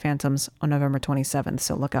Lehigh Valley Phantoms on November 27th.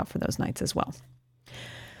 So look out for those nights as well.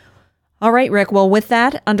 All right, Rick. Well, with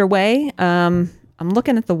that underway, I'm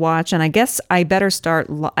looking at the watch, and I guess I better start.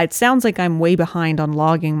 It sounds like I'm way behind on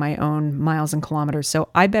logging my own miles and kilometers, so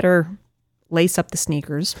I better lace up the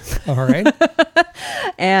sneakers. All right.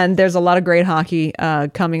 And there's a lot of great hockey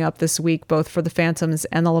coming up this week, both for the Phantoms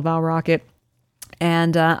and the Laval Rocket.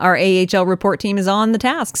 And our AHL report team is on the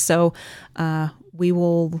task. So we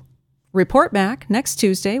will report back next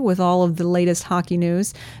Tuesday with all of the latest hockey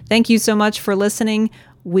news. Thank you so much for listening.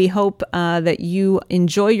 We hope that you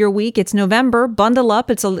enjoy your week. It's November. Bundle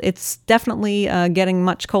up. It's definitely getting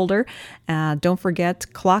much colder. Don't forget,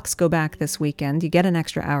 clocks go back this weekend. You get an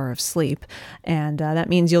extra hour of sleep. And that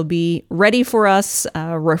means you'll be ready for us,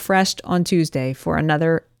 refreshed on Tuesday for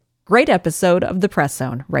another great episode of The Press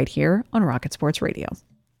Zone right here on Rocket Sports Radio.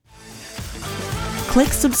 Click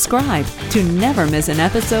subscribe to never miss an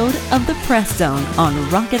episode of The Press Zone on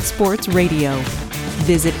Rocket Sports Radio.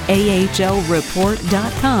 Visit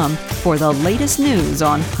ahlreport.com for the latest news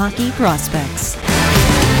on hockey prospects.